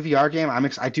 anytime there's a new VR game,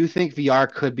 I do think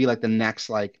VR could be like the next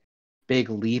like big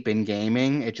leap in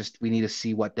gaming. It just we need to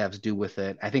see what devs do with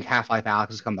it. I think Half-Life Alyx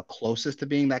has come the closest to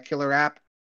being that killer app,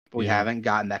 but we Yeah. haven't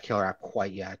gotten that killer app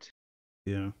quite yet.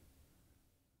 Yeah.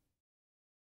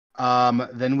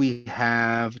 Then we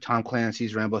have Tom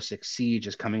Clancy's Rainbow Six Siege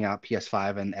is coming out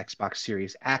PS5 and Xbox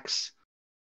Series X.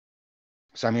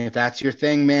 So I mean, if that's your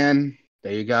thing, man,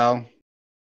 There you go.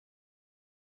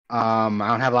 I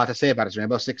don't have a lot to say about it. It's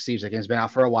Rainbow Six Siege. That game's been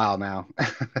out for a while now.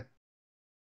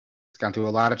 It's gone through a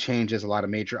lot of changes, a lot of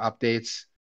major updates.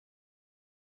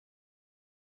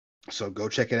 So go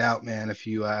check it out, man, if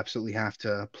you absolutely have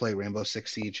to play Rainbow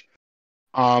Six Siege.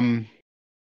 Um,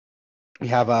 we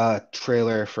have a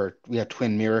trailer we have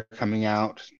Twin Mirror coming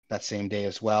out that same day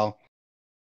as well.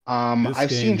 This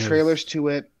I've seen game trailers has to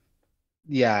it.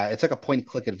 Yeah, it's like a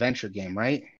point-and-click adventure game,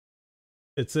 right?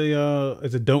 it's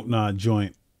a don't nod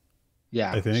joint,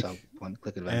 Yeah, I so think.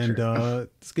 point-and-click And adventure.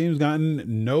 this game's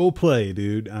gotten no play,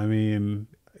 dude. I mean,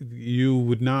 you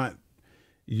would not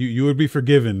you would be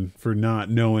forgiven for not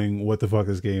knowing what the fuck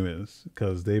this game is,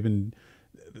 because the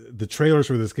trailers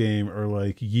for this game are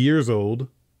like years old.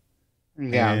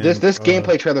 Yeah, this And this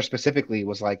gameplay trailer specifically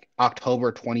was like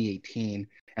October 2018,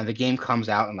 and the game comes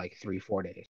out in like 3-4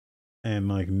 days.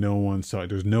 like no one saw it.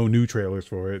 There's no new trailers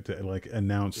for it to like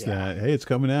announce Yeah, that hey, it's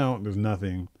coming out. There's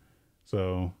nothing.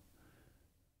 So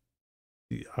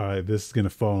this is gonna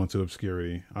fall into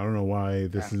obscurity. I don't know why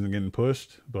this yeah, isn't getting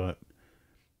pushed, but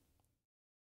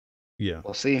yeah.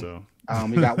 we'll see. So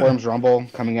We got Worms Rumble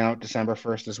coming out December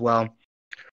 1st as well.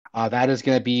 That is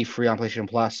going to be free on PlayStation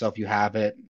Plus, so if you have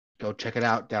it, go check it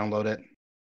out, download it.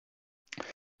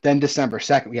 Then December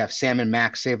 2nd, we have Sam &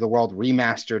 Max Save the World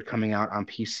Remastered coming out on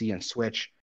PC and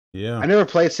Switch. yeah, I never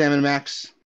played Sam &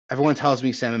 Max. Everyone tells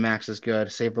me Sam & Max is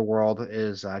good. Save the World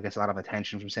gets a lot of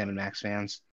attention from Sam & Max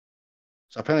fans.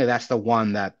 So apparently that's the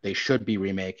one that they should be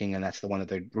remaking, and that's the one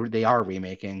that they are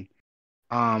remaking.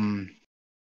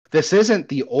 This isn't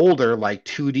the older like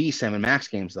 2D Sam & Max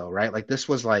games though, right? Like this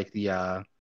was like that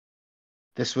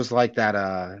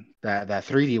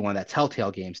 3D one that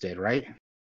Telltale Games did, right?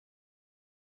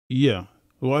 yeah.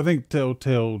 Well, I think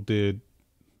Telltale did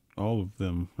all of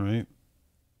them, right?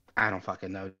 I don't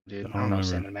fucking know, dude. I I don't don't know remember.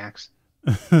 Sam & Max.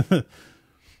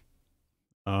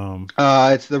 um,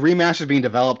 It's the remaster being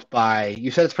developed by,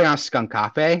 you said it's pronounced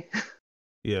Skunkape?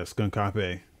 yeah,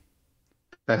 Skunkape.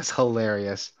 That is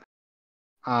hilarious.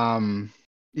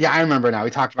 Yeah, I remember now. We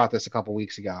talked about this a couple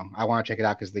weeks ago. I want to check it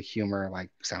out because the humor like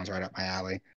sounds right up my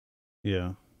alley.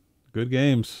 Yeah, good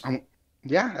games.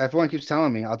 Yeah, everyone keeps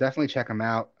telling me. I'll definitely check them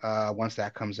out once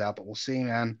that comes out, but we'll see,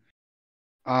 man.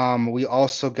 We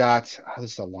also got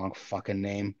this is a long fucking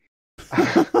name.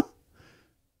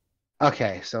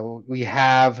 Okay, so we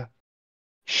have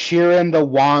Shiren the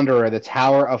Wanderer, the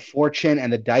Tower of Fortune,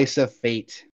 and the Dice of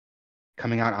Fate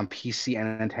coming out on PC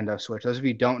and Nintendo Switch. Those of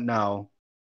you who don't know,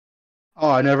 oh,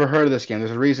 I never heard of this game.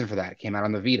 There's a reason for that. It came out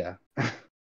on the Vita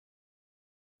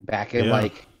back in Yeah,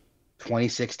 like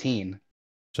 2016.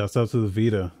 shouts out to the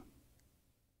Vita.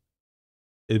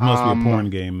 It must be a Um, porn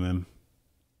game then.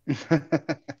 I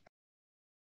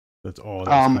That's all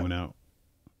that's coming out.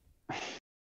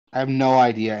 have no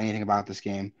idea anything about this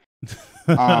game.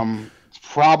 It's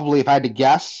probably, if I had to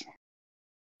guess,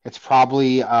 it's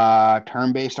probably a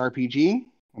turn-based RPG.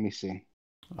 Let me see.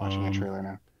 Watching the trailer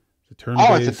now. It's a turn-based.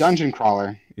 Oh, it's a dungeon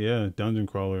crawler. Yeah, dungeon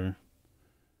crawler.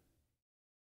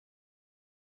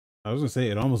 I was gonna say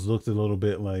it almost looked a little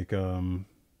bit like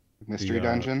Mystery the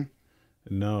dungeon.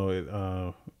 no, it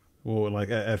well, like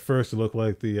at first it looked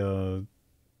like the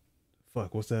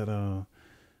fuck, what's that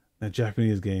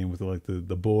Japanese game with like the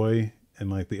boy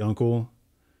and like the uncle.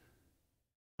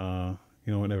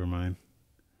 You know what, never mind.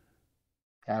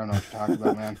 I don't know what you're talking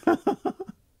about, man.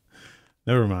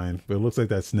 Never mind, but it looks like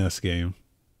that SNES game.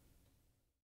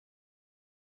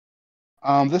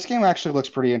 This game actually looks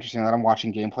pretty interesting. That I'm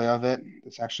watching gameplay of it.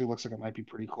 This actually looks like it might be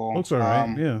pretty cool. Looks all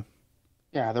right. Yeah.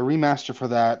 Yeah, the remaster for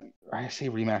that, I say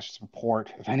remaster, it's a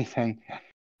port, if anything.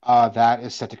 That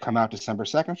is set to come out December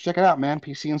 2nd. Check it out, man.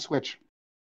 PC and Switch.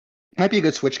 Might be a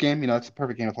good Switch game. You know, it's a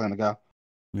perfect game to play on the go.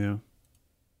 Yeah.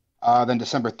 Then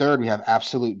December 3rd, we have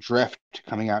Absolute Drift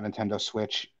coming out Nintendo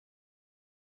Switch.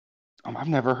 I've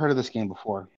never heard of this game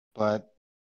before, but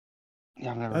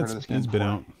yeah, I've never heard of this game It's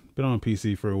before. been on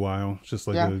PC for a while. It's just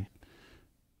like Yeah.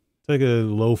 it's like a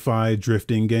lo-fi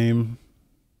drifting game,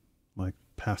 like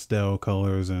pastel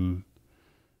colors and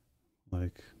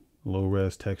like low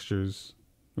res textures.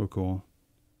 Real cool.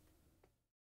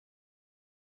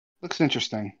 Looks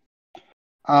interesting.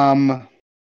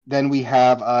 Then we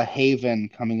have Haven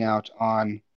coming out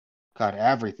on God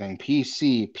everything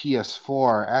PC,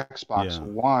 PS4, Xbox Yeah.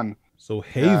 One. So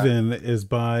Haven is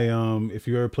by if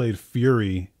you ever played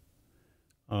Fury,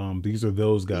 these are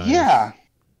those guys. Yeah,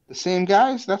 the same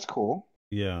guys. That's cool.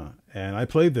 Yeah, and I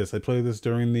played this. I played this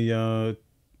during the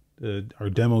our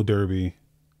demo derby.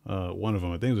 One of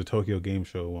them, I think it was a Tokyo Game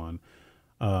Show one.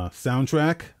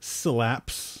 Soundtrack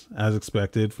slaps as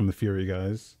expected from the Fury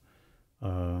guys.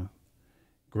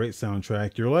 Great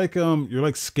soundtrack. You're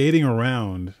like skating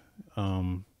around.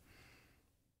 Um,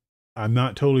 I'm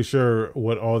not totally sure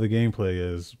what all the gameplay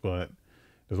is, but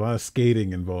there's a lot of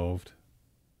skating involved.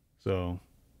 So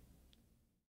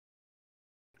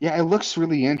Yeah, it looks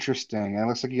really interesting. It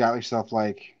looks like you got yourself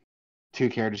like two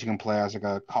characters you can play as, like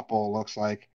a couple, looks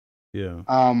like. yeah,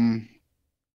 Um,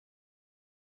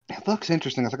 it looks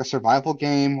interesting. It's like a survival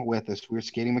game with this weird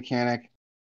skating mechanic.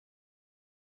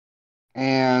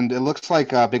 And it looks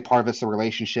like a big part of it's the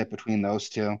relationship between those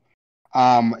two.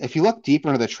 If you look deeper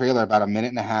into the trailer, about a minute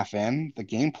and a half in, the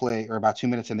gameplay, or about 2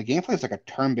 minutes in, the gameplay is like a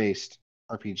turn-based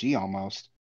RPG almost.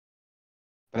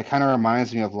 But it kind of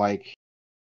reminds me of like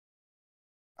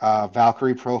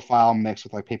Valkyrie profile mixed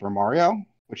with like Paper Mario,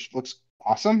 which looks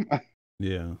awesome.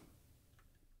 yeah.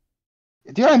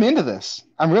 Dude, I'm into this.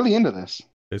 I'm really into this.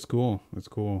 It's cool. It's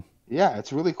cool. Yeah,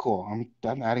 it's really cool.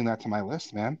 I'm adding that to my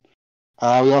list, man.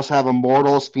 We also have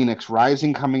Immortals Phoenix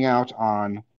Rising coming out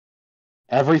on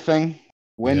everything.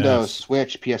 Windows, Yes.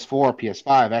 Switch, PS4,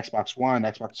 PS5, Xbox One,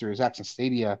 Xbox Series X, and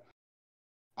Stadia.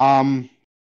 Um,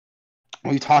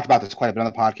 we talked about this quite a bit on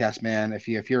the podcast, man. If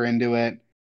you're into it,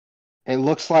 it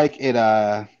looks like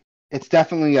it's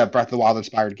definitely a Breath of the Wild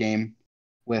inspired game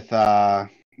with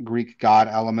Greek god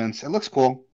elements. It looks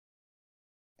cool.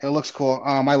 It looks cool.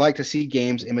 I like to see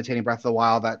games imitating Breath of the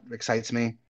Wild. That excites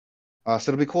me. So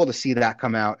it'll be cool to see that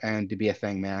come out and to be a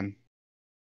thing, man.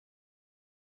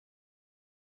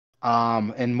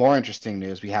 In more interesting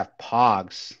news, we have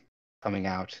Pogs coming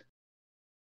out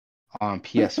on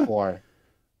PS4.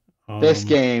 This Um,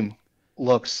 game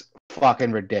looks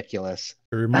fucking ridiculous.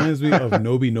 it reminds me of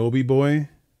Nobi Nobi Boy,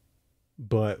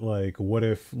 but like, what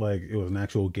if like it was an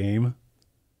actual game?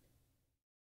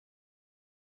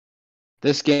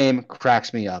 This game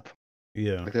cracks me up.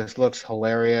 Yeah, Like this looks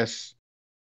hilarious.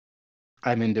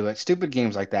 I'm into it. Stupid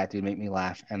games like that, dude, make me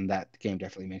laugh, and that game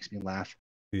definitely makes me laugh.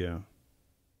 yeah.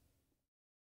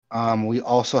 We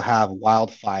also have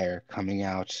Wildfire coming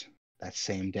out that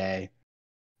same day.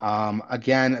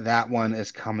 Again, that one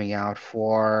is coming out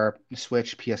for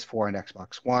Switch, PS4, and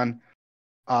Xbox One.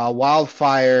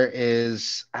 Wildfire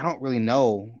is, I don't really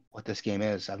know what this game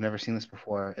is. I've never seen this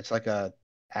before. It's like a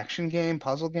action game,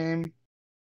 puzzle game.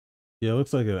 Yeah, it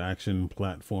looks like an action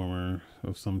platformer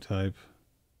of some type.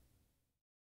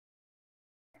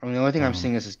 I mean, the only thing I'm Um,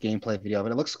 seeing is this gameplay video,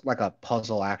 but it looks like a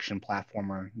puzzle action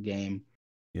platformer game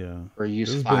yeah. where you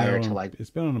This use has been fire out to on like,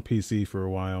 it's been on a PC for a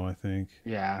while, I think.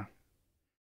 yeah.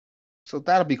 So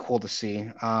that'll be cool to see.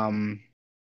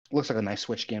 Looks like a nice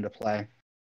Switch game to play.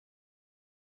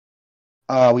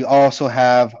 We also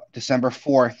have December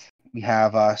 4th, we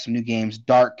have some new games.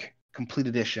 Dark Complete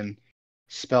Edition,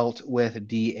 spelt with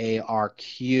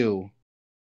DARQ.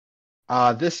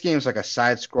 This game's like a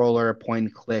side scroller, point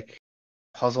and click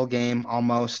puzzle game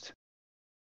almost.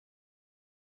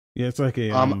 Yeah, it's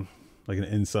Um, like an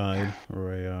inside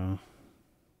or a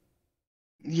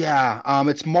yeah,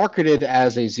 it's marketed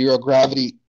as a zero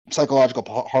gravity psychological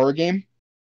horror game,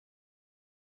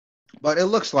 but it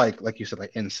looks like you said,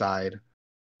 like inside,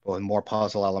 but with more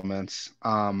puzzle elements.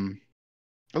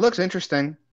 It looks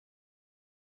interesting.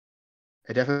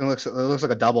 It looks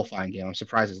like a Double Fine game. I'm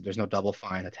surprised that there's no Double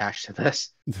Fine attached to this.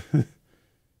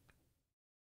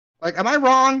 Like, am I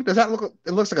wrong? Does that look?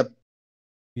 It looks like a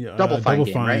yeah, Double Fine Double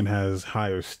game, Fine right? has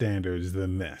higher standards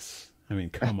than this. I mean,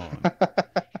 come on.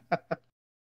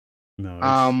 No, it's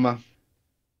um,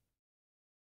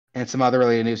 and some other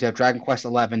related news. We have Dragon Quest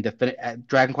 11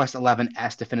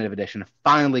 S Definitive Edition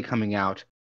finally coming out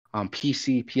on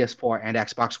PC, PS4, and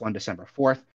Xbox One December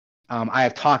 4th. I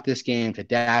have talked this game to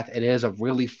death. It is a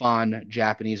really fun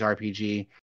Japanese RPG.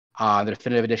 The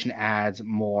Definitive Edition adds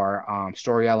more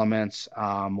story elements,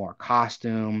 more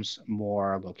costumes,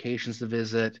 more locations to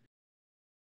visit.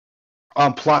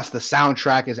 Plus, the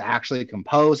soundtrack is actually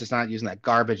composed. It's not using that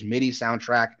garbage MIDI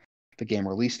soundtrack the game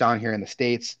released on here in the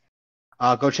States.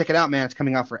 Go check it out, man. It's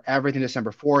coming out for everything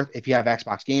December 4th. If you have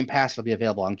Xbox Game Pass, it'll be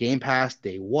available on Game Pass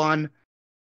day one.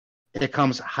 It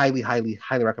comes highly, highly,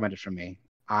 highly recommended from me.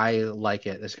 I like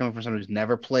it. It's coming from someone who's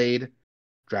never played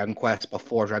Dragon Quest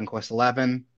before Dragon Quest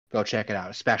 11. Go check it out,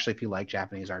 especially if you like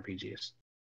Japanese RPGs.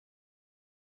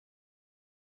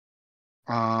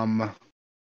 Um,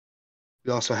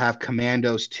 we also have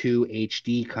Commandos 2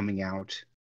 HD coming out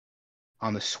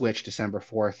on the Switch December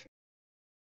 4th.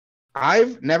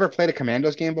 I've never played a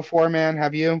Commandos game before, man.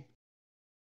 Have you?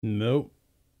 nope.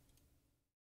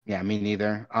 Yeah, me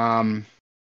neither.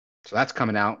 So that's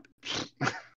coming out.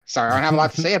 Sorry, I don't have a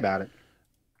lot to say about it.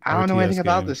 I don't know anything RTS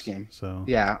about this games. game. So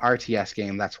Yeah, RTS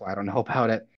game. That's why I don't know about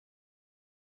it.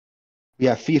 We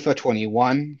have FIFA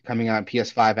 21 coming out on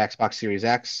PS5, Xbox Series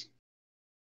X.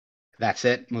 That's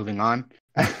it. Moving on.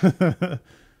 I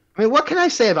mean, what can I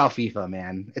say about FIFA,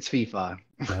 man? It's FIFA.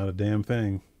 Not a damn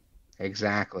thing.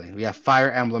 Exactly. We have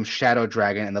Fire Emblem Shadow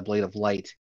Dragon and the Blade of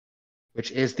Light,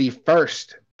 which is the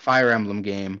first Fire Emblem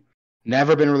game.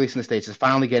 Never been released in the States. It's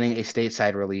finally getting a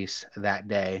stateside release that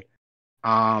day.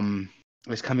 It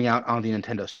was coming out on the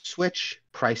Nintendo Switch,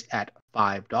 priced at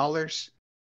 $5.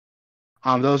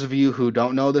 Those of you who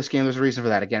don't know this game, there's a reason for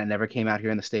that. Again, it never came out here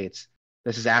in the States.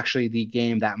 This is actually the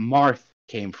game that Marth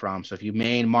came from. So if you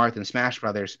main Marth in Smash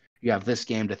Brothers, you have this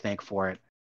game to thank for it.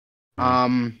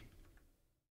 Yeah.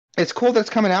 It's cool that it's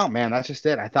coming out, man. That's just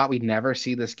it. I thought we'd never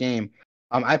see this game.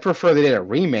 I prefer they did a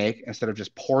remake instead of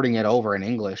just porting it over in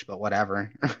English, but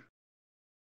whatever.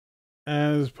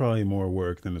 It's probably more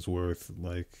work than it's worth.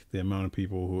 Like the amount of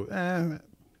people who.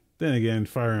 Then again,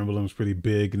 Fire Emblem's pretty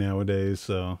big nowadays,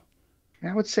 so.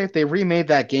 I would say if they remade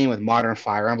that game with modern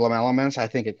Fire Emblem elements, I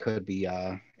think it could be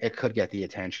it could get the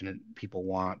attention that people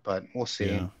want, but we'll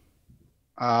see.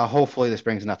 Yeah. Hopefully this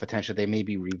brings enough attention. They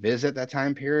maybe revisit that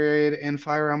time period in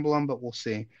Fire Emblem, but we'll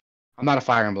see. I'm not a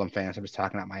Fire Emblem fan, so I'm just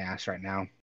talking out my ass right now.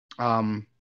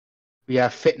 We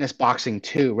have Fitness Boxing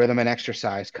 2, Rhythm and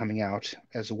Exercise coming out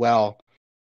as well.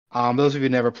 Those of you who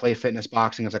never play Fitness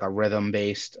Boxing, it's like a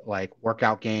rhythm-based like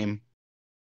workout game.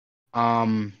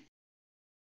 It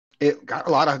got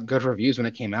a lot of good reviews when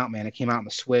it came out, man. It came out on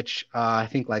the Switch, I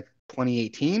think like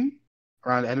 2018,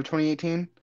 around the end of 2018,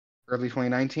 early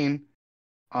 2019.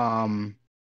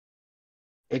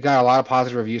 It got a lot of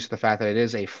positive reviews for the fact that it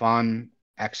is a fun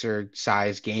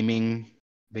exercise gaming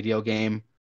video game.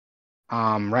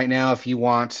 Right now, if you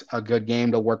want a good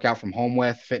game to work out from home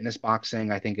with, Fitness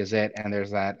Boxing, I think, is it. And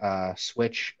there's that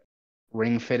Switch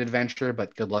Ring Fit Adventure,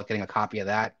 but good luck getting a copy of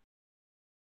that.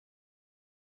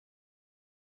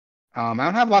 I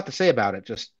don't have a lot to say about it.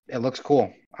 Just it looks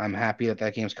cool. I'm happy that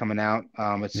that game's coming out.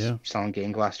 It's selling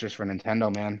gangbusters for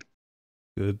Nintendo, man.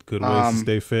 Good ways to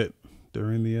stay fit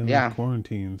during the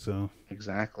quarantine. So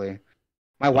exactly.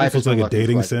 My wife is like a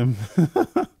dating sim.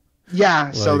 Yeah,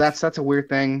 like, so that's a weird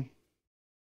thing.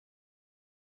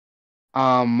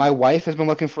 My wife has been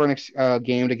looking for a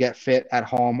game to get fit at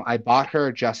home. I bought her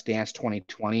Just Dance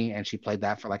 2020, and she played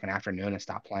that for like an afternoon and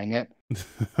stopped playing it.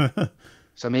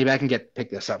 So maybe I can pick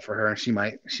this up for her, and she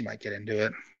might get into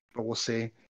it, but we'll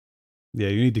see. Yeah,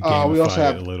 you need to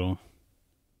gamify it a little.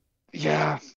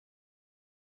 Yeah,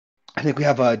 I think we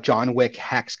have John Wick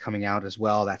Hex coming out as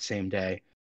well that same day.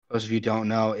 Those of you who don't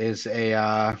know, is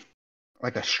a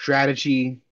like a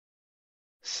strategy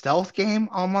stealth game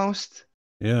almost.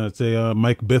 Yeah, it's a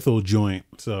Mike Bithell joint.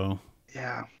 So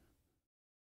yeah,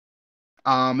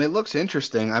 it looks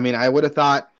interesting. I mean, I would have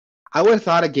thought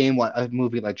a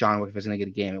movie like John Wick, if it was going to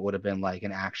get a game, it would have been like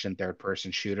an action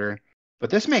third-person shooter. But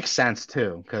this makes sense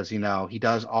too, because he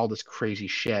does all this crazy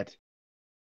shit.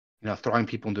 Throwing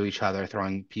people into each other,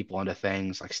 throwing people into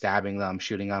things, like stabbing them,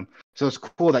 shooting them. So it's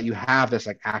cool that you have this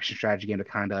like action strategy game to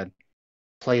kind of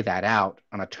play that out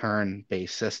on a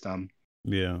turn-based system.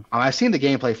 Yeah. I've seen the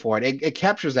gameplay for it. It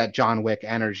captures that John Wick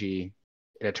energy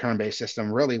in a turn-based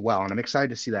system really well, and I'm excited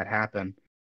to see that happen.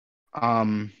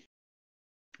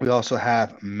 We also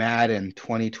have Madden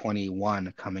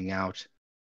 2021 coming out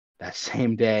that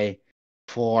same day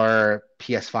for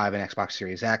PS5 and Xbox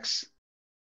Series X.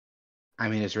 I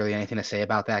mean, is there really anything to say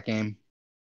about that game?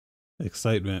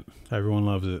 Excitement. Everyone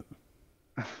loves it.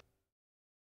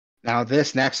 Now,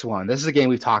 this next one, this is a game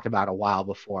we've talked about a while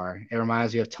before. It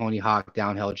reminds me of Tony Hawk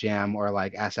Downhill Jam or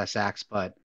like SSX,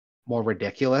 but more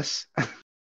ridiculous.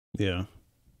 Yeah.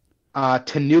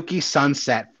 Tanuki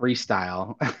Sunset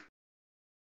Freestyle.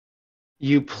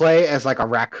 You play as like a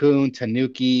raccoon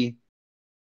Tanuki,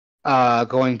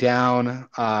 going downhill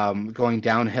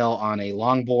on a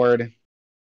longboard.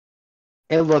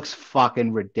 It looks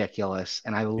fucking ridiculous,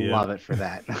 and I love it for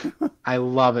that. I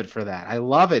love it for that. I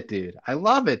love it, dude. I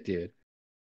love it, dude.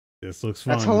 This looks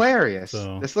fun. That's hilarious.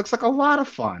 So. This looks like a lot of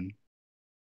fun.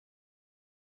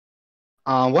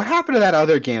 What happened to that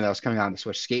other game that was coming out on the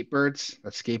Switch? Skatebirds?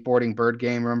 That skateboarding bird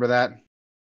game, remember that?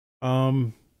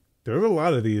 There's a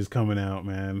lot of these coming out,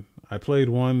 man. I played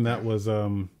one that was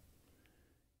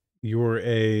you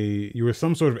were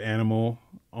some sort of animal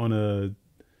on a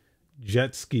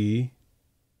jet ski,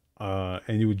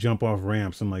 and you would jump off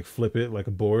ramps and like flip it like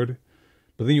a board.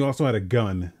 But then you also had a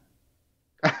gun.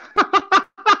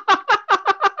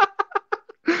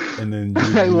 And then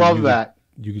I love that.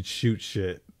 You could shoot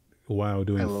shit while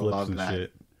doing flips and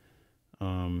shit.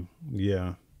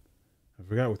 Yeah. I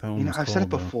forgot what that one was called. I've said it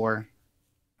before.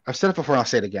 And I'll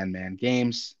say it again, man.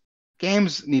 Games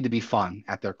need to be fun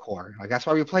at their core. Like that's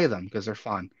why we play them, because they're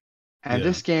fun. And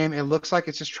this game, it looks like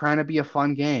it's just trying to be a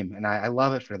fun game, and I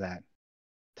love it for that.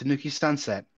 Tanuki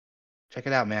Sunset. Check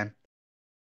it out, man.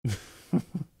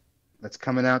 That's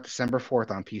coming out December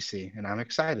 4th on PC, and I'm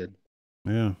excited.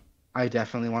 Yeah. I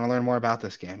definitely want to learn more about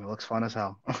this game. It looks fun as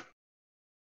hell.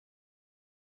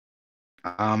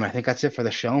 I think that's it for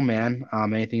the show, man.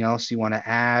 Anything else you want to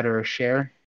add or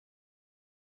share?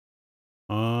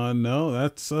 No,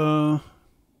 that's yeah,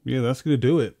 that's gonna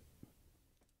do it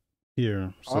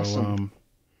here. So Awesome.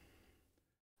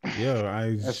 yeah,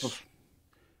 As bef-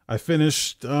 I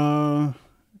finished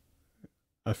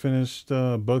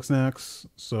Bugsnax,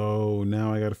 so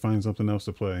now I got to find something else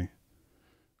to play.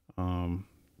 Um,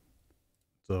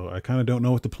 so I kind of don't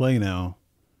know what to play now.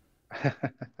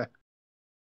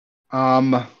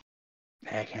 I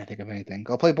can't think of anything.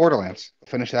 Go play Borderlands.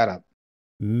 Finish that up.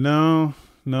 No,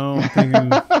 no, I'm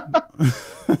thinking,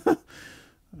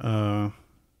 uh,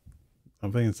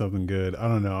 I'm thinking something good. I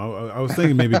don't know. I was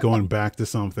thinking maybe going back to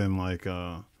something like,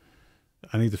 I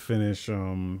need to finish,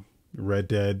 Red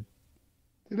Dead.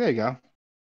 There you go.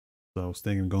 So I was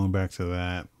thinking going back to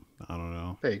that. I don't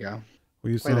know. There you go.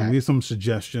 We Play that. leave some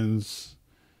suggestions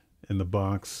in the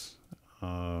box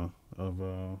of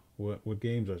what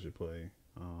games I should play.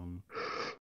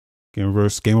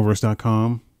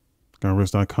 Gameoverse.com,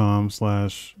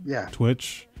 Yeah.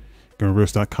 Gameoverse.com/Twitch,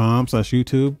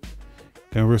 Gameoverse.com/YouTube,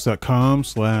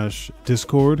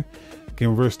 Gameoverse.com/Discord,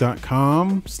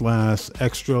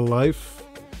 Gameoverse.com/Extra Life.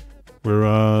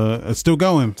 We're it's still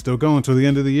going till the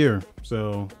end of the year.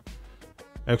 So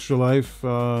Extra Life,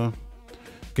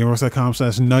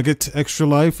 Gameoverse.com/Nugget Extra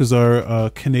Life is our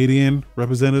Canadian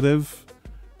representative,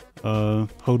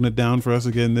 holding it down for us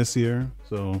again this year.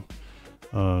 So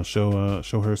show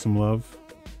her some love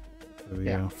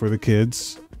for the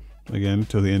kids again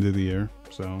till the end of the year.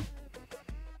 So,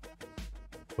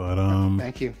 but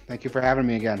Thank you for having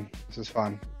me again. This is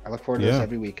fun. I look forward to this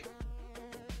every week.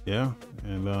 Yeah,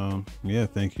 and yeah,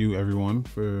 thank you everyone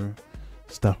for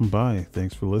stopping by.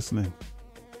 Thanks for listening.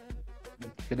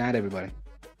 Good night, everybody.